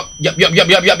 Yup.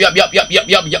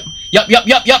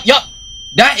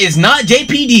 That is not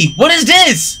JPD. What is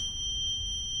this?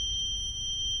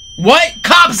 What?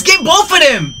 Cops, get both of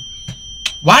them.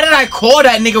 Why did I call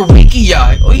that nigga Ricky?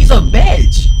 Oh, he's a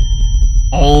bitch.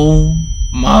 Oh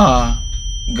my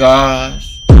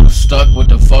gosh. I'm stuck with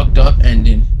the fucked up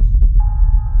ending.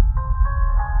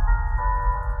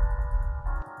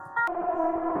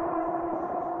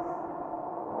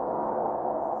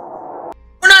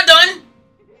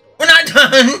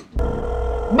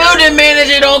 Building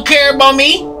manager don't care about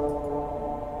me.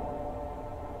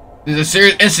 There's a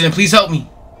serious incident. Please help me.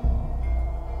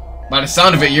 By the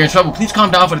sound of it, you're in trouble. Please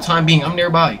calm down for the time being. I'm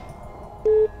nearby.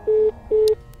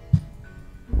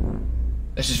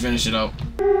 Let's just finish it out.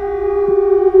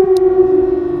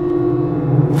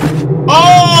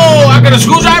 Oh, I got a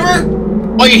screwdriver?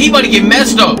 Oh yeah, he about to get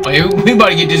messed up. Oh yeah, we about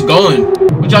to get this going.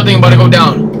 What y'all think about to go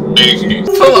down?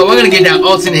 Oh, we're gonna get that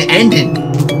alternate ending.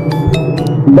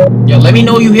 Yo, let me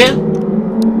know you here.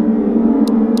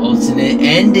 Alternate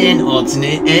ending,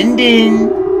 alternate ending.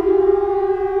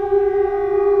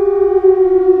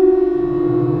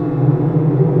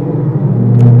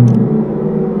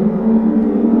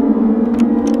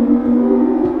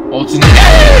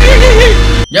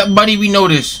 Alternate. Yep, buddy, we know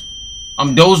this.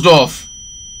 I'm dozed off.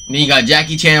 And then you got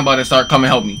Jackie Chan about to start coming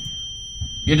help me.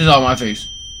 Get this out of my face.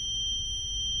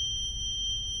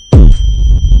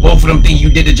 Both of them think you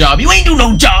did the job. You ain't do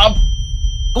no job.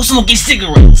 Go smoke your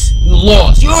cigarettes. You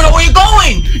lost. You don't know where you're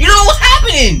going. You don't know what's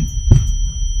happening.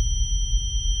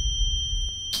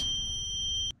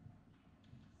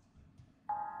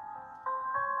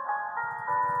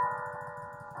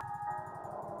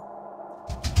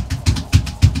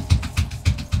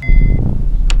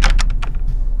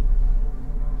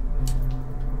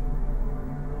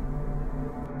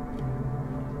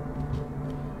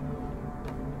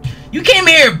 You came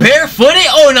here barefooted?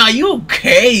 Oh, no, you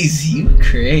crazy. You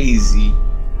crazy.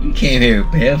 You came here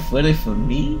barefooted for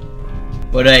me?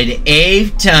 For the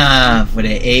 8th time. For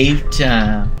the 8th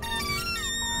time.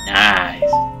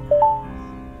 Nice.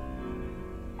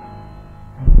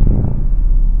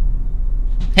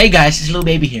 Hey guys, it's little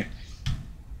baby here.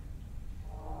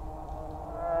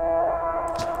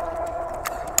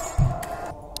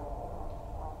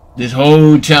 This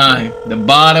whole time, the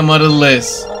bottom of the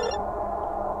list.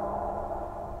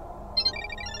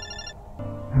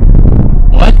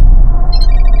 What?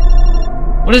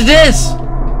 What is this?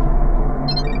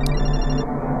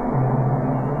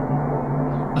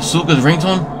 Asuka's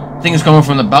ringtone? I think it's coming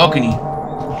from the balcony.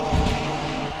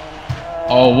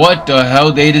 Oh, what the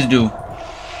hell did this do?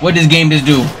 What this game just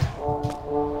do?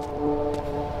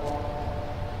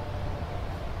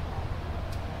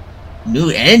 New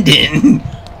ending.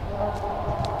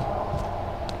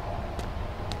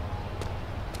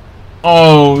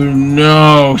 Oh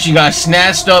no, she got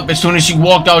snatched up as soon as she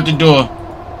walked out the door.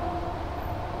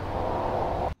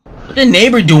 What the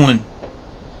neighbor doing?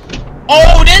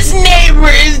 Oh, this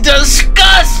neighbor is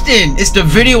disgusting. It's the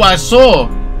video I saw.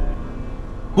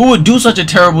 Who would do such a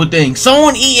terrible thing?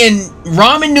 Someone eating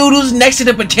ramen noodles next to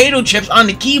the potato chips on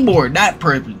the keyboard. That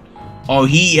person. Oh,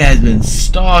 he has been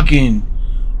stalking.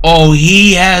 Oh,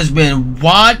 he has been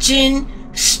watching,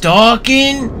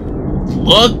 stalking,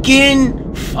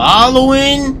 looking,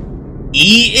 following,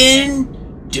 eating,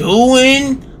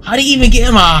 doing. How did he even get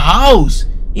in my house?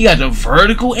 He got the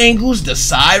vertical angles, the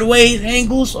sideways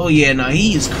angles. Oh yeah, nah,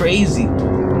 he is crazy.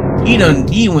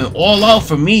 He went all out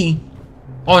for me.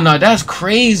 Oh no, that's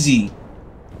crazy.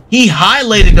 He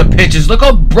highlighted the pictures. Look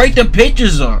how bright the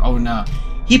pictures are. Oh nah,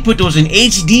 he put those in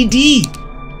HDD.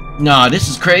 Nah, this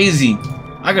is crazy.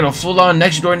 I got a full-on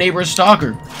next door neighbor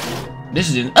stalker. This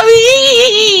is an.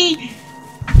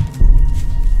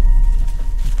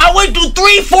 I went through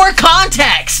 3-4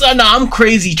 contacts. Oh, nah, I'm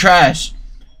crazy trash.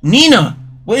 Nina,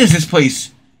 what is this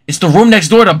place? It's the room next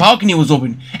door. The balcony was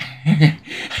open.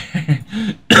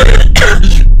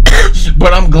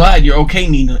 But I'm glad you're okay,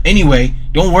 Nina. Anyway,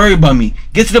 don't worry about me.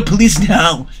 Get to the police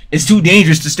now. It's too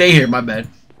dangerous to stay here, my bad.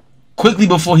 Quickly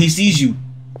before he sees you.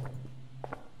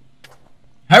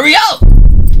 Hurry up!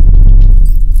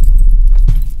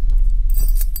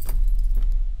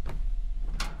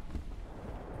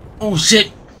 Oh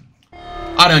shit.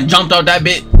 I done jumped out that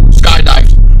bit.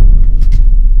 Skydived.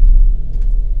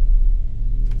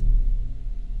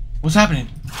 What's happening?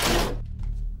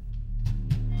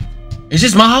 Is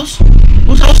this my house?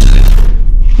 Whose house is this?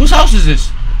 Whose house is this?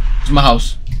 It's my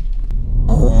house.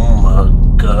 Oh my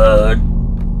god.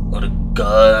 Oh the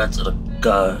gods, oh the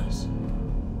gods.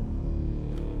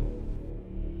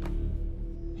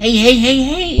 Hey, hey, hey,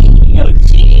 hey. Don't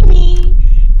see me.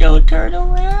 Don't turn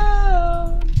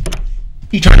around.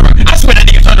 He turned around. I swear that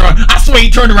nigga turned around. I swear he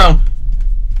turned around.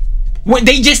 What,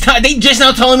 they just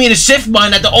now telling me to shift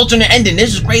button at the alternate ending.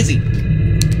 This is crazy.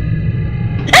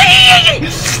 Hey!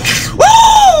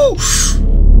 Woo!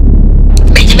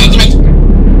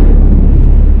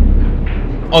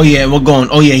 Oh yeah, we're going.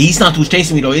 Oh yeah, he's not too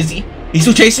chasing me though, is he? He's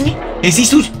still chasing me? Is he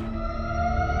still?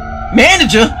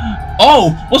 Manager?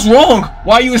 Oh, what's wrong?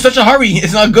 Why are you in such a hurry?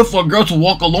 It's not good for a girl to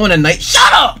walk alone at night.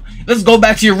 Shut up! Let's go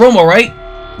back to your room, alright?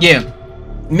 Yeah.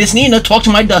 Miss Nina, talk to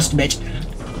my dust, bitch.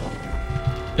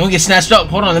 Don't get snatched up.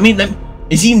 Hold on, let me.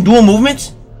 Is he doing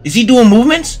movements? Is he doing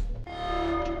movements?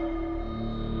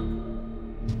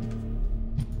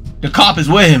 The cop is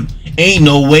with him. Ain't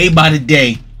no way by the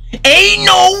day. Ain't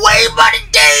no way by the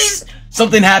days.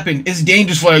 Something happened. It's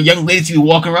dangerous for a young lady to be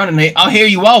walking around and I'll hear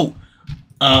you out.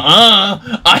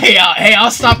 Hey,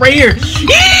 I'll stop right here.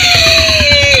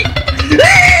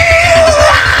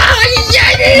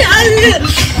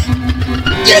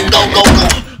 Yeah, go.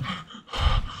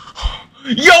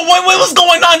 Yo, what's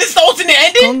going on? This is the alternate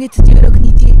ending?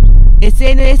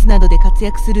 SNS などで活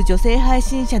躍する女性配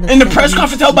信者の In the press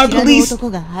conference held by police.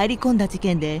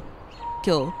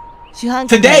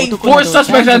 Today, 4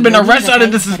 suspects have been arrested under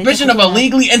the suspicion of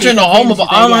illegally entering the home of an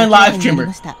online live streamer.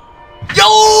 Yo,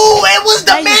 it was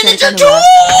the manager too!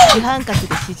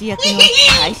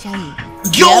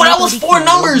 Yo, that was 4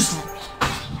 numbers!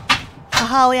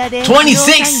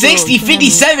 26, 60,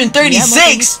 57,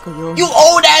 36! You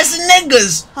old ass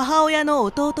niggas!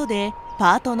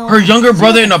 Her younger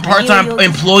brother and a part-time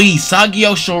employee,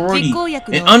 Sagio Shorori,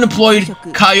 and unemployed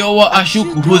Kyowa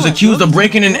Ashuku, who is accused of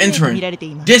breaking and entering.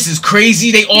 This is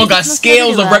crazy. They all got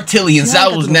scales of reptilians.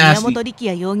 That was nasty.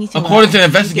 According to the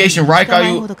investigation,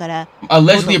 Raikayu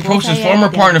allegedly approached his former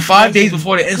partner 5 days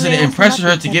before the incident and pressured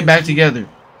her to get back together.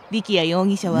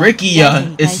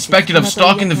 Rikia is suspected of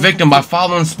stalking the victim by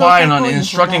following, spying on, and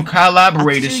instructing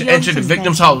collaborators to enter the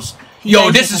victim's house.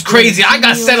 Yo, this is crazy. I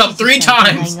got set up 3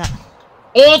 times.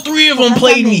 All 3 of them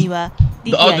played me.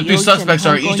 The other 3 suspects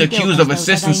are each accused of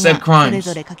assisting said crimes.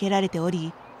 Additionally,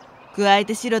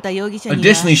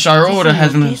 Shiroda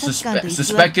has been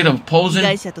suspected of posing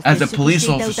as a police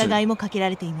officer.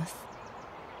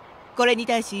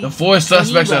 The 4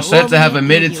 suspects are said to have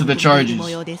admitted to the charges.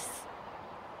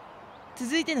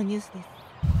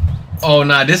 Oh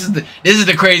nah, this is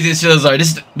the craziest Chillas Art.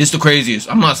 This is the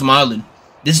craziest. I'm not smiling.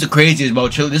 This is the craziest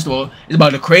about Chilla. It's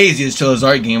about the craziest Chillas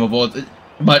Art game of all.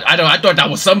 But I thought that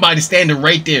was somebody standing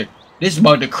right there. This is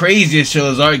about the craziest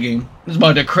Chillas Art game. This is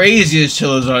about the craziest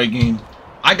Chillas Art game.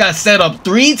 I got set up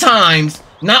 3 times.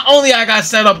 Not only I got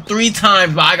set up 3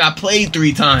 times, but I got played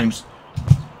 3 times.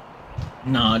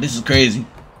 Nah, this is crazy.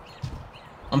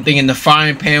 I'm thinking the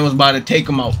frying pan was about to take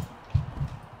him out.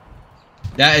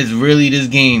 That is really this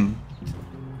game.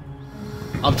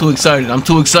 I'm too excited. I'm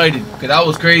too excited. Because that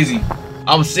was crazy.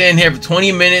 I was sitting here for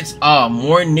 20 minutes.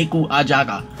 More Niku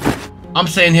Ajaga. I'm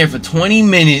sitting here for 20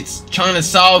 minutes trying to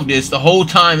solve this. The whole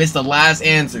time it's the last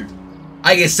answer.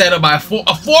 I get set up by a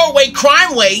 4-way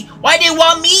crime way. Why they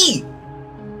want me?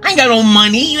 I ain't got no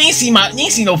money. You ain't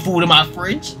see no food in my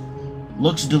fridge.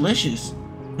 Looks delicious.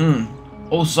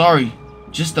 Oh, sorry.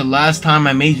 Just the last time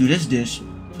I made you this dish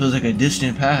feels like a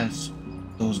distant past.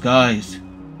 Those guys,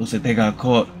 looks like they got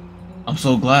caught. I'm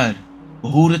so glad. But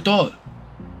who'd have thought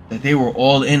that they were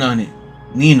all in on it?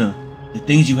 Nina, the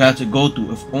things you had to go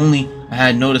through. If only I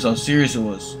had noticed how serious it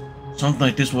was. Something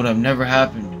like this would have never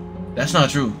happened. That's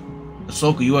not true.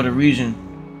 Ahsoka, you are the reason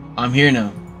I'm here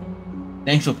now.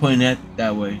 Thanks for putting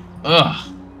that way.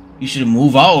 Ugh. You should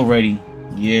move out already.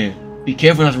 Yeah. Be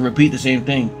careful not to repeat the same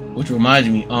thing. Which reminds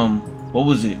me, what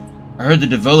was it? I heard the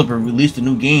developer released a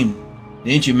new game.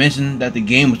 Didn't you mention that the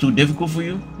game was too difficult for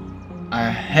you?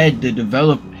 I heard the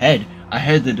developer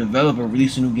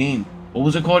released a new game. What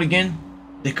was it called again?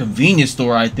 The convenience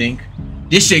store, I think.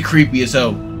 This shit creepy as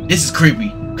hell. This is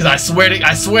creepy. Cause I swear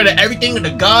to everything of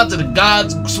the gods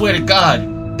swear to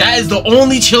God. That is the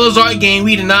only Chillas Art game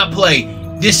we did not play.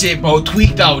 This shit, bro,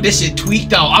 tweaked out. This shit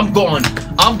tweaked out. I'm gone.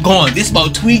 This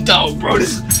about tweaked out, bro.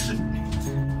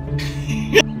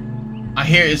 I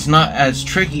hear it's not as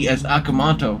tricky as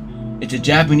Akamoto. It's a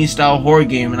Japanese style horror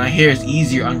game, and I hear it's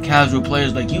easier on casual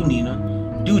players like you, Nina.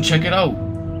 Dude, check it out.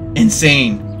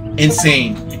 Insane.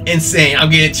 I'm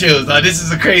getting chills. This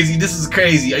is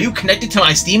crazy. Are you connected to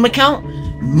my Steam account?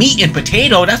 Meat and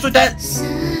potato, that's what that...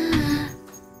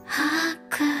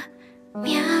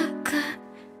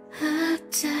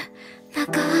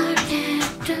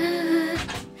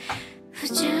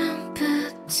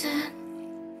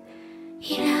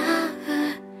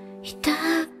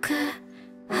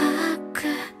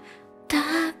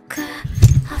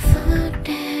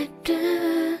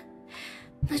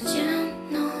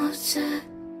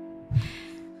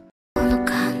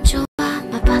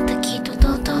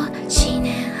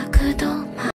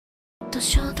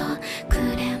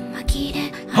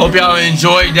 Hope y'all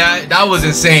enjoyed that. That was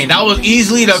insane. That was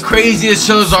easily the craziest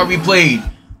Chillas Art we played.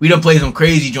 We done played some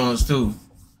crazy joints too.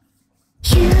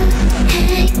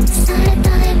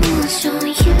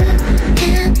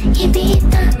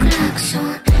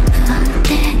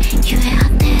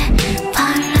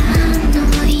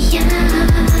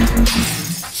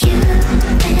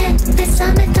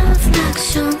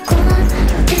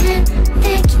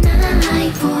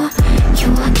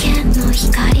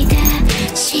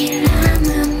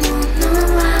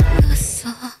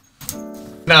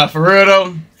 Nah, for real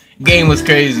though, game was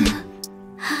crazy.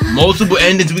 Multiple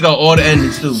endings, we got all the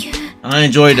endings too. I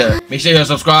enjoyed that. Make sure you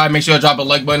subscribe, make sure you drop a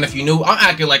like button if you're new. I'm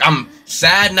acting like I'm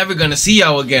sad, never gonna see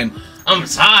y'all again. I'm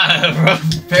tired, bro.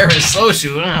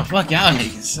 Parasocial. Fuck y'all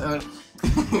niggas.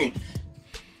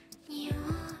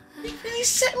 They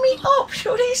set me up,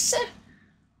 yo. They set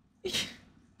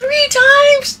 3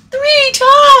 times.